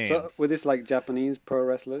good games. So, were this like Japanese pro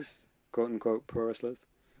wrestlers? Quote-unquote pro wrestlers?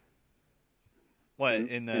 What,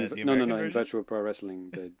 in the American No, version? in Virtual Pro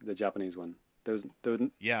Wrestling, the Japanese one. There was...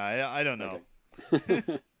 Yeah, I don't know. Okay.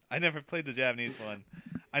 I never played the Japanese one.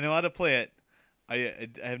 I know how to play it. I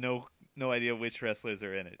have no idea which wrestlers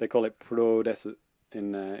are in it. They call it pro desu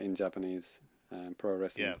in Japanese. Pro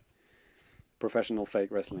wrestling. Yeah. Professional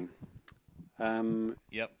fake wrestling.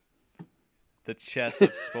 Yep. The chess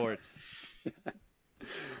of sports.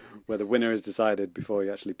 Where the winner is decided before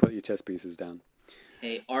you actually put your chess pieces down.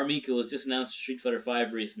 Hey, Armika was just announced for Street Fighter V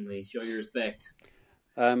recently. Show your respect.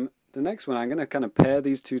 The next one, I'm going to kind of pair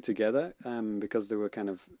these two together because they were kind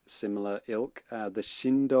of similar ilk. The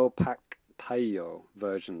Shindo Pak Taiyo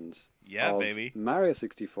versions of baby. Mario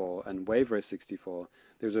 64 and Wave Race 64.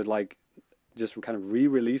 Those are like just kind of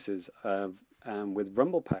re-releases with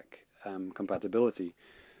Rumble Pack compatibility.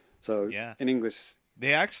 So in English,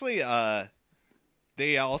 they actually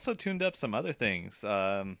they also tuned up some other things.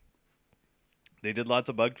 They did lots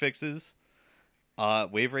of bug fixes.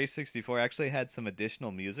 Wave Race 64 actually had some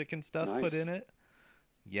additional music and stuff put in it.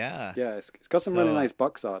 Yeah, it's got some really nice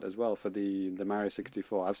box art as well for the Mario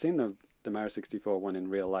 64. I've seen the Mario 64 one in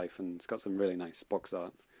real life, and it's got some really nice box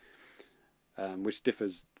art, which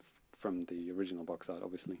differs from the original box art,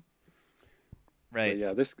 obviously. Right.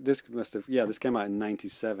 So yeah, this came out in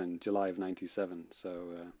 '97, July of '97.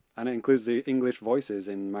 So and it includes the English voices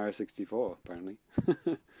in Mario 64, apparently.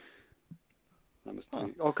 That must be...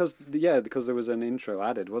 Oh, because there was an intro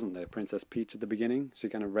added, wasn't there? Princess Peach at the beginning. She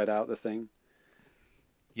kind of read out the thing.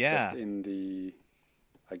 Yeah. But in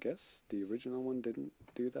I guess the original one didn't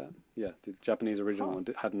do that. Yeah, the Japanese original one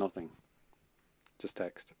had nothing, just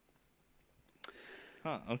text.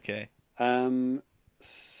 Huh. Okay.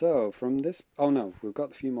 So from this, we've got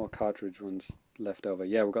a few more cartridge ones left over.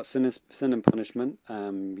 Yeah, we've got Sin and Punishment.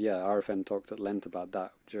 RFN talked at length about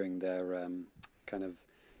that during their kind of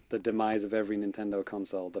the demise of every Nintendo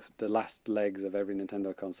console, the last legs of every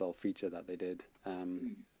Nintendo console feature that they did.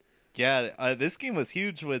 This game was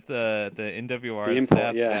huge with the NWR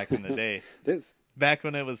staff back in the day. This back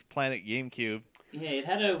when it was Planet GameCube. Yeah, it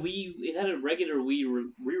had a Wii. It had a regular Wii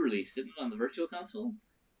re-release, didn't it, on the Virtual Console?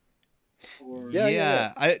 Or Yeah.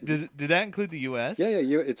 Yeah, did that include the Yeah, U.S.?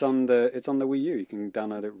 it's on the Wii U. You can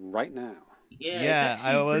download it right now. yeah, it's Yeah, actually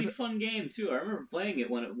I a pretty was. fun game too. I remember playing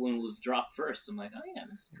it when it was dropped first. I'm like, oh yeah,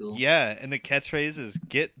 this is cool. Yeah, and the catchphrase is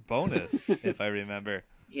 "get bonus," if I remember.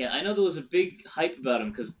 Yeah, I know there was a big hype about him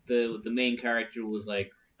because the main character was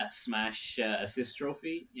like a Smash assist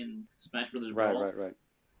trophy in Smash Brothers Right, Brawl. right, right.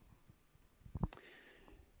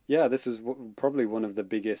 Yeah, this is probably one of the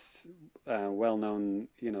biggest, well-known,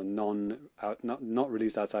 not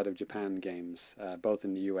released outside of Japan games, both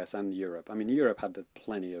in the US and Europe. I mean, Europe had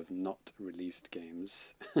plenty of not released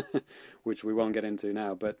games, which we won't get into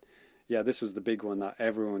now. But yeah, this was the big one that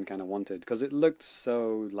everyone kind of wanted because it looked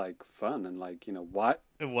so like fun and like what?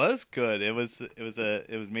 It was good. It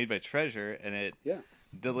was made by Treasure, and it Yeah,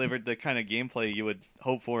 delivered the kind of gameplay you would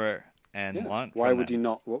hope for and yeah. want Why from would you them.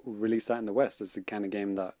 not release that in the West? It's the kind of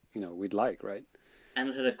game that we'd like, right? And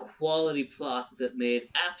it had a quality plot that made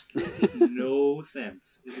absolutely no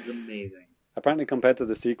sense. It was amazing. Apparently, compared to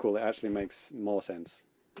the sequel, it actually makes more sense.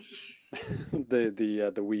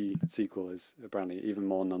 The Wii sequel is apparently even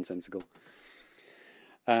more nonsensical.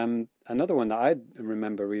 Another one that I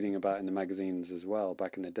remember reading about in the magazines as well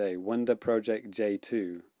back in the day, Wonder Project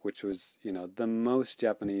J2, which was the most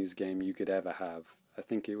Japanese game you could ever have. I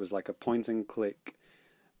think it was like a point and click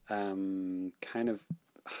kind of.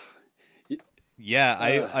 Yeah,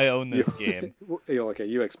 I own this you, game. okay,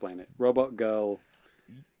 you explain it. Robot girl.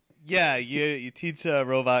 Yeah, you teach a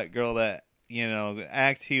robot girl to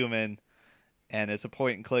act human, and it's a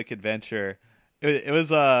point and click adventure. It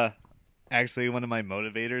was actually one of my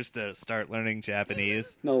motivators to start learning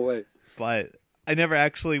Japanese, No way. but I never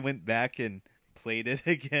actually went back and played it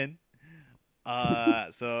again.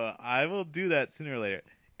 So I will do that sooner or later.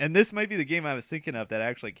 And this might be the game I was thinking of that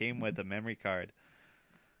actually came with a memory card.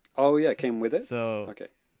 Oh yeah, it came with it. So Okay.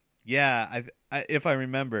 yeah, if I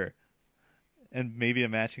remember, and maybe a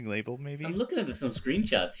matching label, maybe. I'm looking at some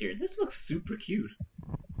screenshots here. This looks super cute.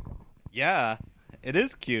 Yeah, it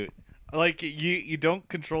is cute. Like you don't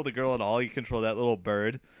control the girl at all. You control that little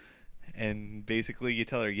bird, and basically you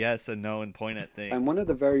tell her yes and no and point at things. And one of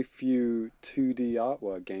the very few 2D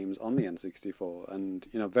artwork games on the N64, and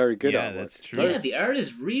very good Yeah, artwork. that's true. Yeah, the art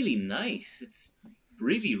is really nice. It's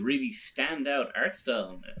really, really standout art style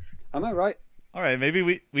in this. Am I right? All right,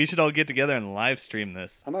 maybe we should all get together and live stream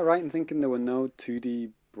this. Am I right in thinking there were no 2D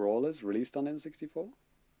brawlers released on N64?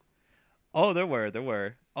 Oh, there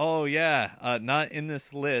were. Oh yeah, not in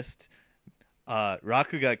this list.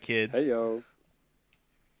 Rakuga Kids. Hey yo.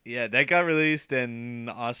 Yeah, that got released in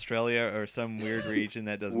Australia or some weird region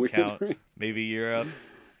that doesn't count. Maybe Europe.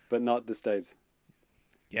 But not the States.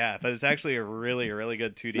 Yeah, but it's actually a really, really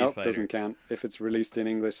good 2D Nope, fighter. doesn't count. If it's released in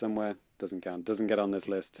English somewhere, doesn't count. Doesn't get on this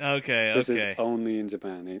list. Okay. This is only in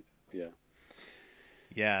Japan. Yeah.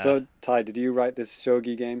 Yeah. So, Ty, did you write this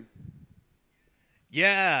shogi game?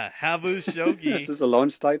 Yeah, Habu Shogi. Is this a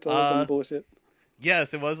launch title or some bullshit?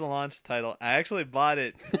 Yes, it was a launch title. I actually bought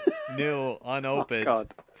it new, unopened,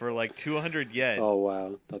 for like 200 yen. Oh,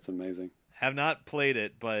 wow. That's amazing. Have not played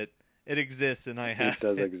it, but it exists and I have it.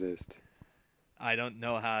 Does exist. I don't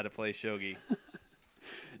know how to play shogi.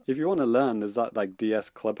 If you want to learn, there's that like DS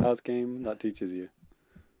Clubhouse game that teaches you.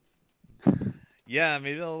 Yeah,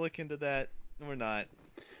 maybe I'll look into that. Or not.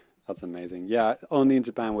 That's amazing. Yeah, only in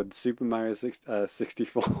Japan would Super Mario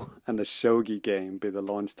 64 and the Shogi game be the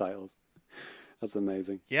launch titles. That's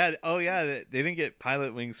amazing. Yeah. Oh, yeah. They didn't get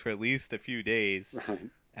Pilot Wings for at least a few days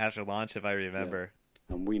after launch, if I remember.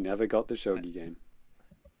 Yeah. And we never got the Shogi game.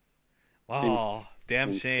 Wow,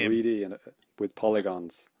 damn shame. 3D and with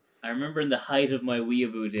polygons. I remember in the height of my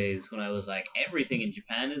weeaboo days when I was like, everything in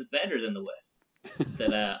Japan is better than the West.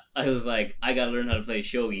 That I was like, I gotta learn how to play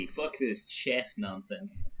shogi. Fuck this chess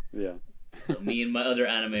nonsense. Yeah. So me and my other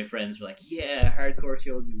anime friends were like, yeah, hardcore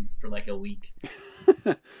shogi for like a week.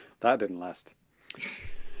 That didn't last.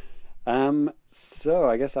 So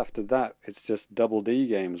I guess after that, it's just double D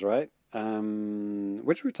games, right?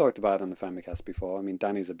 Which we talked about on the Famicast before. I mean,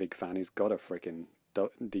 Danny's a big fan. He's got a freaking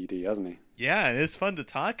DD, hasn't he? Yeah, it is fun to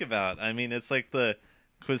talk about. I mean, it's like the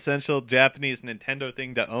quintessential Japanese Nintendo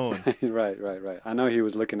thing to own. Right. I know he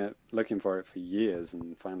was looking for it for years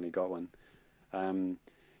and finally got one.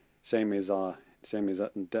 Shame he's on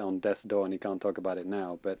death's door and he can't talk about it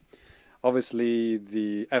now. But obviously,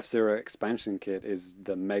 the F-Zero expansion kit is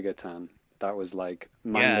the Megaton. That was like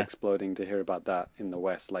mind exploding to hear about that in the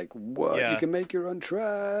West. Like, what? Yeah. You can make your own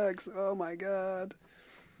tracks. Oh my god!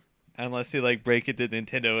 Unless you like break it to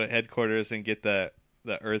Nintendo headquarters and get the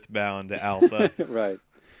Earthbound Alpha. Right.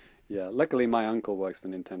 Yeah, luckily my uncle works for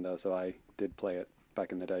Nintendo, so I did play it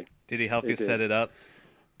back in the day. Did he help It you did. set it up?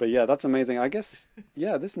 But yeah, that's amazing. I guess,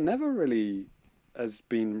 yeah, this never really has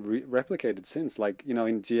been replicated since. Like, in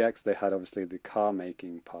GX they had obviously the car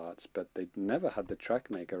making parts, but they never had the track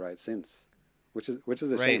maker right since, which is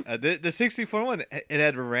a Right. shame. The 64 one, it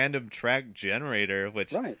had a random track generator,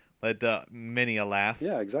 which Right. led to many a laugh.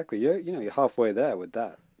 Yeah, exactly. You're halfway there with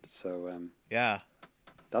that. So Yeah.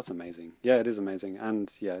 that's amazing. Yeah, it is amazing.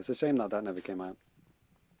 And yeah, it's a shame that never came out.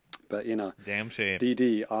 But Damn shame.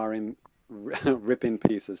 DD are in rip in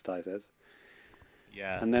pieces, Ty says.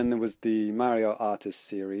 Yeah. And then there was the Mario Artist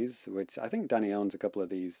series, which I think Danny owns a couple of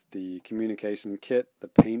these. The Communication Kit, the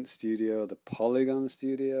Paint Studio, the Polygon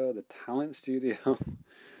Studio, the Talent Studio.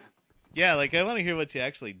 Yeah, like I want to hear what you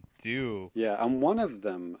actually do. Yeah, and one of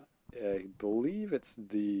them, I believe it's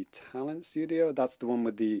the Talent Studio. That's the one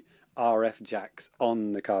with the RF jacks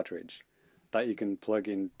on the cartridge that you can plug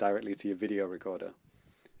in directly to your video recorder.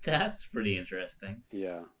 That's pretty interesting.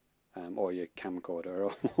 Yeah. Or your camcorder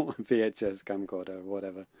or VHS camcorder or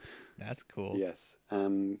whatever. That's cool. Yes.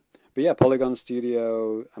 But yeah, Polygon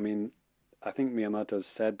Studio, I mean, I think Miyamoto's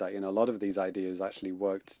said that, a lot of these ideas actually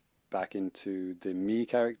worked back into the Mii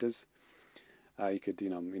characters. You could,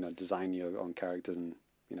 design your own characters and,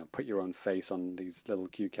 put your own face on these little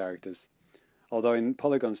cute characters. Although in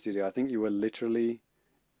Polygon Studio, I think you were literally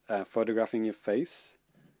photographing your face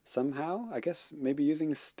somehow. I guess maybe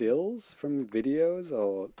using stills from videos,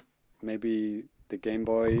 or maybe the Game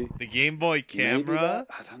Boy. The Game Boy camera?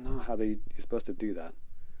 I don't know how you're supposed to do that.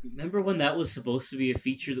 Remember when that was supposed to be a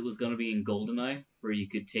feature that was going to be in GoldenEye, where you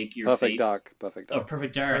could take your Perfect face... Dark. Perfect Dark. Oh,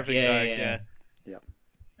 Perfect Dark. Perfect yeah, Dark, yeah. Yeah.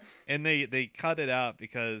 And they cut it out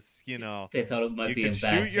because, They thought it might you be could in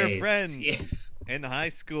bad shoot your taste. friends Yes. in high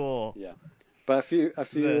school. Yeah. But a few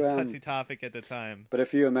The touchy topic at the time. but a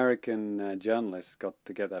few American journalists got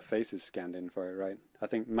to get their faces scanned in for it, right? I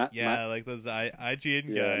think Matt, Like those IGN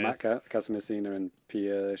yeah, guys. Matt Casamassina and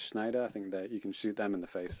Pia Schneider. I think that you can shoot them in the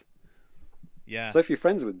face. Yeah. So if you're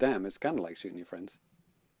friends with them, it's kind of like shooting your friends.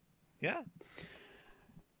 Yeah.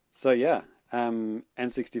 So yeah,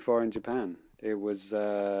 N64 in Japan. It was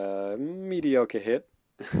a mediocre hit,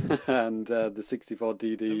 and the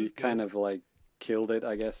 64DD kind of like killed it,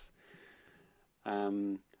 I guess.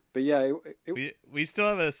 But yeah, We still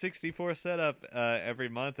have a 64 setup every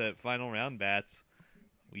month at Final Round Bats.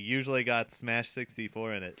 We usually got Smash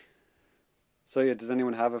 64 in it. So yeah, does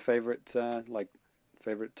anyone have a favorite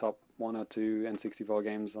favorite top 1 or 2 N64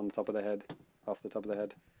 games on the top of their head, off the top of their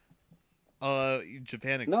head?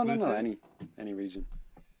 Japan exclusive? No, any region.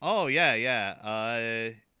 Oh,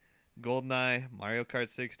 yeah. GoldenEye, Mario Kart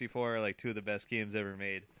 64 are like two of the best games ever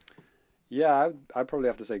made. Yeah, I'd probably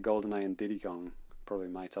have to say GoldenEye and Diddy Kong, probably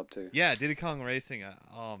my top 2. Yeah, Diddy Kong Racing.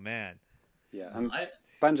 Oh, man. Yeah, and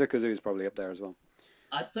Banjo-Kazooie is probably up there as well.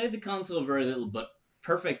 I played the console very little, but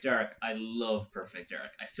Perfect Dark, I love Perfect Dark.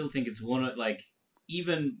 I still think it's one of,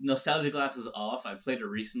 even nostalgia glasses off, I played it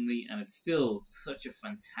recently, and it's still such a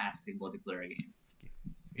fantastic multiplayer game.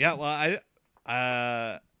 Yeah, well,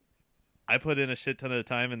 I put in a shit ton of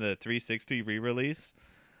time in the 360 re-release,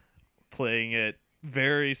 playing it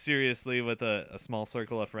very seriously with a small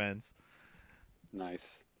circle of friends.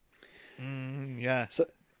 Nice. Yeah.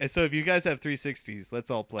 So if you guys have 360s, let's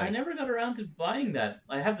all play. I never got around to buying that.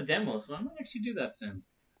 I have the demo, so I might actually do that soon.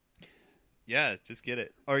 Yeah, just get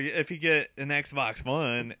it. Or if you get an Xbox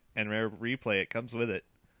One and Rare Replay, it comes with it.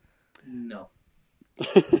 No.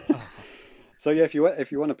 So yeah, if you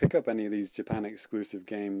want to pick up any of these Japan exclusive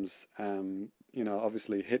games,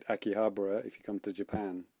 obviously hit Akihabara if you come to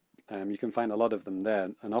Japan. You can find a lot of them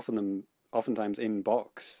there, and oftentimes in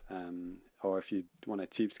box, or if you want to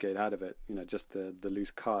cheapskate out of it, just the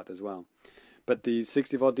loose cart as well. But the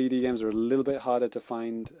 64DD games are a little bit harder to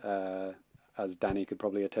find, as Danny could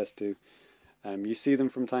probably attest to. You see them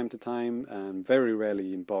from time to time, very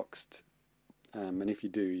rarely in boxed, and if you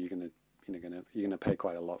do, you're gonna pay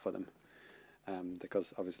quite a lot for them,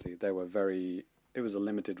 because obviously it was a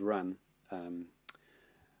limited run, and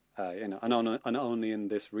only in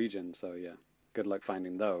this region. So yeah, good luck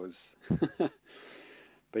finding those.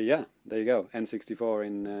 But yeah, there you go,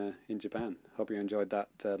 N64 in Japan. Hope you enjoyed that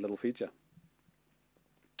little feature.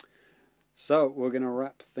 So we're going to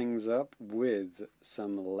wrap things up with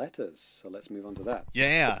some letters. So let's move on to that.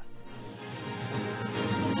 Yeah.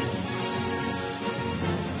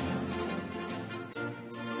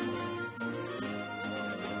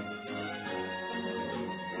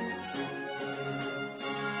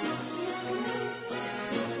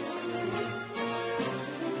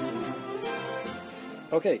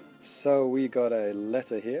 Okay, so we got a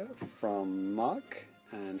letter here from Mark,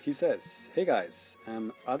 And he says, "Hey guys,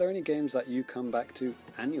 are there any games that you come back to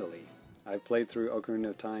annually? I've played through Ocarina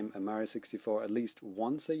of Time and Mario 64 at least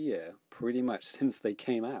once a year, pretty much since they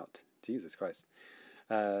came out. Jesus Christ.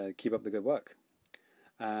 Keep up the good work."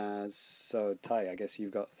 So, Ty, I guess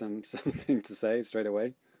you've got something to say straight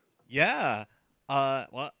away. Yeah.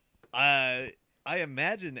 Well, I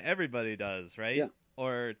imagine everybody does, right? Yeah.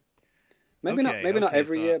 Or Maybe not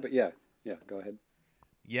every year, but yeah, go ahead.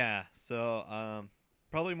 Yeah. So,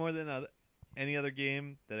 probably more than any other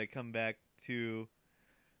game that I come back to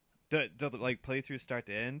like play through start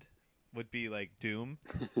to end would be like Doom.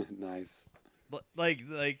 Nice. Like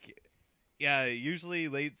yeah, usually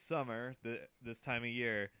late summer this time of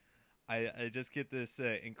year, I just get this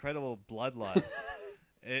incredible bloodlust.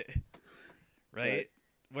 Right?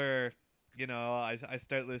 Where I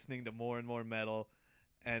start listening to more and more metal,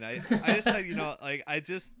 and I decide like I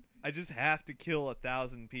just have to kill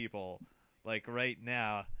 1,000 people like right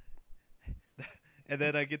now, and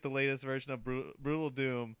then I get the latest version of Brutal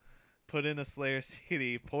Doom, put in a Slayer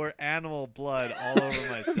CD, pour animal blood all over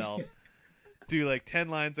myself, do like 10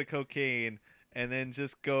 lines of cocaine, and then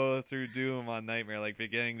just go through Doom on Nightmare like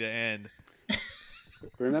beginning to end.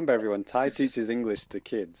 Remember, everyone, Ty teaches English to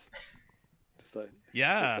kids. But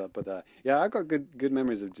I got good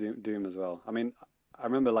memories of Doom as well. I mean, I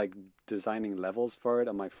remember like designing levels for it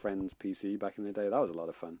on my friend's PC back in the day. That was a lot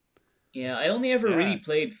of fun. Yeah, I only ever really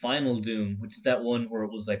played Final Doom, which is that one where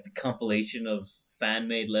it was like the compilation of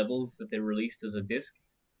fan-made levels that they released as a disc.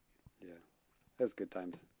 Yeah, that's good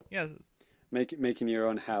times. Yeah, making your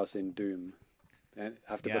own house in Doom. And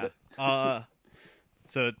have to put it.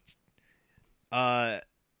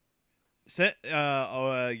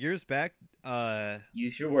 Years back.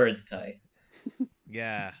 Use your words, Ty.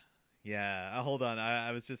 Yeah. Hold on,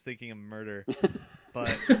 I was just thinking of murder.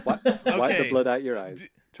 But wipe the blood out your eyes.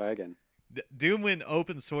 Try again. Doom went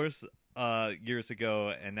open source years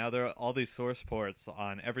ago, and now there are all these source ports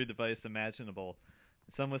on every device imaginable.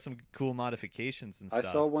 Some with some cool modifications and stuff. I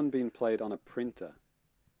saw one being played on a printer.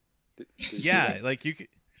 Yeah, like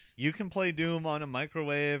you can play Doom on a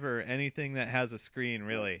microwave or anything that has a screen,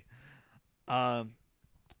 really. I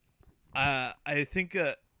think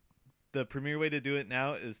the premier way to do it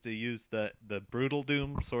now is to use the Brutal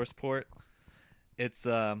Doom source port. It's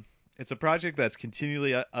a project that's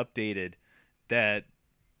continually updated that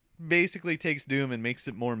basically takes Doom and makes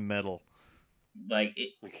it more metal. Like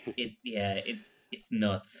it's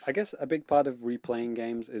nuts. I guess a big part of replaying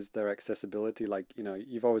games is their accessibility. Like,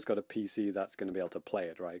 you've always got a PC that's going to be able to play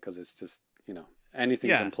it, right? Because it's just, anything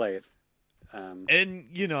can play it. And,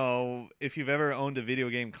 if you've ever owned a video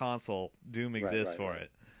game console, Doom exists for it.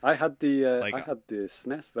 I had the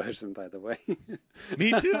SNES version, by the way.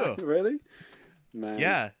 Me too. Really? Man.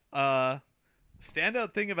 Yeah.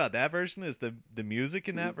 Standout thing about that version is the music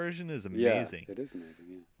in that version is amazing. Yeah, it is amazing,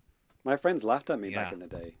 yeah. My friends laughed at me back in the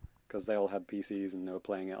day because they all had PCs and they were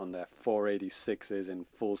playing it on their 486s in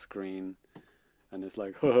full screen. And it's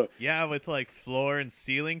like, yeah, with like floor and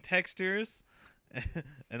ceiling textures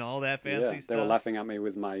and all that fancy stuff. They were laughing at me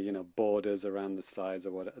with my, borders around the sides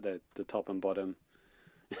or what the top and bottom.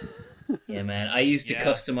 Yeah, man. I used to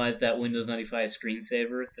customize that Windows 95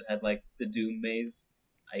 screensaver that had like the Doom maze.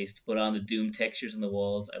 I used to put on the Doom textures on the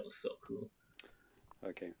walls. I was so cool.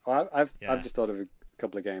 Okay. Well, I've just thought of a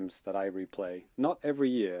couple of games that I replay. Not every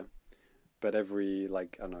year, but every a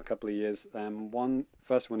couple of years.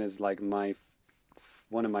 First one is like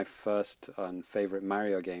one of my first and favorite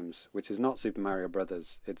Mario games, which is not Super Mario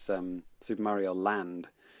Brothers. It's Super Mario Land,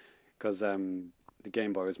 because the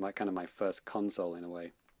Game Boy was my first console in a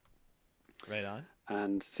way. Right on.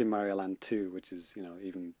 And Super Mario Land 2, which is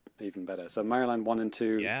even better. So Mario Land 1 and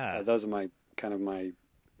 2, those are my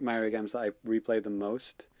Mario games that I replay the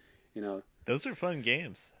most. Those are fun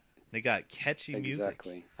games. They got catchy music.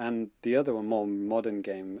 Exactly. And the other one, more modern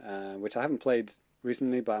game, which I haven't played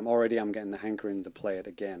recently, but I'm getting the hankering to play it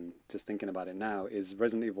again, just thinking about it now, is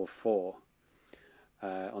Resident Evil 4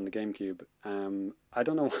 on the GameCube. I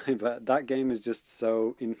don't know why, but that game is just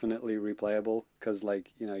so infinitely replayable, because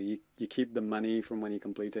you keep the money from when you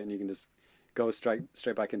complete it, and you can just go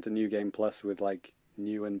straight back into New Game Plus with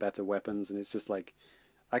new and better weapons, and it's just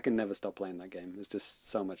I can never stop playing that game. It's just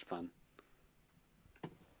so much fun.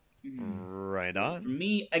 Right on. For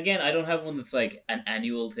me, again, I don't have one that's like an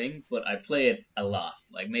annual thing, but I play it a lot.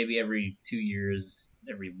 Like maybe every 2 years,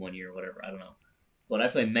 every 1 year, whatever. I don't know. But I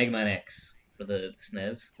play Mega Man X for the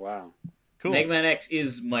SNES. Wow. Cool. Mega Man X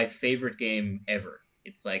is my favorite game ever.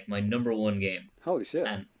 It's like my number one game. Holy shit.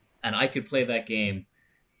 And I could play that game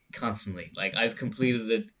constantly. Like I've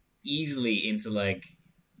completed it easily into like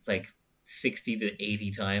 60 to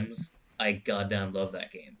 80 times. I goddamn love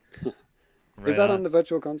that game. Right Is that on. on the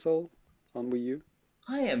Virtual Console on Wii U?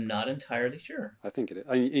 I am not entirely sure. I think it is.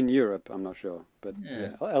 In Europe, I'm not sure, but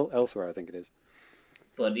Yeah. elsewhere I think it is.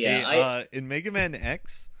 But Hey, yeah, I in Mega Man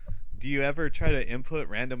X, do you ever try to input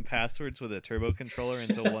random passwords with a turbo controller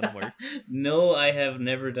until one works? no, I have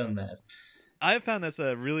never done that. I found that's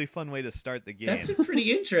a really fun way to start the game. That's a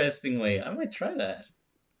pretty interesting way. I might try that.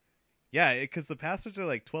 Yeah, because the passwords are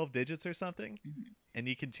like 12 digits or something, and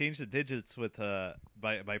you can change the digits with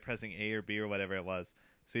by pressing A or B or whatever it was.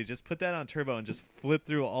 So you just put that on turbo and just flip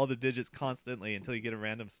through all the digits constantly until you get a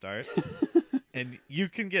random start, and you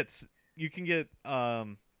can get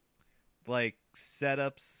like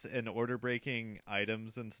setups and order breaking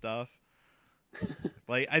items and stuff.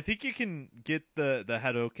 Like I think you can get the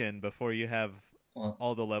Hadoken before you have Well,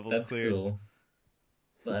 all the levels that's cleared. cool.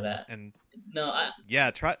 But And no,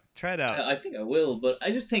 yeah, try it out. I think I will. But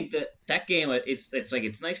I just think that that game, it's like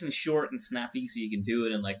it's nice and short and snappy, so you can do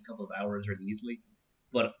it in like a couple of hours really easily.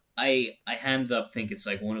 But I hand up think it's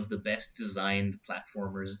like one of the best designed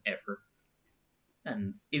platformers ever.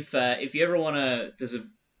 And if you ever wanna, there's a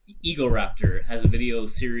Ego Raptor has a video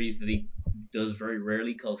series that he does very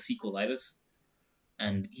rarely called Sequelitis,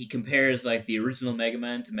 and he compares like the original Mega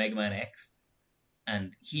Man to Mega Man X,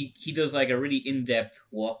 and he does like a really in-depth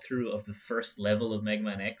walkthrough of the first level of Mega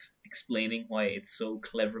Man X, explaining why it's so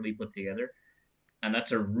cleverly put together, and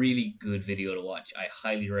that's a really good video to watch. I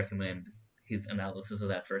highly recommend his analysis of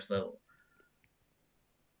that first level.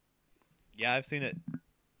 Yeah, I've seen it.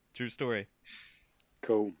 True story.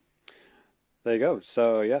 Cool. There you go.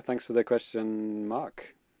 So yeah, thanks for the question,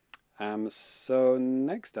 Mark. So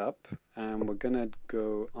next up, we're gonna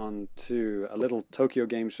go on to a little Tokyo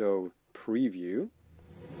Game Show preview.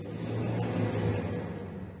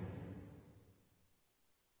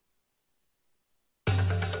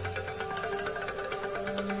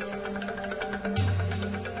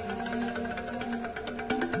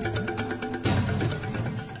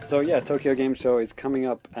 So yeah, Tokyo Game Show is coming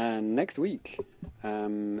up next week.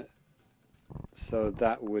 So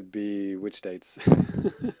that would be which dates?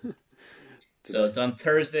 So it's on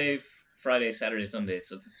Thursday, Friday, Saturday, Sunday.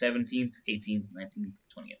 So it's the 17th, 18th, 19th,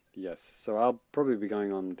 20th. Yes. So I'll probably be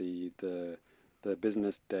going on the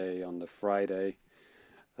business day on the Friday.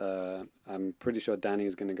 I'm pretty sure Danny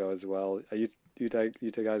is going to go as well. Are you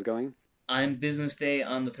two guys going? I'm business day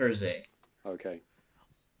on the Thursday. Okay.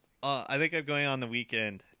 I think I'm going on the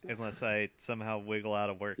weekend unless I somehow wiggle out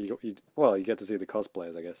of work. You get to see the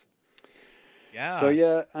cosplayers, I guess. Yeah. So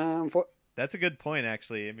yeah, that's a good point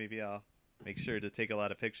actually. Maybe I'll make sure to take a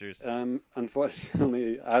lot of pictures.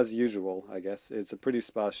 Unfortunately, as usual, I guess it's a pretty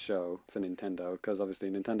sparse show for Nintendo because obviously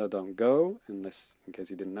Nintendo don't go unless, in case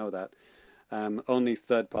you didn't know that, only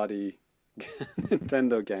third-party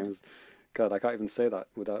Nintendo games. God, I can't even say that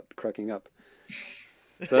without cracking up.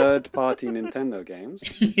 Third-party Nintendo games.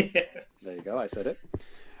 Yeah. There you go, I said it.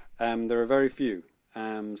 There are very few.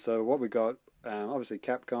 So what we got, obviously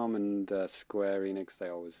Capcom and Square Enix,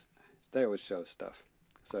 they always show stuff.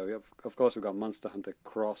 So of course we've got Monster Hunter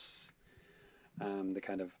Cross, the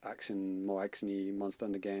kind of more actiony Monster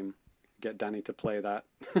Hunter game. Get Danny to play that,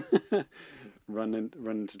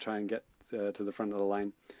 run to try and get to the front of the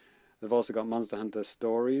line. They've also got Monster Hunter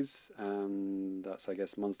Stories, that's I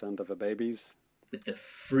guess Monster Hunter for babies. With the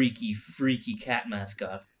freaky cat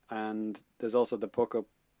mascot. And there's also the Poco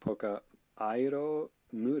Airo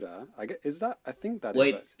Mura. I think that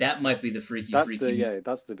Wait, is it. That might be the freaky that's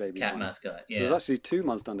the baby cat one. mascot. Yeah. So there's actually two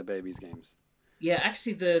Monster Hunter Babies games. Yeah,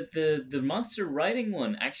 actually the monster riding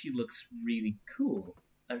one actually looks really cool.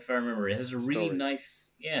 If I remember, it has a really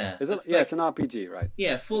nice Is it? Yeah, it's an RPG, right?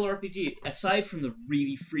 Yeah, full RPG. Aside from the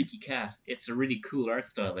really freaky cat, it's a really cool art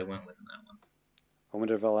style they went with in that one. I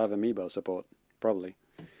wonder if I'll have amiibo support. Probably.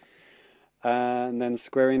 And then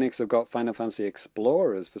Square Enix have got Final Fantasy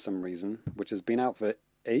Explorers for some reason, which has been out for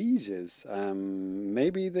ages.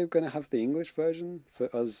 Maybe they're going to have the English version for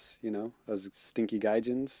us, as stinky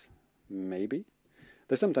gaijins. Maybe.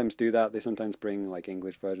 They sometimes do that. They sometimes bring like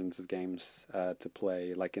English versions of games to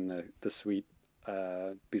play, like in the suite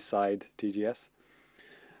beside TGS.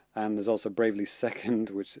 And there's also Bravely Second,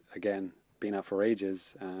 which again been out for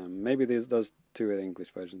ages. Maybe those two are the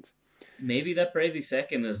English versions. Maybe that Bravely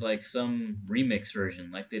Second is like some remix version,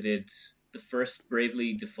 like they did the first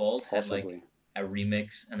Bravely Default. Possibly. Had like a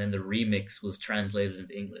remix, and then the remix was translated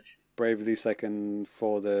into English. Bravely Second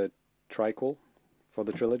for the triquel, for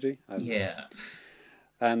the trilogy. Yeah.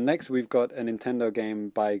 And next we've got a Nintendo game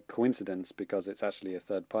by coincidence, because it's actually a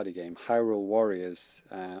third-party game, Hyrule Warriors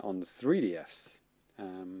on the 3DS.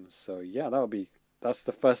 So yeah, that's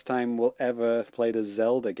the first time we'll ever play the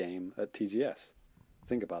Zelda game at TGS.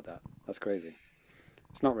 Think about that. That's crazy.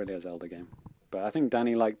 It's not really a Zelda game, but I think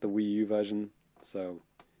Danny liked the Wii U version, so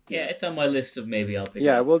Yeah, it's on my list of maybe I'll pick it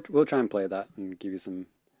yeah, up. we'll try and play that and give you some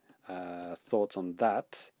thoughts on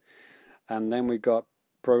that. And then we got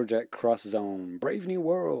Project Cross Zone, Brave New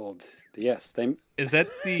World. Yes, they Is that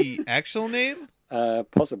the actual name?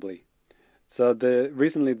 possibly. So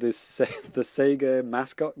recently the Sega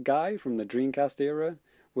mascot guy from the Dreamcast era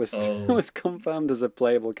was was confirmed as a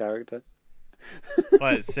playable character.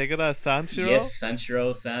 What, Segura Sanshiro? Yes,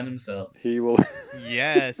 Sanshiro-san himself. He will.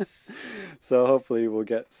 Yes. So hopefully we'll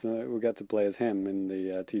get to play as him in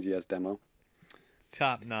the TGS demo.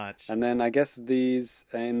 Top notch. And then I guess these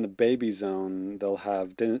in the baby zone they'll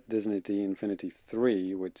have Disney Infinity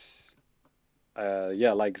 3, which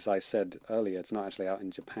like I said earlier, it's not actually out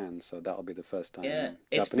in Japan, so that'll be the first time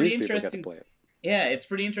it's Japanese pretty people get to interesting. play it. Yeah, it's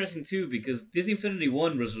pretty interesting too because Disney Infinity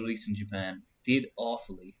 1 was released in Japan, did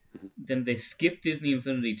awfully. Then they skipped Disney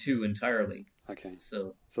Infinity 2 entirely. Okay.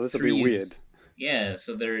 So this will be weird. Yeah,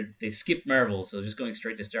 so they skipped Marvel, so just going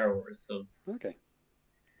straight to Star Wars. So okay.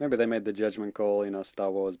 Maybe they made the judgment call,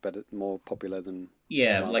 Star Wars better, more popular than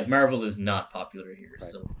Marvel. Like Marvel is not popular here, right.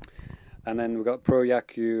 so. And then we've got Pro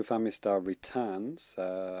Yaku Famistar Returns.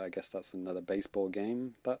 I guess that's another baseball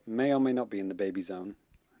game. That may or may not be in the baby zone.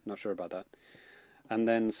 Not sure about that. And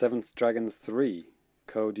then Seventh Dragon 3,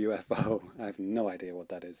 Code UFO. I have no idea what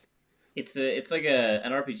that is. It's like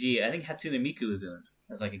an RPG. I think Hatsune Miku is in it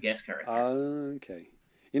as like a guest character. Okay.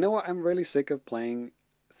 You know what? I'm really sick of playing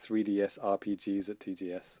 3DS RPGs at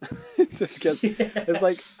TGS. It just gets it's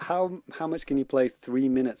like how much can you play 3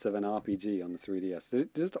 minutes of an RPG on the 3DS? They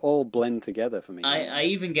just all blend together for me. I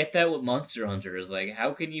even get that with Monster Hunter. Is like,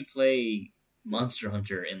 how can you play Monster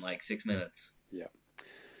Hunter in like 6 minutes? Yeah.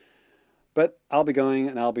 But I'll be going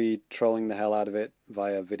and I'll be trolling the hell out of it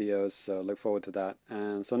via videos, so look forward to that.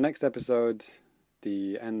 And so next episode,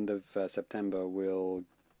 the end of September, we'll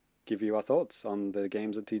give you our thoughts on the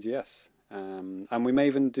games at TGS. And we may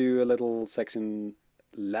even do a little section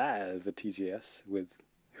live at TGS with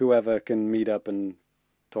whoever can meet up and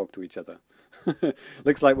talk to each other.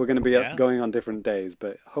 Looks like we're going to be going on different days,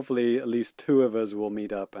 but hopefully at least two of us will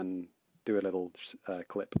meet up and do a little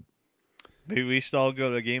clip. Maybe we should all go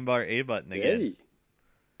to Game Bar A Button again. Hey,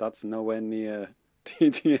 that's nowhere near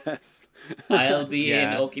TGS. I'll be in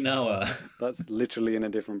Okinawa. That's literally in a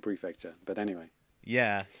different prefecture. But anyway.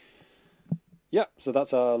 Yeah. Yeah, so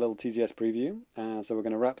that's our little TGS preview. So we're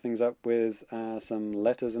going to wrap things up with some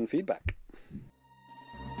letters and feedback.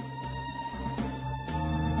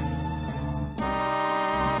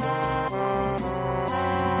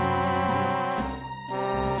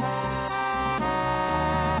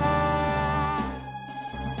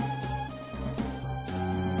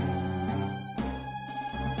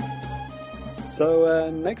 So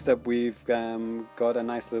next up we've got a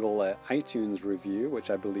nice little iTunes review, which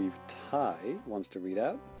I believe Ty wants to read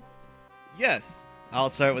out. Yes, I'll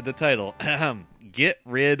start with the title. Get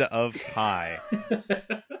rid of Ty.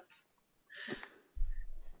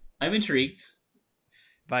 I'm intrigued.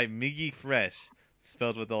 By Miggy Fresh,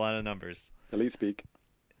 spelled with a lot of numbers. Elite speak.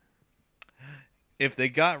 If they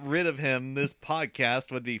got rid of him, this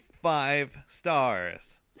podcast would be 5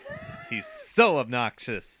 stars. He's so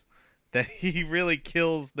obnoxious that he really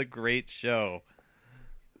kills the great show.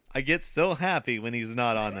 I get so happy when he's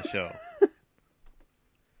not on the show.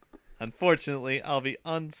 Unfortunately, I'll be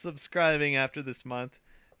unsubscribing after this month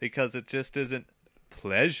because it just isn't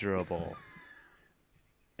pleasurable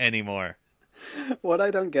anymore. What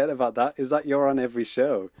I don't get about that is that you're on every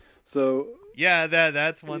show. So yeah,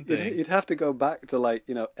 that's one thing. You'd have to go back to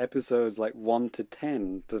episodes 1 to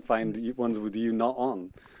 10 to find ones with you not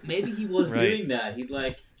on. Maybe he was doing that. He'd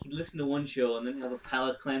listen to one show and then have a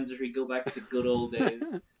palate cleanser. He'd go back to the good old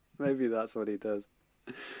days. Maybe that's what he does.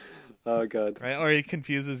 Oh god. Right, or he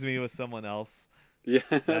confuses me with someone else. Yeah,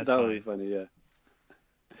 that would be funny. Yeah,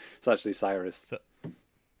 it's actually Cyrus. So,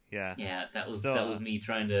 yeah. Yeah, that was me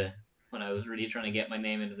when I was really trying to get my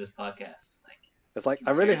name into this podcast. It's like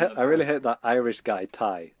I really hate that Irish guy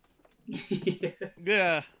Ty.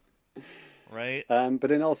 Yeah. Right.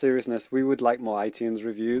 But in all seriousness, we would like more iTunes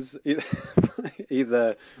reviews,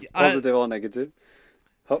 either positive or negative.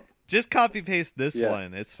 Just copy paste this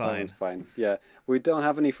one. It's fine. It's fine. Yeah, we don't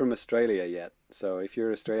have any from Australia yet. So if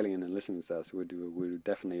you're Australian and listening to us, we would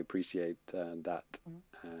definitely appreciate that.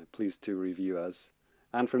 Please to review us,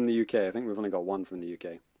 and from the UK. I think we've only got one from the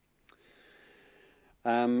UK.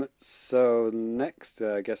 So next,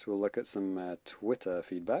 I guess we'll look at some Twitter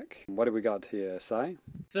feedback. What do we got here, Si?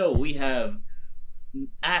 So we have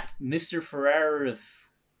at Mr.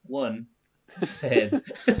 Ferrara1 said,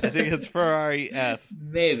 I think it's Ferrari F.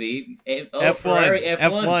 maybe. F1. Ferrari F1.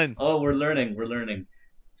 F1. Oh, we're learning.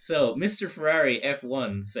 So, Mr. Ferrari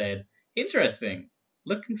F1 said, interesting.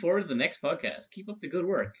 Looking forward to the next podcast. Keep up the good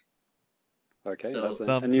work. Okay, So, that's a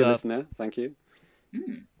thumbs new up. listener. Thank you.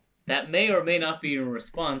 That may or may not be in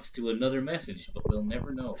response to another message, but we'll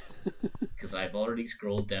never know. Because I've already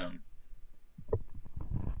scrolled down.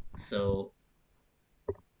 So,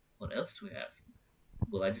 what else do we have?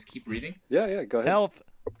 Will I just keep reading? Yeah, go ahead. Help!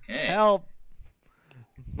 Okay. Help!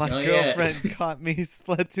 My Oh, yeah. girlfriend caught me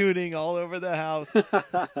splatooning all over the house.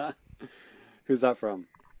 Who's that from?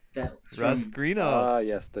 That's Russ from... Greeno. Ah,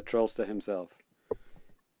 yes, the trollster himself.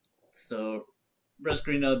 So, Russ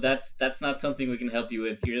Greeno, that's not something we can help you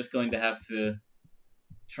with. You're just going to have to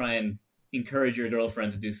try and encourage your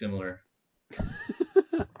girlfriend to do similar.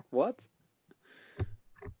 What?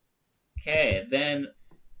 Okay, then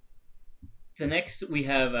the next we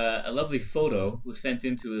have a lovely photo was sent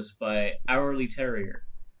in to us by Hourly Terrier,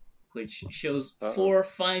 which shows Uh-oh. 4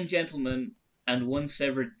 fine gentlemen and 1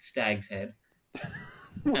 severed stag's head.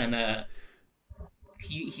 And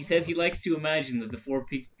he says he likes to imagine that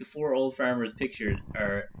the four old farmers pictured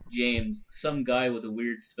are James, some guy with a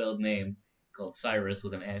weird spelled name called Cyrus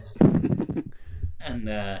with an S, and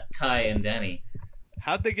Ty and Danny.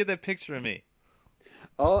 How'd they get that picture of me?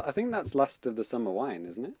 Oh, I think that's Last of the Summer Wine,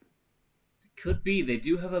 isn't it? Could be. They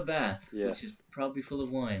do have a bath, Yes. which is probably full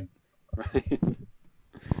of wine. Right.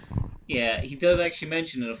 Yeah, he does actually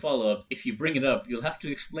mention in a follow-up, if you bring it up, you'll have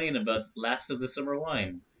to explain about Last of the Summer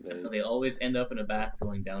Wine. There- How they always end up in a bath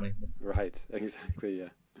going down it. Right, exactly, yeah.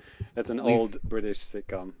 It's an We've- old British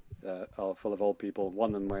sitcom, all full of old people, one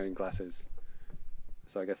of them wearing glasses.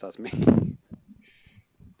 So I guess that's me.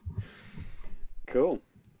 Cool.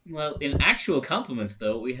 Well, in actual compliments,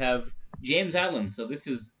 though, we have James Allen. So this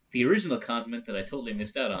is the original compliment that I totally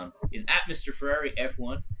missed out on. Is at Mr. Ferrari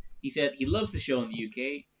F1. He said he loves the show in the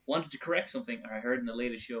UK. Wanted to correct something I heard in the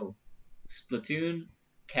latest show. Splatoon,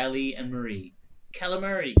 Callie, and Marie.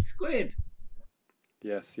 Calamari, squid.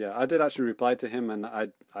 Yes, yeah. I did actually reply to him, and I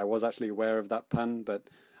was actually aware of that pun, but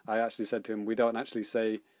I actually said to him, we don't actually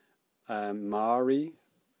say Mari.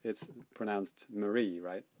 It's pronounced Marie,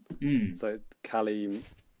 right? Mm. So Callie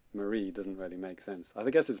Marie doesn't really make sense. I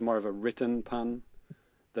guess it's more of a written pun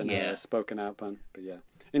than Yeah. a spoken out pun. But yeah,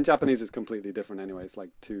 in Japanese it's completely different anyway. It's like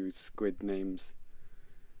 2 squid names,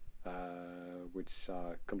 which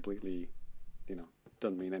are completely,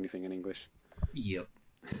 doesn't mean anything in English. Yep.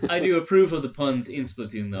 I do approve of the puns in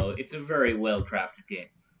Splatoon, though. It's a very well-crafted game.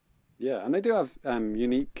 Yeah, and they do have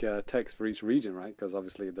unique text for each region, right? Because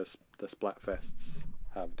obviously the Splatfests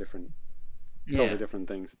have totally different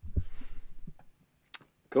things.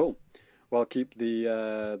 Cool. Well, keep the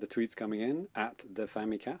tweets coming in at the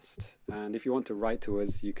Famicast, and if you want to write to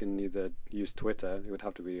us, you can either use Twitter. It would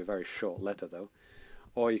have to be a very short letter, though,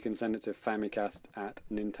 or you can send it to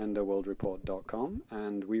famicast@nintendoworldreport.com,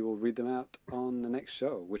 and we will read them out on the next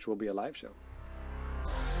show, which will be a live show.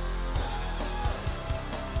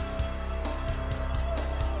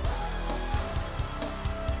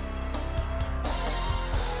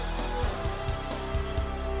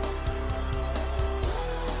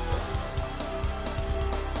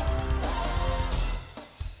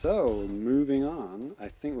 So, moving on, I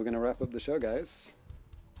think we're going to wrap up the show, guys.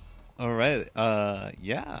 All right.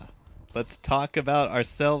 Yeah. Let's talk about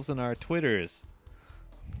ourselves and our Twitters.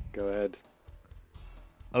 Go ahead.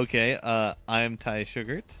 Okay. I'm Ty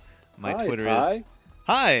Sugart. My Hi, Twitter Ty. is.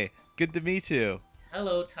 Hi. Good to meet you.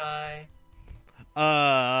 Hello, Ty.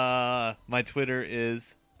 My Twitter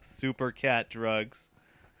is SuperCatDrugs.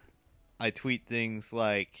 I tweet things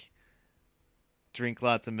like drink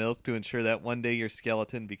lots of milk to ensure that one day your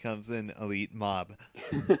skeleton becomes an elite mob.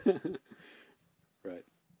 Right.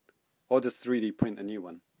 Or just 3D print a new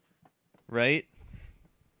one. Right?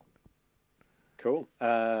 Cool.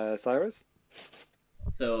 Cyrus?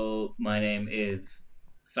 So, my name is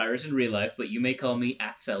Cyrus in real life, but you may call me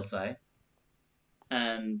 @Cellsci.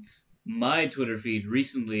 And my Twitter feed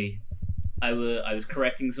recently, I was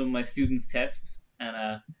correcting some of my students' tests,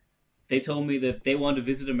 and they told me that they want to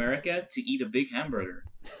visit America to eat a big hamburger.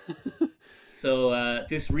 So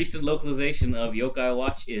this recent localization of Yokai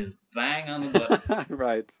Watch is bang on the button.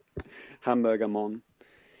 Right. Hamburger Mon.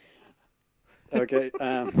 Okay.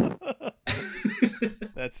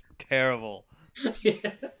 That's terrible.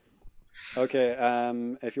 Yeah. Okay.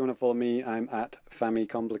 If you want to follow me, I'm at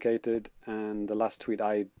FamiComplicated, and the last tweet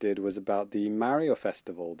I did was about the Mario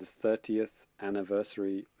Festival, the 30th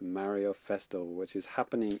anniversary Mario Festival, which is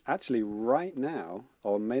happening actually right now,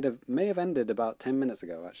 or may have ended about 10 minutes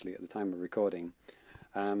ago, actually, at the time of recording.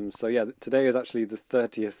 So yeah, today is actually the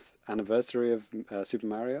 30th anniversary of Super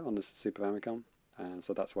Mario on the Super Famicom.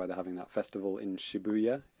 So that's why they're having that festival in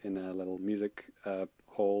Shibuya in a little music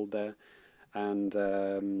hall there. And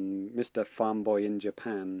Mr. Farmboy in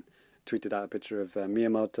Japan tweeted out a picture of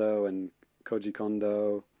Miyamoto and Koji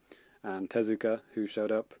Kondo and Tezuka, who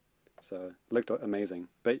showed up. So it looked amazing.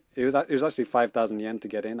 But it was actually 5,000 yen to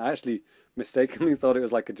get in. I actually mistakenly thought it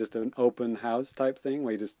was like just an open house type thing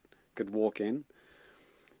where you just could walk in.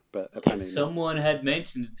 But apparently if someone had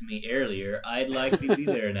mentioned it to me earlier, I'd likely be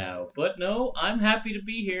there now. But no, I'm happy to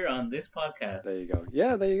be here on this podcast. There you go.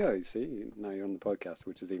 Yeah, there you go. You see, now you're on the podcast,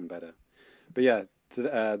 which is even better. But yeah,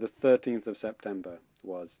 the 13th of September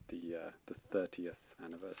was the 30th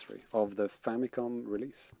anniversary of the Famicom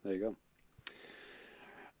release. There you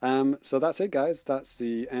go. So that's it, guys. That's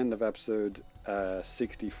the end of episode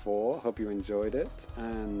 64. Hope you enjoyed it,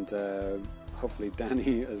 and hopefully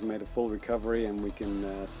Danny has made a full recovery, and we can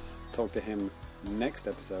talk to him next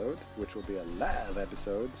episode, which will be a live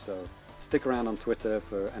episode. So stick around on Twitter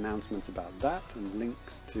for announcements about that and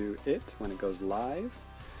links to it when it goes live.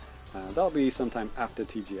 That'll be sometime after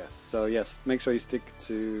TGS. So yes, make sure you stick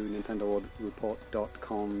to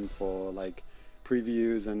NintendoWorldReport.com for like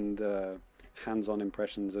previews and hands-on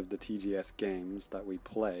impressions of the TGS games that we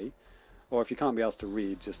play. Or if you can't be asked to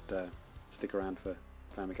read, just stick around for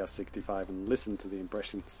Famicast 65 and listen to the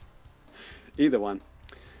impressions. Either one.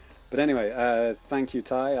 But anyway, thank you,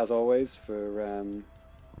 Ty, as always, for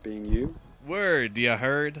being you. Word, you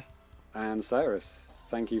heard? And Cyrus,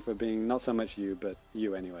 thank you for being not so much you, but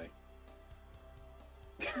you anyway.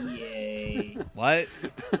 Yay. What?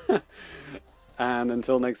 And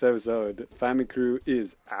until next episode, Famicrew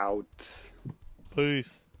is out.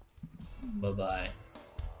 Peace. Bye-bye.